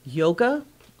yoga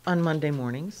on Monday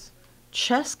mornings,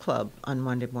 chess club on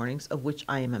Monday mornings, of which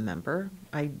I am a member.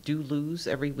 I do lose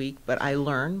every week, but I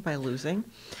learn by losing.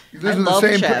 You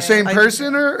losing the same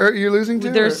person, or you're losing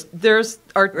to? There's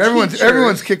our teachers.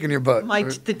 Everyone's kicking your butt.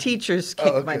 The teachers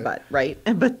kick my butt, right?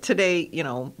 But today,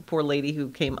 poor lady who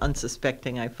came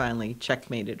unsuspecting, I finally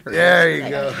checkmated her. There you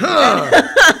go.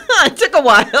 It took a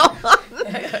while.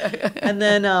 And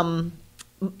then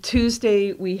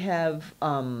Tuesday we have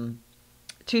an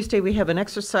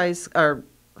exercise. Or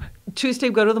Tuesday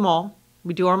we go to the mall.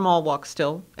 We do our mall walk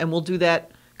still, and we'll do that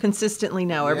consistently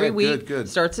now every week. Good.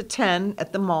 Starts at 10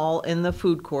 at the mall in the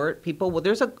food court.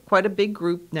 There's quite a big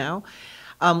group now.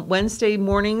 Wednesday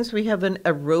mornings we have an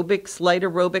light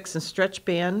aerobics and stretch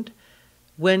band.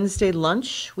 Wednesday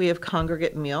lunch we have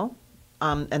congregate meal,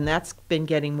 and that's been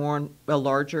getting a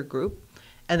larger group.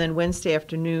 And then Wednesday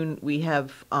afternoon we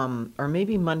have, or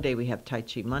maybe Monday we have Tai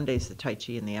Chi. Monday's the Tai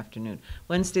Chi in the afternoon.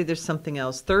 Wednesday there's something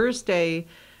else. Thursday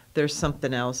there's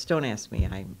something else. Don't ask me.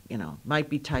 I, might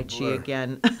be Tai Chi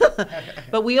again.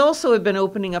 But we also have been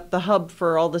opening up the hub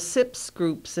for all the SIPS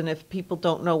groups. And if people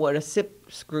don't know what a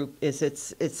SIPS group is,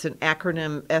 it's an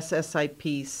acronym,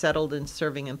 SSIP, Settled and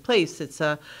Serving in Place. It's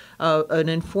an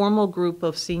informal group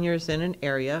of seniors in an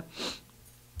area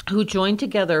who join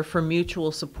together for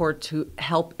mutual support to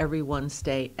help everyone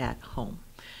stay at home.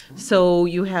 So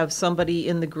you have somebody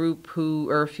in the group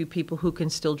or a few people who can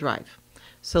still drive.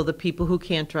 So the people who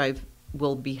can't drive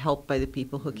will be helped by the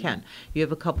people who can. You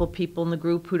have a couple people in the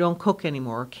group who don't cook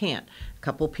anymore or can't. A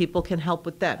couple people can help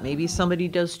with that. Maybe somebody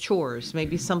does chores.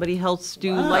 Maybe somebody helps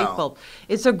do light bulb.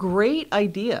 It's a great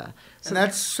idea. So and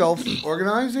that's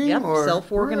self-organizing? Yep, or?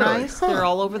 self-organized. Really? They're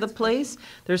all over the place.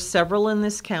 There's several in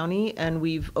this county, and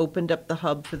we've opened up the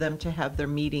hub for them to have their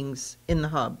meetings in the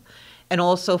hub. And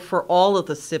also for all of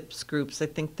the SIPS groups, I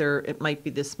think it might be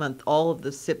this month, all of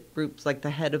the SIP groups, like the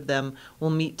head of them, will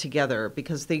meet together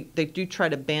because they do try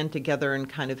to band together and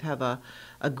kind of have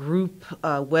a group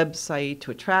website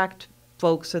to attract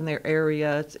folks in their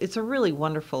area. It's a really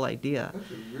wonderful idea.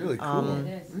 That's really cool.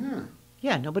 It is.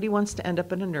 Yeah, nobody wants to end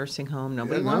up in a nursing home.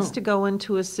 Nobody wants to go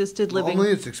into assisted living.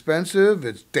 Only it's expensive,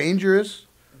 it's dangerous.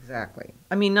 Exactly.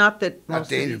 I mean, not that not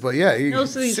dangerous, but yeah,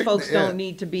 most of these folks don't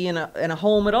need to be in a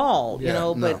home at all,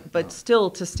 but still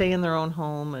to stay in their own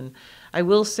home. And I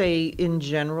will say, in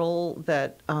general,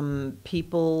 that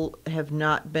people have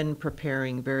not been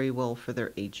preparing very well for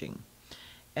their aging,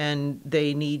 and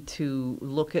they need to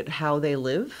look at how they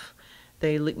live.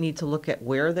 They need to look at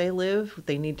where they live.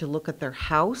 They need to look at their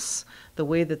house, the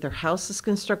way that their house is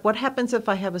constructed. What happens if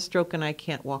I have a stroke and I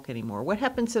can't walk anymore? What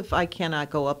happens if I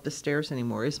cannot go up the stairs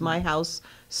anymore? Is my house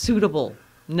suitable?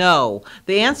 No.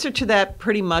 The answer to that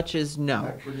pretty much is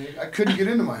no. I couldn't get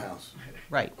into my house.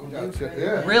 Right.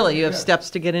 Yeah. Really? You have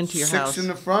steps to get into your 6 house? 6 in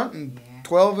the front and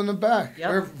 12 in the back, Yep.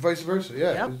 or vice versa.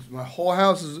 Yeah, my whole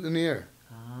house is in the air.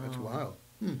 That's wild.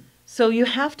 So you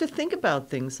have to think about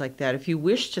things like that. If you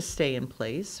wish to stay in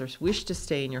place or wish to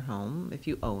stay in your home, if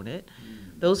you own it,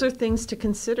 those are things to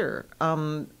consider.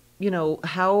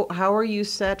 How are you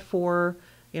set for,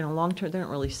 long-term? They don't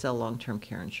really sell long-term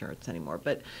care insurance anymore.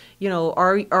 But,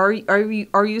 are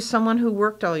you someone who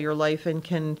worked all your life and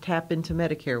can tap into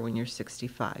Medicare when you're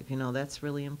 65? That's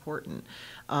really important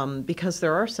because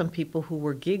there are some people who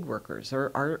were gig workers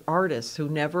or artists who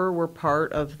never were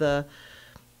part of the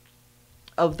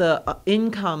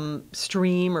income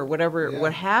stream or whatever,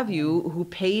 what have you, who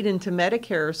paid into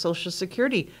Medicare or Social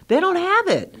Security. They don't have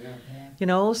it.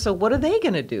 So what are they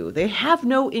going to do? They have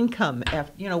no income.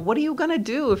 What are you going to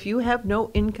do if you have no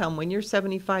income when you're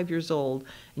 75 years old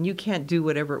and you can't do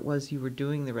whatever it was you were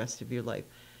doing the rest of your life?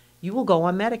 You will go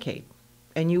on Medicaid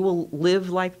and you will live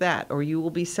like that, or you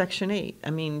will be Section 8. I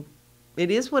mean, it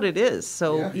is what it is.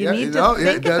 So you need to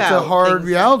think about that's a hard things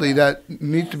reality that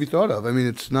needs to be thought of. I mean,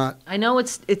 it's not. I know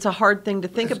it's a hard thing to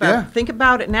think about. Yeah. Think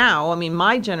about it now. I mean,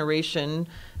 my generation,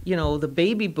 the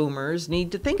baby boomers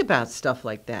need to think about stuff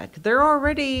like that. They're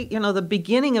already, the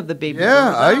beginning of the baby boomers.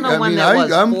 I don't know when that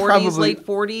was. I'm 40s, probably, late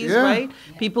 40s, right?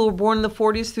 People were born in the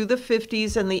 40s through the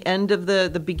 50s, and the end of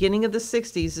the beginning of the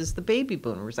 60s is the baby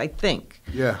boomers, I think.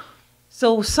 Yeah.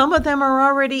 So some of them are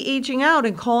already aging out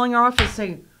and calling our office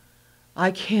saying,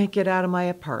 I can't get out of my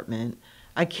apartment.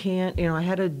 I can't, I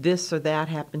had this or that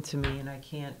happen to me, and I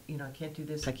can't do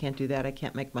this, I can't do that, I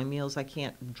can't make my meals, I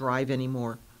can't drive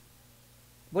anymore.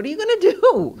 What are you going to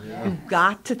do? Yeah. You've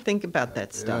got to think about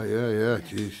that stuff. Yeah,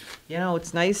 geez.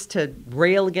 It's nice to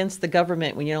rail against the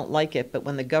government when you don't like it, but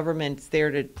when the government's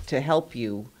there to help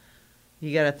you,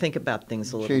 you got to think about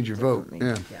things a little bit. Change your vote,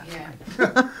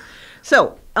 yeah.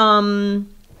 So,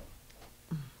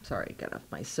 sorry, I got off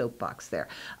my soapbox there.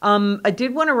 I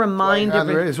did want to remind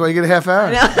everybody. That's why you get a half hour.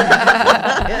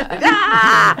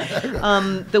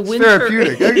 The winter.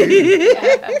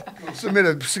 It's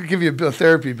therapeutic. Give you a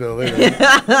therapy bill later.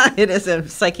 It is a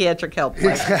psychiatric help.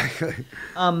 Exactly.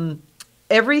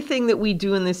 Everything that we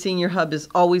do in the Senior Hub is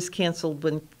always canceled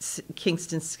when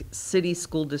Kingston City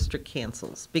School District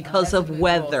cancels because of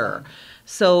weather.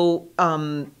 So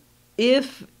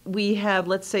if we have,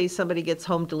 let's say somebody gets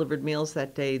home delivered meals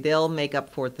that day, they'll make up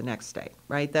for it the next day,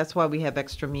 right? That's why we have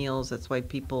extra meals. That's why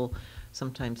people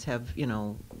sometimes have,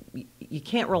 you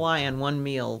can't rely on one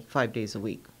meal 5 days a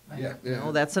week. Yeah.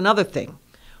 That's another thing.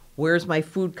 Where's my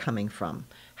food coming from?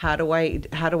 How do I,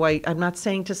 I'm not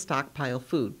saying to stockpile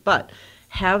food, but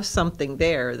have something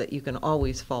there that you can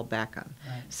always fall back on.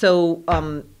 Right.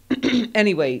 So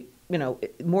anyway,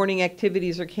 morning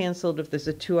activities are canceled if there's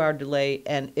a 2-hour delay,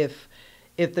 and if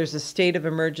there's a state of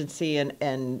emergency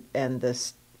and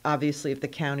this, obviously if the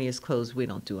county is closed, we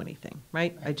don't do anything,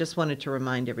 right? I just wanted to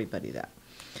remind everybody that.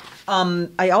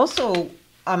 I also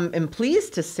am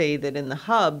pleased to say that in the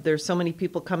hub, there's so many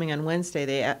people coming on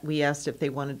Wednesday. We asked if they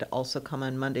wanted to also come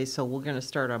on Monday, so we're going to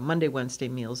start our Monday, Wednesday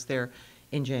meals there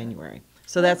in January.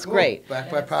 So that's Cool. great. Back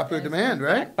by popular demand,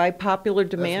 right? By popular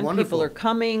demand, wonderful. people are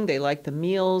coming. They like the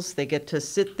meals. They get to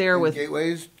sit there And with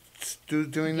Gateway's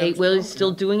doing that. Gateway's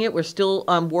still doing it. We're still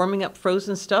warming up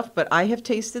frozen stuff, but I have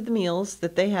tasted the meals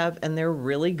that they have, and they're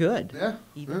really good. Yeah.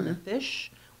 Even the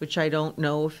fish, which I don't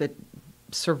know if it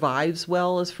survives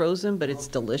well as frozen, but it's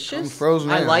delicious. Frozen,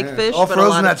 I yeah, like yeah. fish. All but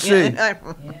frozen a lot at sea.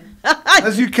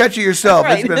 As you catch it yourself,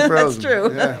 Right. it's been frozen. That's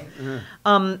true. Yeah,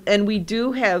 yeah. And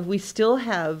we still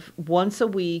have once a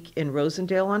week in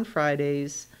Rosendale on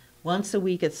Fridays, once a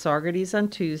week at Saugerties on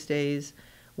Tuesdays,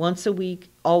 once a week,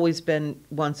 always been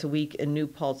once a week in New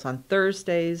Paltz on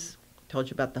Thursdays. Told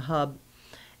you about the hub.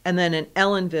 And then in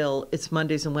Ellenville, it's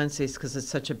Mondays and Wednesdays because it's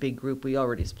such a big group. We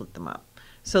already split them up.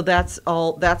 So that's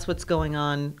what's going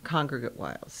on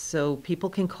congregate-wise. So people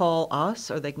can call us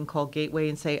or they can call Gateway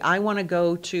and say, I want to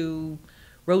go to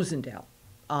Rosendale.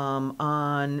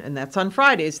 And that's on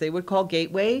Fridays. They would call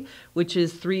Gateway, which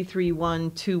is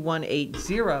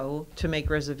 331-2180 to make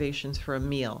reservations for a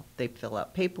meal. They fill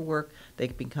out paperwork. They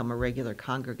become a regular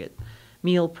congregate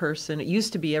meal person. It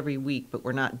used to be every week, but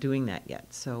we're not doing that yet.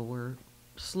 So we're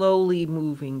slowly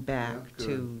moving back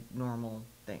to normal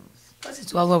things. Plus,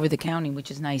 it's all over the county, which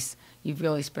is nice. You've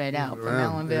really spread out from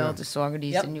Around, Ellenville to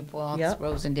Saugerties to New Paltz,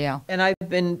 Rosendale. And I've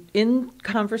been in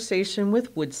conversation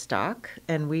with Woodstock,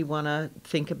 and we want to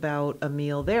think about a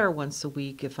meal there once a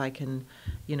week if I can,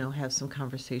 have some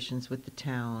conversations with the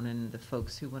town and the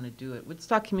folks who want to do it.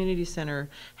 Woodstock Community Center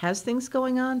has things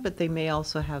going on, but they may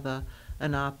also have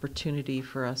an opportunity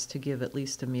for us to give at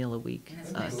least a meal a week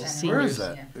to seniors. Where is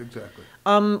that exactly?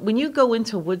 When you go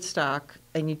into Woodstock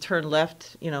and you turn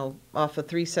left, off of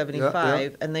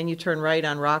 375, and then you turn right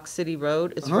on Rock City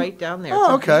Road, it's right down there.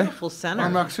 Oh, it's a beautiful center.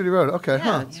 On Rock City Road, okay.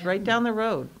 Yeah, it's right down the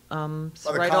road. It's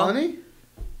By the right Colony?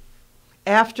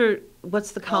 After,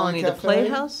 what's the Colony? The Cafe?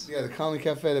 Playhouse? Yeah, the Colony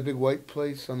Cafe, the big white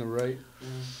place on the right.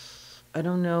 I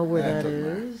don't know where that doesn't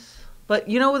matter. is. But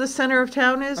you know where the center of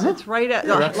town is? It's right at,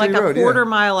 Rock like City a Road, quarter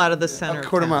mile out of the center A of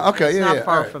quarter town. mile, okay, It's yeah, not yeah.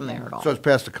 far all right. from there at all. So it's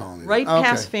past the Colony. Right Okay.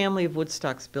 past Family of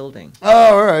Woodstock's building.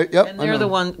 Oh, all right, yep. And I they're the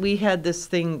know. one, we had this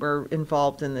thing, we're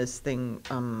involved in this thing,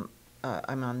 I'm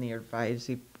on the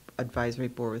advisory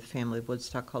board with Family of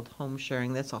Woodstock called Home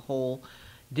Sharing. That's a whole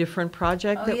different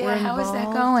project that we're How involved is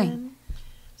that going? in.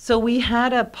 So we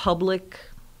had a public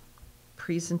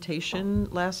presentation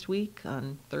last week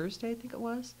on Thursday, I think it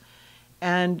was.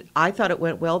 And I thought it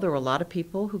went well. There were a lot of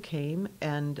people who came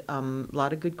and a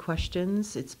lot of good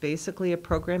questions. It's basically a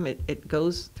program. It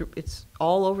goes through, it's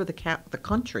all over the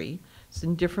country. It's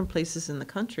in different places in the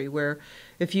country where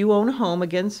if you own a home,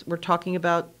 again, we're talking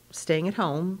about staying at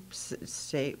home,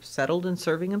 stay settled and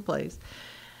serving in place.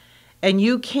 And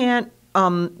you can't,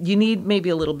 you need maybe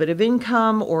a little bit of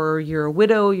income, or you're a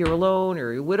widow, you're alone,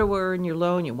 or you're a widower and you're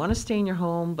alone, you want to stay in your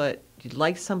home, but you'd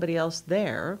like somebody else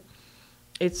there.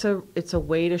 It's a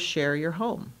way to share your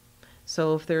home.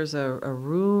 So if there's a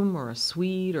room or a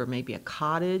suite or maybe a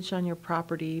cottage on your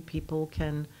property, people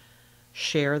can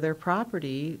share their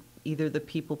property. Either the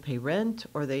people pay rent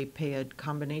or they pay a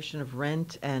combination of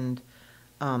rent and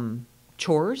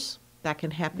chores. That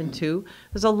can happen too.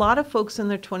 There's a lot of folks in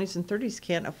their 20s and 30s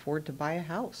can't afford to buy a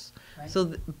house. Right.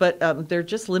 So, but they're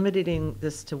just limiting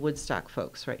this to Woodstock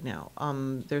folks right now.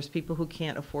 There's people who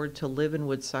can't afford to live in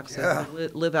Woodstock, so they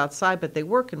live outside, but they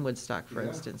work in Woodstock, for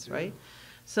instance, right?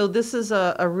 So this is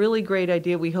a really great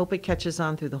idea. We hope it catches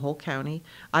on through the whole county.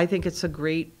 I think it's a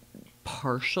great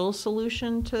partial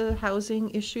solution to housing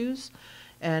issues.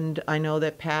 And I know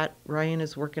that Pat Ryan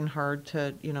is working hard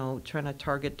to, trying to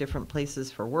target different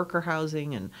places for worker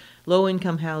housing and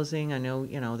low-income housing. I know,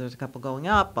 there's a couple going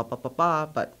up,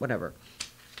 but whatever.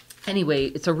 Anyway,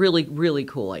 it's a really, really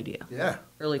cool idea. Yeah,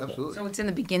 really absolutely. So it's in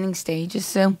the beginning stages,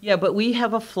 Sue? Yeah, but we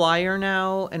have a flyer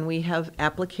now, and we have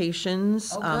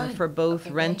applications for both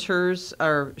renters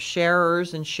or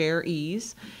sharers and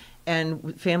sharees.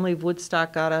 And Family of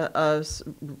Woodstock got a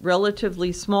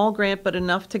relatively small grant, but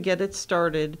enough to get it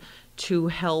started to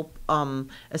help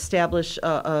establish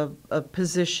a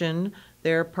position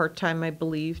there, part-time, I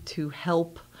believe, to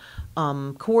help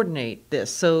coordinate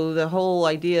this. So the whole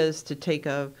idea is to take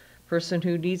a person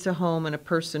who needs a home and a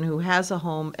person who has a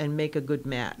home and make a good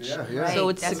match. Yeah, yeah. Right. So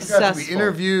it's There's successful. got to be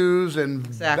interviews and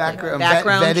Background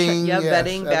vetting. yes,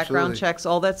 vetting, background absolutely. checks,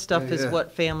 all that stuff Yeah, is yeah.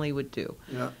 what family would do.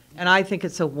 Yeah. And I think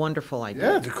it's a wonderful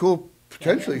idea. Yeah, it's a cool,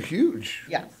 potentially huge.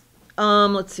 Yes.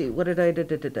 Let's see. What did I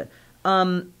do?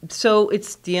 So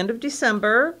it's the end of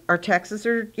December. Our taxes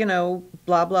are,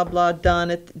 blah, blah, blah,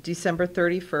 done at December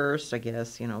 31st, I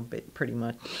guess, pretty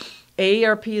much.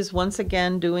 AARP is once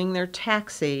again doing their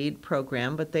tax aid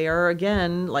program, but they are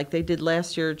again, like they did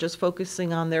last year, just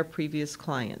focusing on their previous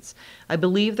clients. I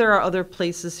believe there are other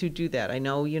places who do that. I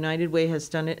know United Way has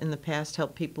done it in the past,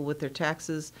 helped people with their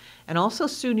taxes, and also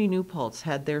SUNY New Paltz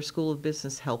had their School of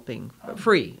Business helping,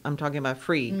 free. I'm talking about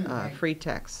free, free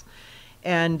tax.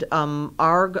 And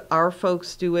our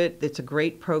folks do it. It's a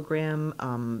great program.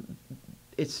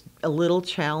 It's a little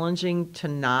challenging to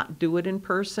not do it in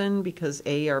person because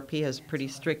AARP has pretty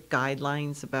strict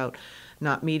guidelines about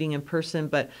not meeting in person,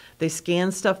 but they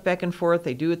scan stuff back and forth.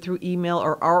 They do it through email,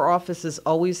 or our office is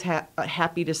always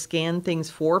happy to scan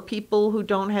things for people who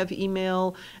don't have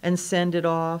email and send it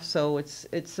off. So it's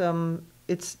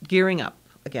gearing up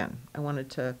again. I wanted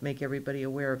to make everybody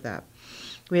aware of that.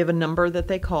 We have a number that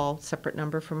they call, separate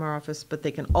number from our office, but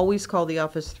they can always call the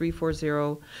office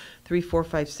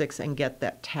 340-3456 and get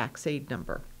that tax aid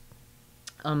number.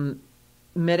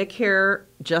 Medicare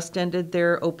just ended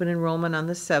their open enrollment on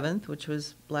the 7th, which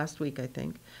was last week, I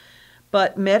think.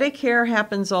 But Medicare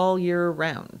happens all year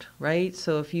round, right?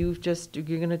 So if you're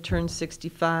going to turn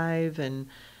 65 and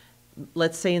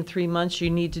let's say in 3 months, you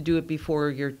need to do it before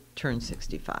you turn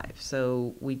 65.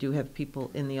 So we do have people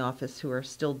in the office who are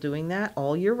still doing that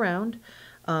all year round.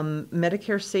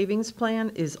 Medicare Savings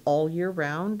Plan is all year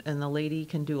round, and the lady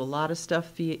can do a lot of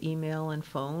stuff via email and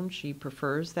phone. She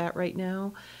prefers that right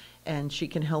now, and she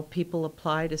can help people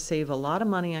apply to save a lot of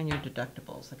money on your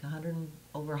deductibles, like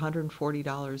over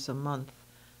 $140 a month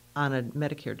on a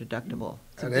Medicare deductible.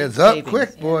 It adds up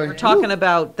quick, boy. We're talking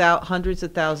about hundreds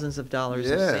of thousands of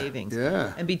dollars of savings.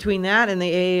 Yeah. And between that and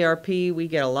the AARP, we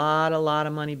get a lot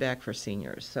of money back for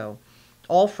seniors. So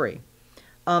all free.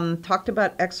 Talked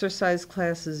about exercise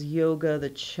classes, yoga, the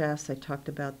chess. I talked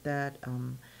about that.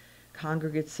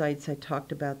 Congregate sites, I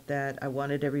talked about that. I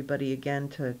wanted everybody again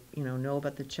to, know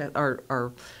about the chess.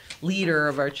 Our leader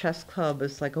of our chess club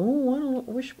is like, I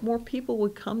wish more people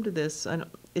would come to this.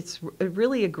 It's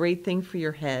really a great thing for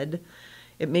your head.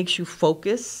 It makes you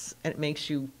focus, and it makes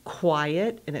you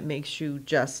quiet, and it makes you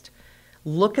just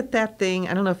look at that thing.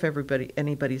 I don't know if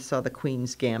anybody saw the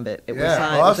Queen's Gambit. It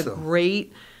was a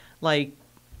great, I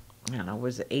don't know,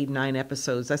 was it 8, 9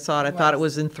 episodes? I saw it. I thought it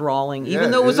was enthralling,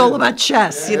 even though it was all about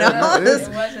chess, It was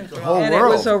enthralling. The whole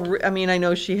world. I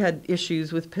know she had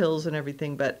issues with pills and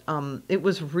everything, but it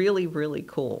was really, really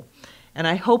cool. And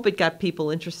I hope it got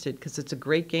people interested because it's a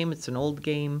great game. It's an old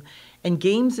game. And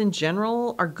games in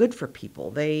general are good for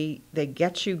people. They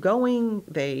get you going.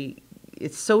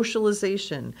 It's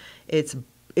socialization. It's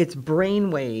brain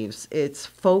waves. It's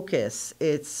focus.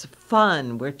 It's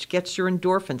fun, which gets your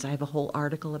endorphins. I have a whole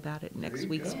article about it next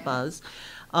week's Buzz.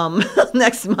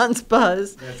 Next month's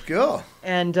Buzz. Let's go.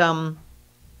 And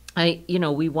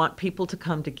we want people to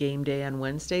come to game day on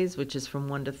Wednesdays, which is from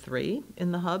 1 to 3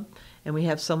 in the hub. And we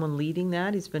have someone leading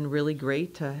that. He's been really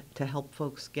great to help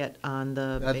folks get on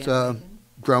the That's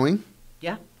growing?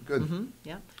 Yeah. Good. Mm-hmm.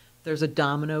 Yeah. There's a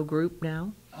domino group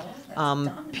now.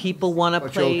 People want to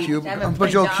play. A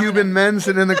bunch of Cuban men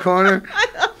sitting in the corner,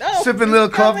 sipping little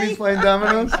coffees, playing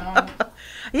dominoes.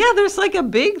 Yeah, there's like a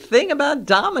big thing about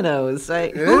dominoes.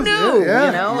 Who knew?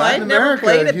 Yeah. I'd never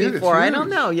played it before. I don't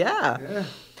know. Yeah.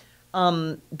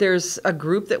 There's a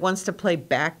group that wants to play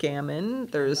backgammon.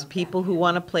 There's people who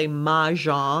want to play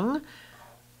mahjong.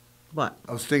 What?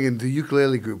 I was thinking the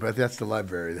ukulele group, but that's the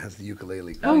library that has the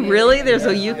ukulele group. Oh, really? There's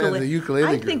a ukulele. Yeah, the ukulele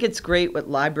I group. think it's great what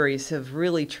libraries have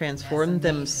really transformed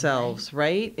themselves,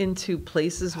 right? Into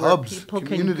places where people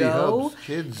can go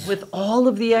kids. With all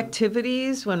of the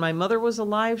activities. When my mother was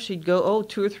alive, she'd go,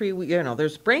 2 or 3 weeks,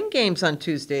 there's brain games on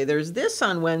Tuesday, there's this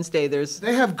on Wednesday,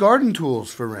 They have garden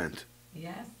tools for rent.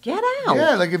 Yes. Get out.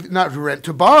 Yeah, like if not rent,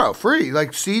 to borrow, free,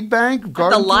 like seed bank,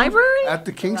 garden. At the library? At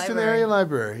the Kingston Area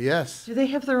Library, yes. Do they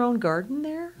have their own garden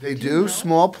there? They do,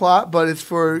 small plot, but it's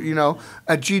for,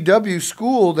 at GW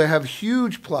school, they have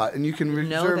huge plot, and you can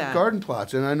reserve garden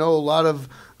plots. And I know a lot of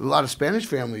Spanish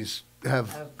families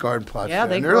have garden plots there.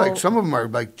 And they're like, some of them are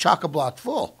like chock-a-block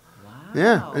full. Wow.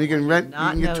 Yeah, and you can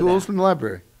get tools from the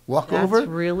library. Walk over.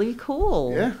 That's really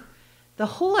cool. Yeah. The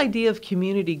whole idea of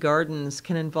community gardens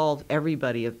can involve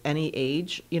everybody of any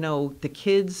age. The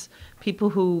kids, people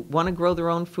who want to grow their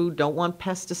own food, don't want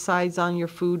pesticides on your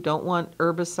food, don't want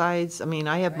herbicides.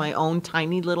 I have my own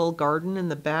tiny little garden in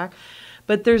the back.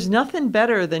 But there's nothing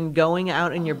better than going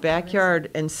out in your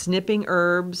backyard and snipping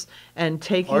herbs and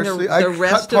taking the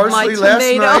rest of my tomatoes.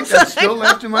 Last night. It's still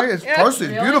left in my.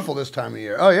 Parsley's beautiful this time of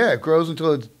year. Oh yeah, it grows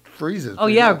until it's freezes. Oh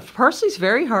yeah, parsley's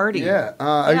very hardy. Yeah.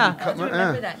 I'll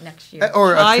remember that next year.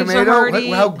 Or a Chives are tomato.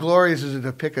 hardy. How glorious is it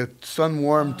to pick a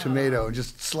sun-warmed tomato and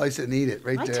just slice it and eat it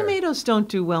right My there? tomatoes don't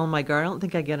do well in my garden. I don't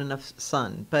think I get enough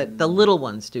sun, but the little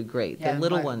ones do great. Yeah, the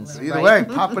little my- ones. Either right?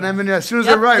 way, popping them in there as soon as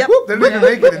Yep, they're ripe. yep. Whoop, they don't even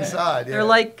make it inside. Yeah. They're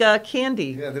like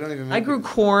candy. Yeah, they don't even. Make I grew it.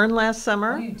 corn last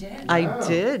summer. Oh, you did? I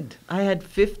did. I had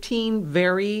 15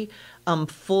 very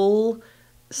full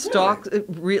stalks,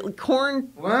 corn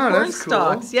Wow, corn that's cool.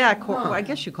 stalks. Yeah, well, I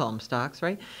guess you call them stalks,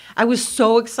 right? I was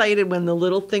so excited when the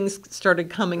little things started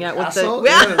coming out with Castle? the.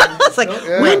 Yeah. It's like,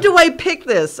 when do I pick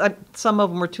this? Some of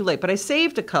them were too late, but I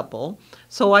saved a couple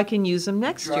so I can use them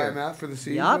next Dry year. them out for the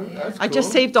season. Yep. That's I just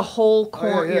cool. saved a whole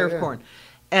yeah, ear of yeah. corn,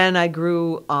 and I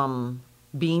grew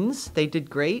beans. They did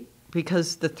great.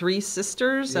 Because the Three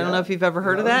Sisters, I don't know if you've ever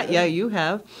heard of that. Yeah, you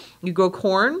have. You grow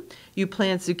corn, you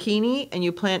plant zucchini, and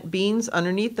you plant beans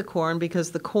underneath the corn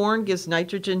because the corn gives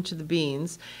nitrogen to the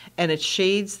beans, and it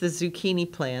shades the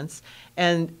zucchini plants.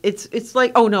 And it's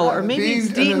like, oh no, or maybe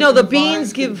it's the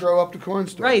beans give grow up to corn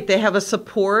stalk. Right, they have a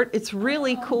support. It's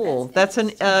really cool. That's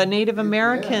a Native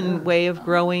American way of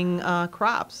growing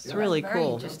crops. It's really Very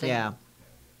cool. interesting. Yeah,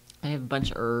 I have a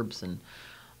bunch of herbs and.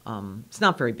 It's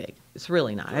not very big. It's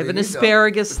really not. I have an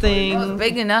asparagus thing. Well, it's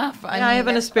big enough. I have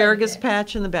an that's asparagus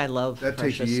patch in the bed. I love That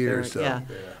fresh takes years, asparagus. so,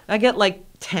 Yeah. yeah. I get like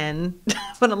 10,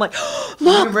 but I'm like,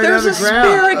 look, Right there's out of the ground.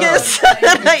 asparagus.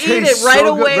 I eat it tastes right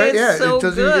so good. away. Right, yeah, It's so it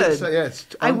doesn't even good. get,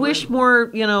 it's I wish more,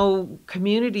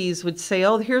 communities would say,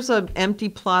 oh, here's an empty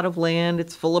plot of land.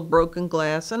 It's full of broken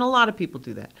glass. And a lot of people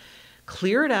do that.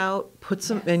 Clear it out, put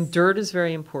some, and dirt is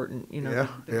very important. The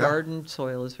garden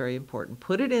soil is very important.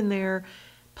 Put it in there.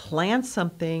 Plant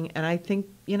something, and I think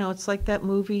it's like that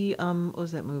movie. What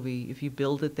was that movie? If you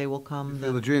build it, they will come.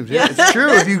 Field of Dreams. Yeah, it's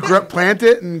true. If you plant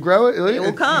it and grow it, It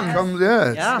will come.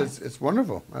 It's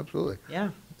wonderful. Absolutely.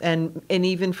 Yeah, and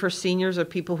even for seniors or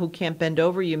people who can't bend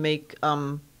over, you make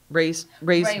raised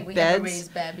Right, we beds. have a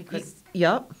raised bed because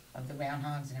Yep. of the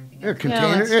groundhogs and everything. Yeah, else.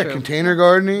 container. that's Yeah, true. container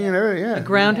gardening and everything. Yeah. The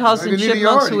groundhogs Like and you need a chipmunks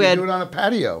yard, who you can had do it on a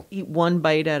patio. eat one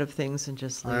bite out of things and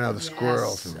just leave. I know the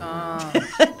squirrels.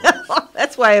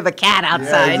 That's why I have a cat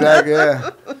outside. Yeah,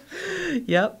 exactly.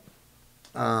 Yeah. Yep.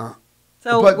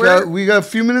 But we got a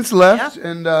few minutes left,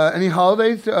 and any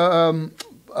holidays?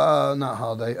 Not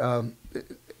holiday.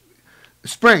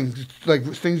 Spring, like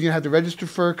things you have to register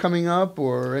for coming up,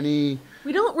 or any.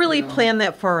 We don't really plan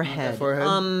that far ahead.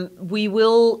 We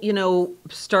will,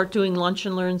 start doing lunch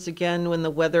and learns again when the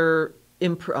weather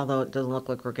although it doesn't look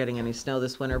like we're getting any snow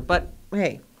this winter. But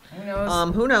hey,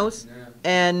 who knows?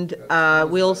 And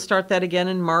we'll start that again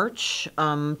in March.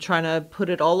 Trying to put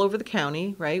it all over the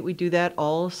county. Right, we do that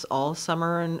all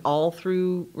summer and all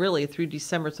through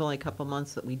December. It's only a couple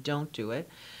months that we don't do it.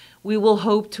 We will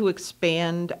hope to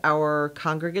expand our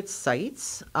congregate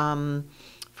sites.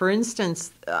 For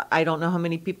instance, I don't know how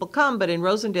many people come, but in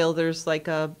Rosendale, there's like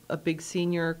a big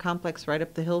senior complex right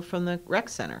up the hill from the rec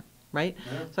center, right?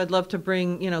 Yeah. So I'd love to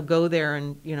bring, go there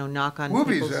and, knock on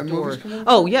people's doors.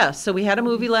 Oh, yeah. So we had a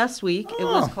movie last week. It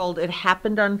was called It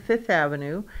Happened on Fifth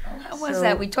Avenue. Oh, how was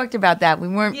that? We talked about that. We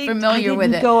weren't familiar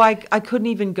with it. I couldn't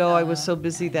even go. I was so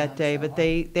busy that day. But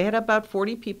they had about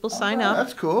 40 people sign up.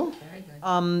 That's cool.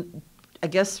 I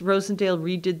guess Rosendale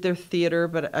redid their theater,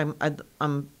 but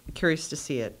I'm curious to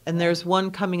see it. And there's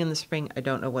one coming in the spring. I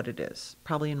don't know what it is.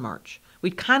 Probably in March. We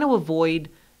kind of avoid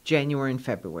January and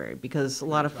February because a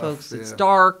lot of folks, it's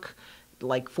dark,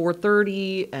 like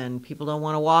 4:30, and people don't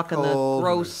want to walk in the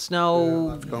gross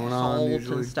snow, salt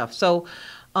and stuff. So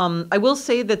I will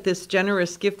say that this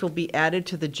generous gift will be added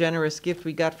to the generous gift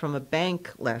we got from a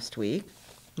bank last week.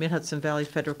 Mid-Hudson Valley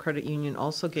Federal Credit Union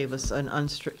also gave us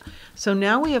so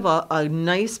now we have a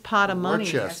nice pot of money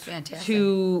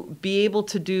to be able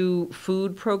to do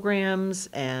food programs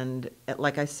and,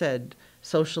 like I said,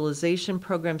 socialization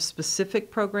programs, specific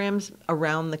programs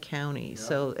around the county. Yeah,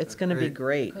 so it's going to be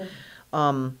great.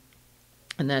 And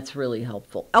that's really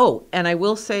helpful. Oh, and I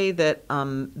will say that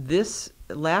this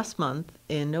last month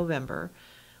in November,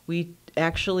 we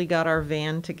actually got our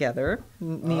van together.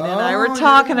 Nina and I were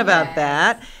talking about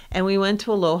that, and we went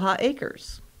to Aloha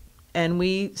Acres. And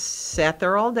we sat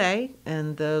there all day,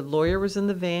 and the lawyer was in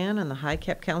the van, and the high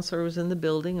cap counselor was in the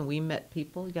building, and we met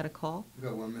people. You got a call? We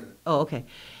got 1 minute. Oh, okay.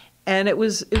 And it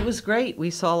was great. We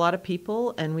saw a lot of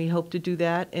people, and we hope to do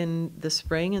that in the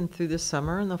spring and through the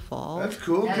summer and the fall. That's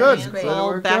cool. Good. It's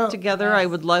all back together. Yes. I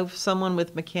would love someone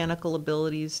with mechanical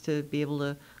abilities to be able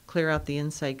to clear out the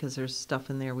inside because there's stuff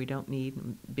in there we don't need,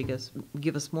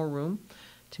 give us more room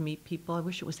to meet people. I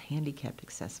wish it was handicapped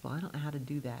accessible. I don't know how to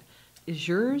do that. is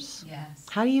yours? Yes.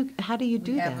 How do you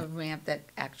do We that? have a ramp that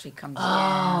actually comes Oh,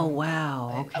 down.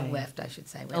 wow. A Okay. lift, I should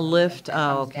say. We A have lift? that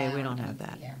Oh, comes okay. We down don't have and-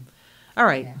 that. Yeah. All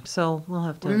right. So we'll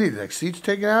have to. What do you need? Like seats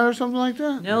taken out or something like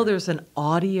that? No, there's an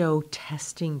audio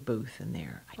testing booth in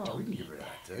there. I don't need that.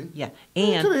 Yeah, Move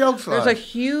and to the outside. there's a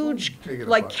huge Take it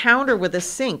like apart. counter with a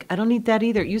sink. I don't need that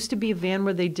either. It used to be a van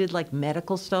where they did like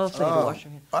medical stuff. So you had to Oh. wash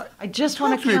your hands. I just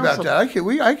want Talk to to me about counsel. that. I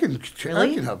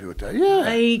Really? can help you with that. Yeah.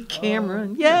 Hey,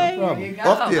 Cameron. Yay! problem. There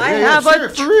Up you there. I Yeah, have yeah, a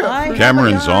for real. I have a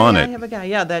Cameron's guy, on I it. have a guy.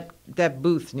 Yeah, that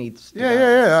booth needs.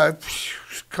 Yeah. A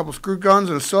couple screw guns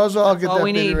and a sawzall. I'll get all that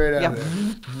we baby need. right out Yeah. of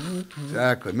there.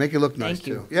 Exactly. Make it look nice Thank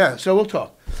you. too. Yeah. So we'll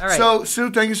talk. All right. So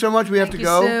Sue, thank you so much. We have to Thank you,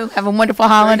 go. Sue. Have a wonderful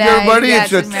holiday. Thank you, everybody.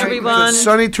 Yes, It's and a Merry everyone.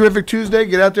 sunny, terrific Tuesday.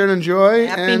 Get out there and enjoy.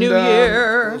 Happy and, New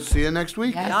Year. We'll see you next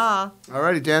week. Yes. Yeah. All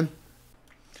righty, Dan.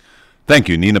 Thank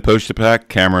you, Nina Postupack,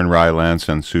 Cameron Rylance,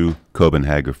 and Sue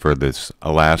Koppenhaver for this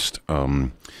last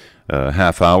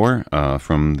half hour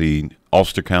from the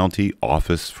Ulster County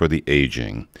Office for the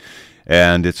Aging.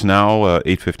 And it's now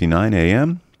 8:59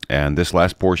 a.m., and this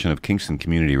last portion of Kingston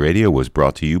Community Radio was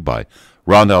brought to you by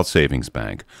Rondout Savings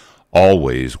Bank,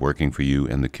 always working for you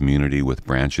in the community with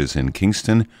branches in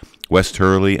Kingston, West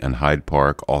Hurley, and Hyde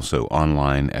Park, also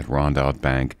online at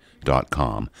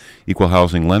rondoutbank.com. Equal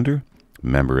housing lender,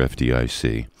 member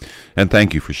FDIC. And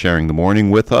thank you for sharing the morning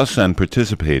with us and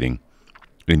participating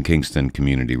in Kingston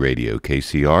Community Radio,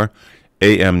 KCR,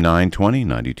 AM 920,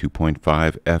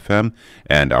 92.5 FM,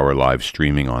 and our live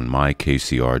streaming on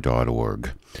mykcr.org.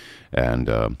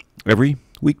 And every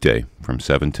weekday from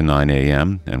 7 to 9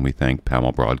 a.m., and we thank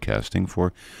Pamel Broadcasting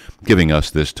for giving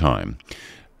us this time.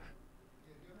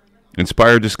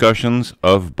 Inspired discussions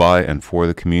of, by, and for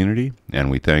the community, and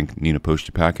we thank Nina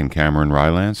Postupack and Cameron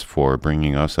Rylance for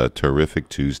bringing us a terrific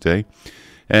Tuesday,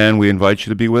 and we invite you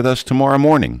to be with us tomorrow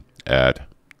morning at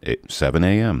 7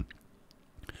 a.m.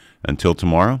 Until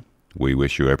tomorrow, we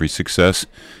wish you every success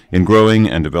in growing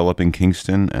and developing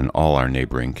Kingston and all our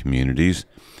neighboring communities.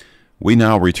 We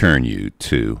now return you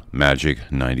to Magic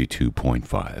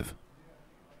 92.5.